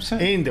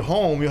 100%. In the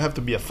home, you have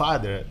to be a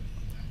father.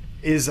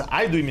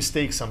 I do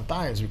mistakes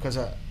sometimes because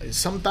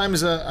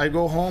sometimes I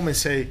go home and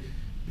say,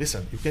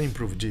 listen, you can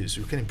improve this,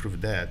 you can improve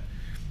that.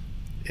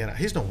 And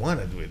he don't want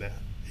to do that.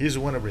 He just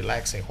want to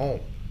relax at home.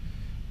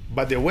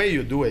 But the way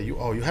you do it,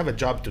 you have a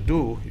job to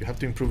do, you have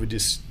to improve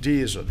this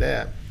or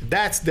that.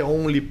 That's the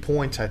only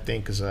point I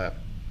think is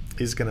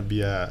going to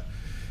be a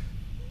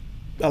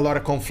lot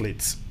of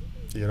conflicts,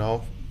 you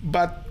know.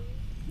 But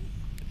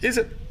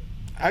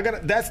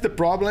that's the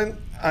problem.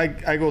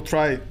 I go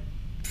try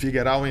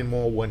figure out in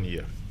more 1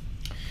 year.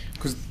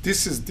 Because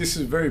this is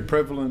very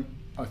prevalent,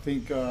 I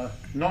think,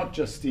 not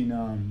just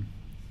in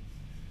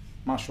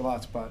martial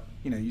arts, but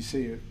you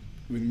see it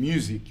with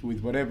music,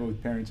 with whatever,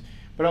 with parents.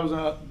 But I was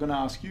going to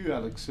ask you,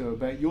 Alex,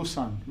 about your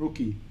son,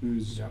 Rookie,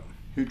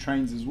 who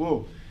trains as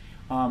well.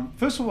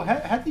 First of all,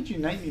 how did you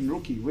name him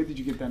Rookie? Where did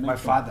you get that name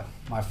from?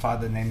 My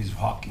father's name is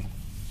Hockey,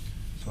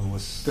 so it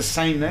was the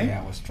same name.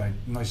 Yeah, I was trying.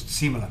 No, it's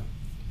similar.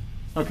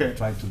 Okay.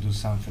 Try to do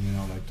something,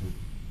 like to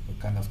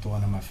kind of to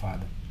honor my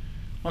father.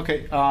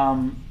 Okay.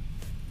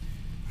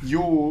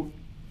 Your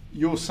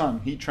son,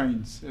 he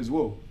trains as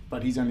well,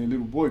 but he's only a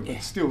little boy.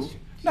 But still,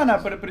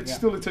 but it's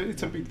still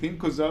it's a big thing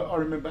because I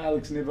remember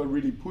Alex never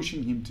really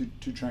pushing him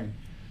to train.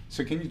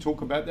 So can you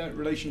talk about that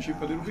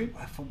relationship a little bit?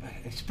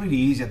 It's pretty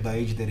easy at the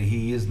age that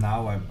he is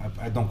now.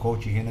 I don't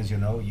coach him, as you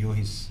know. You're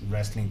his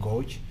wrestling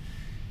coach,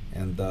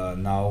 and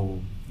now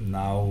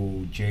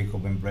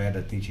Jacob and Brad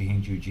are teaching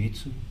him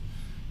jiu-jitsu.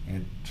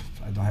 And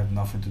I don't have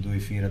nothing to do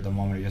with it at the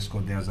moment. I just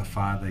go there as a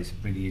father. It's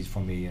pretty easy for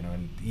me,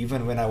 And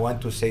even when I want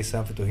to say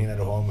something to him at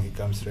home, he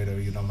comes straight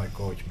away, my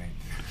coach, man.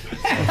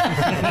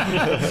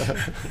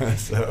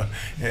 So,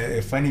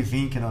 funny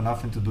thing,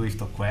 nothing to do with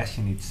the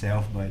question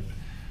itself, but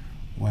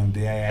one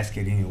day I asked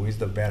him, who is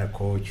the better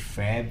coach,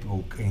 Fab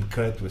and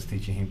Kurt was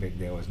teaching him back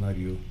there, it was not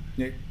you.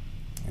 Yeah.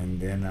 And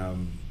then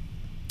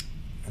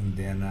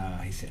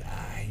he said,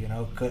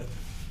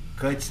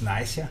 Kurt's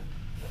nicer.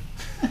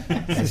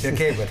 I said,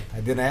 okay, but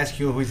I didn't ask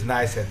you who is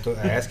nicer.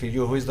 I asked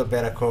you who is the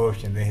better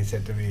coach, and then he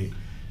said to me,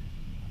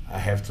 I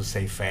have to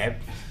say Fab.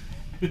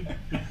 The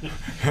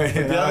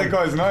other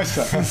guy is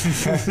nicer.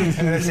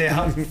 And I said,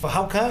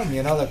 how come?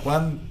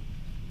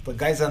 The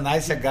guy's a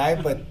nicer guy,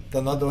 but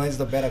another one is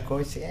the better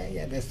coach.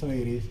 Yeah, that's the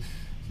way it is. I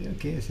said,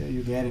 okay, so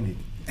you're getting it.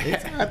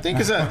 I think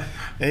it's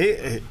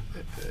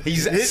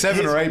he's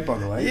 7 or 8, by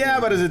the way. Yeah,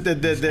 but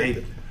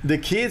the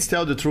kids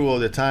tell the truth all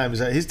the time.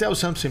 He tells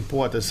something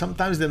important.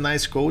 Sometimes the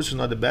nice coach is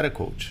not the better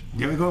coach.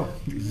 There we go.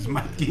 This is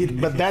my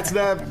kid. But that's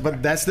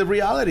the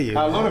reality.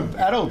 A lot of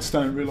adults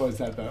don't realize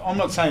that, though. I'm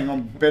not saying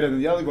I'm better than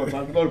the other guy,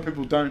 but a lot of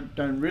people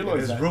don't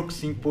realize that.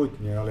 Rook's input,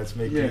 let's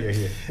make clear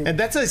here. And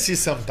that's I see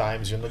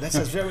sometimes. That's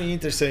very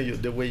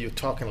interesting the way you're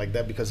talking like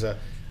that, because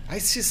I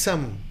see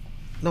some,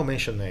 no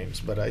mention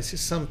names, but I see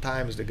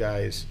sometimes the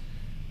guys.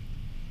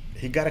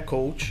 He got a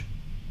coach.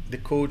 The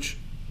coach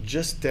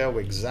just tell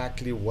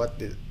exactly what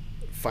the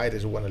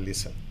fighters want to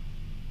listen.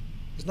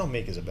 It's not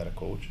making a better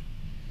coach.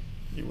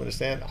 You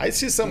understand? I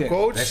see some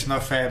coach. That's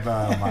not fair,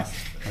 but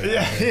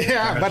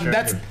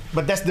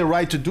that's the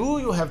right to do.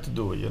 You have to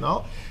do it. You're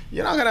not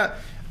gonna.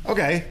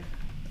 Okay,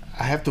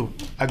 I have to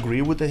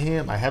agree with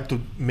him. I have to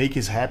make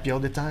him happy all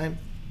the time.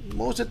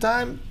 Most of the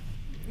time,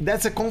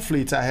 that's a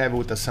conflict I have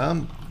with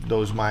some.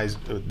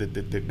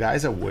 The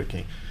guys are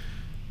working.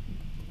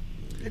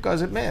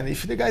 Because, man,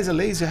 if the guys are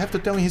lazy, I have to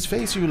tell in his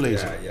face you're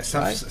lazy. Yeah.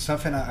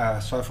 Something,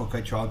 sorry for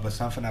cutting you out, but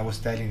something I was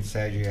telling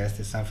Sérgio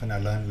yesterday, something I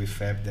learned with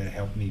Fab that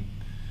helped me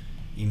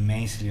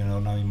immensely,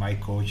 now in my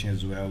coaching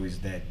as well, is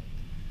that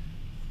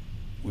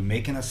we're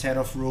making a set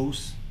of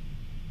rules,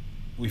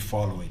 we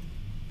follow it.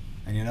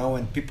 And,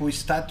 when people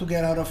start to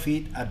get out of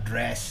it,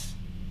 address.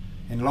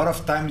 And a lot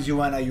of times you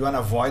wanna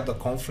avoid the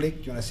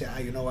conflict. You wanna say,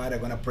 you know what,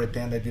 I'm gonna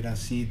pretend I didn't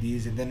see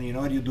this, and then you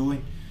know what you're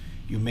doing?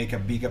 You make a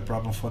bigger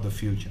problem for the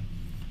future.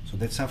 So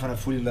that's something I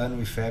fully learned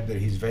with Fab, that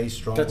he's very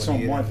strong. That's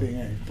not my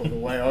thing, by the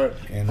way.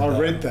 I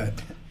read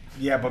that.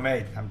 Yeah, but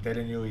mate, I'm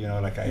telling you,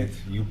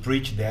 you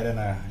preach that,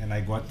 and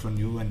I got from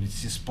you, and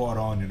it's spot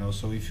on,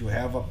 So if you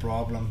have a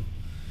problem,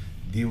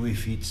 deal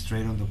with it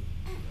straight on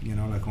the,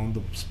 on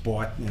the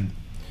spot, and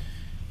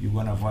you're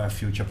gonna avoid a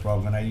future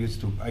problem. And I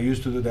used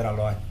to do that a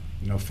lot,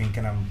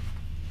 thinking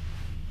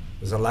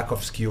there's a lack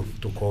of skill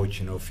to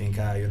coach, thinking,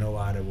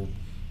 I will.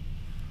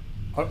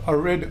 I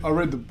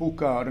read the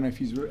book. I don't know if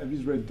have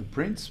you read The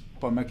Prince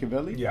by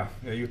Machiavelli? Yeah,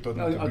 you told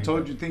me. I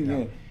told you thing,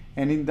 yeah.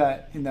 And in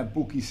that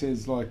book, he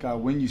says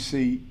when you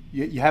see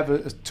you have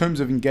a terms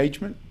of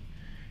engagement,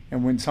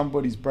 and when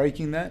somebody's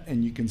breaking that,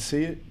 and you can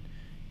see it,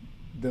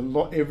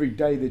 every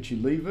day that you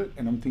leave it.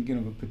 And I'm thinking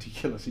of a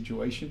particular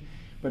situation.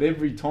 but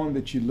every time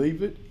that you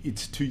leave it,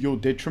 it's to your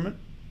detriment,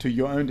 to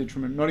your own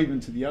detriment, not even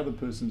to the other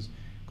person's,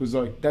 because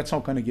like that's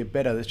not going to get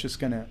better. That's just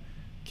going to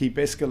keep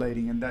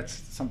escalating, and that's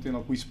something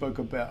like we spoke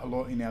about a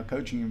lot in our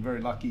coaching. And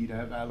very lucky to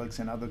have Alex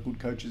and other good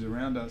coaches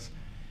around us,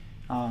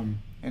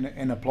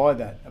 and apply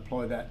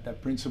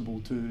that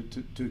principle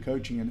to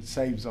coaching, and it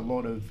saves a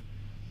lot of.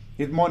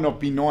 It might not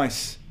be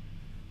nice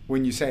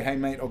when you say, hey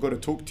mate, I've got to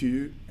talk to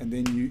you, and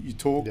then you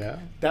talk. Yeah.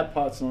 That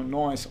part's not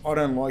nice. I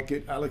don't like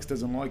it. Alex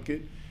doesn't like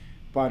it,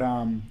 but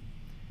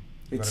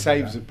it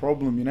saves a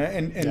problem, you know.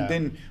 And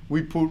then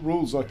we put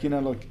rules like, you know,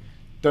 like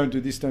don't do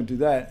this, don't do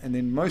that, and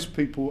then most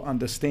people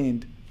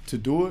understand to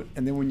do it.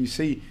 And then when you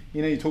see,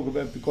 you know, you talk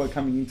about the guy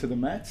coming into the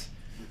mats,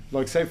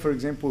 like say for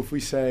example, if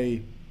we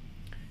say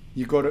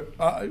you got to,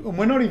 and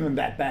we're not even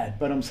that bad,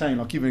 but I'm saying,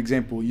 like, give an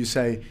example. You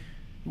say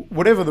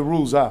whatever the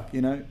rules are,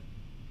 you know,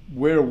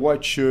 wear a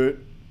white shirt,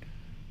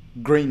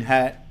 green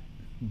hat,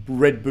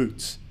 red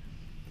boots,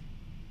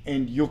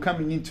 and you're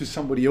coming into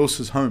somebody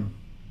else's home,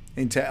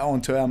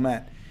 onto our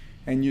mat,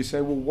 and you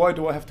say, well, why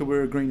do I have to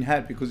wear a green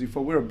hat? Because if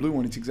I wear a blue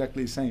one, it's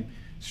exactly the same.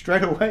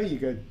 Straight away you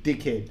go,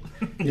 dickhead.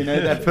 You know,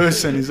 that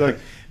person is like,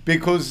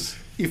 because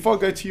if I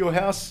go to your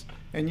house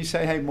and you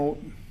say, hey Mort,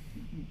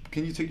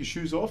 can you take your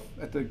shoes off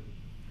at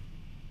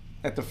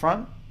the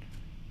front?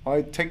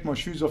 I take my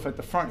shoes off at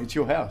the front. It's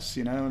your house,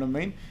 you know what I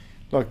mean?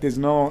 Like, there's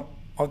no,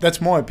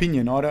 that's my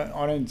opinion. I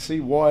don't see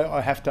why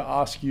I have to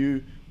ask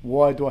you,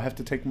 why do I have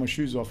to take my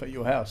shoes off at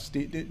your house?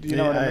 Do you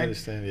know what I mean? I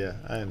understand. Yeah,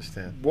 I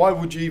understand. Why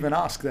would you even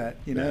ask that?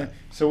 You know. Yeah.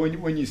 So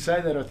when you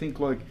say that, I think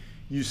like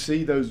you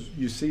see those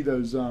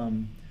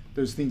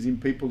things in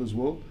people as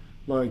well.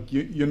 Like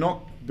you're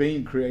not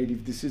being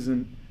creative.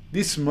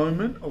 This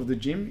moment of the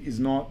gym is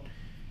not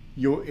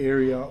your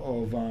area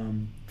of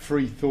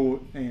free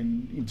thought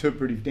and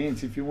interpretive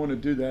dance. If you want to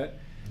do that,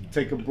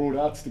 take a broad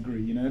arts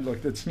degree. You know,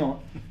 like that's not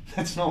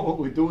what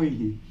we're doing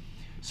here.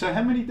 So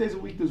how many days a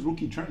week does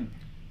Rookie train?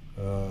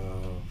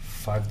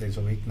 5 days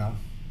a week now.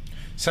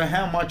 So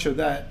how much of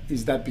that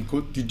is that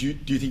because do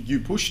you think you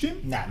pushed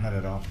him? Nah, not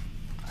at all.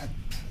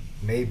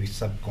 Maybe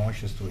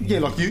subconscious to him. Yeah,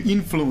 like you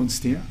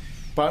influenced him,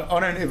 but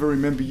I don't ever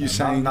remember you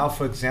saying. Now,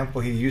 for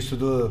example, he used to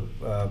do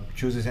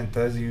Tuesdays and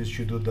Thursdays. He used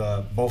to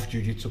do both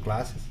jiu-jitsu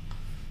classes.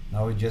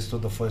 Now he just do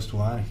the first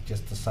one. He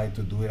just decided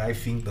to do it. I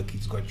think the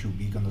kids got too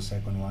big on the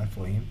second one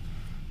for him,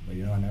 but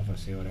you know, I never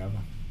say whatever.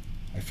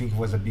 I think it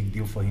was a big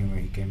deal for him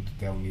when he came to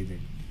tell me that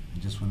I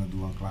just want to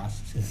do one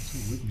class.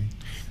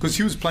 Because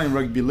he was playing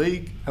rugby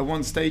league at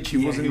one stage. He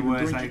wasn't even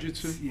doing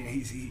jiu-jitsu. Yeah,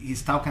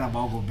 he's talking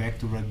about go back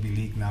to rugby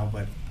league now,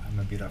 but I'm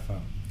a bit of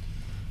a,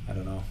 I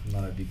don't know, I'm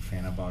not a big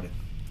fan about it.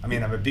 I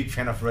mean, I'm a big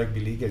fan of rugby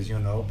league, as you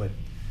know, but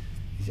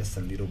he's just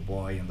a little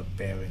boy and the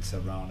parents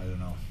around. I don't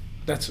know.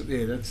 That's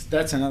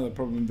another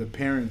problem. The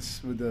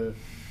parents with the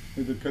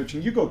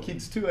coaching. You got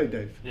kids too, eh,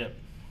 Dave? Yep.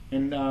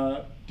 And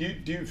do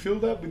you feel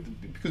that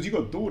because you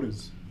got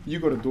daughters? You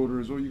got a daughter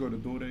as well. You got a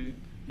daughter.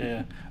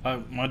 Yeah,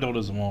 my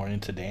daughters are more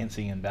into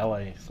dancing and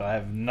ballet, so I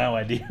have no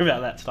idea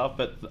about that stuff.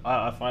 But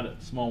I find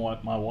it small.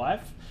 Like my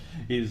wife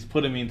is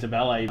put them into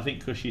ballet. I think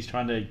because she's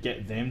trying to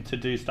get them to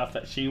do stuff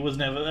that she was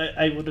never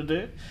able to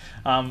do.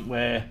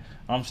 Where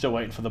I'm still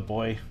waiting for the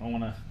boy. I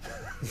want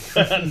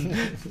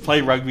to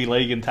play rugby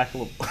league and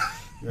tackle him.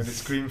 You want to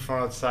scream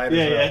from outside?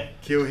 Yeah, as well. yeah.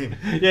 Kill him.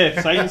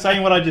 Yeah,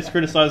 saying what I just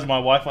criticised my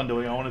wife on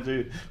doing, I want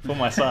to do for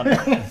my son.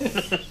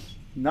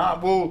 Nah,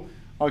 well,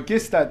 I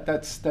guess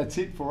that's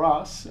it for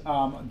us. Do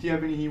you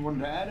have anything you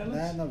wanted to add, Alex?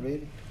 Nah, not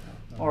really.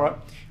 All right.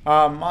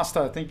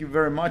 Master, thank you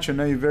very much. I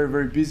know you're very,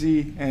 very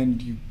busy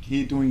and you're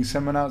here doing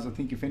seminars. I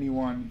think if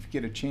you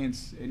get a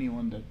chance,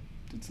 anyone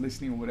that's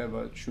listening or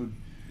whatever should.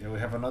 Yeah, we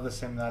have another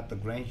seminar at the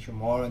Grange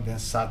tomorrow, and then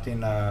Saturday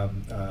in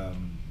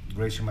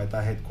Gracie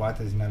Maitai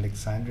headquarters in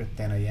Alexandria,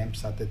 10 a.m.,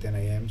 Saturday 10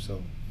 a.m.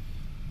 So.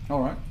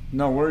 All right.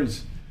 No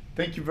worries.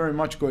 Thank you very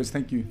much, guys.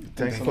 Thank you.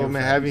 Thanks for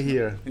having me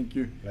here. Thank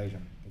you. Pleasure.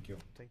 Thank you.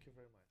 Thank you.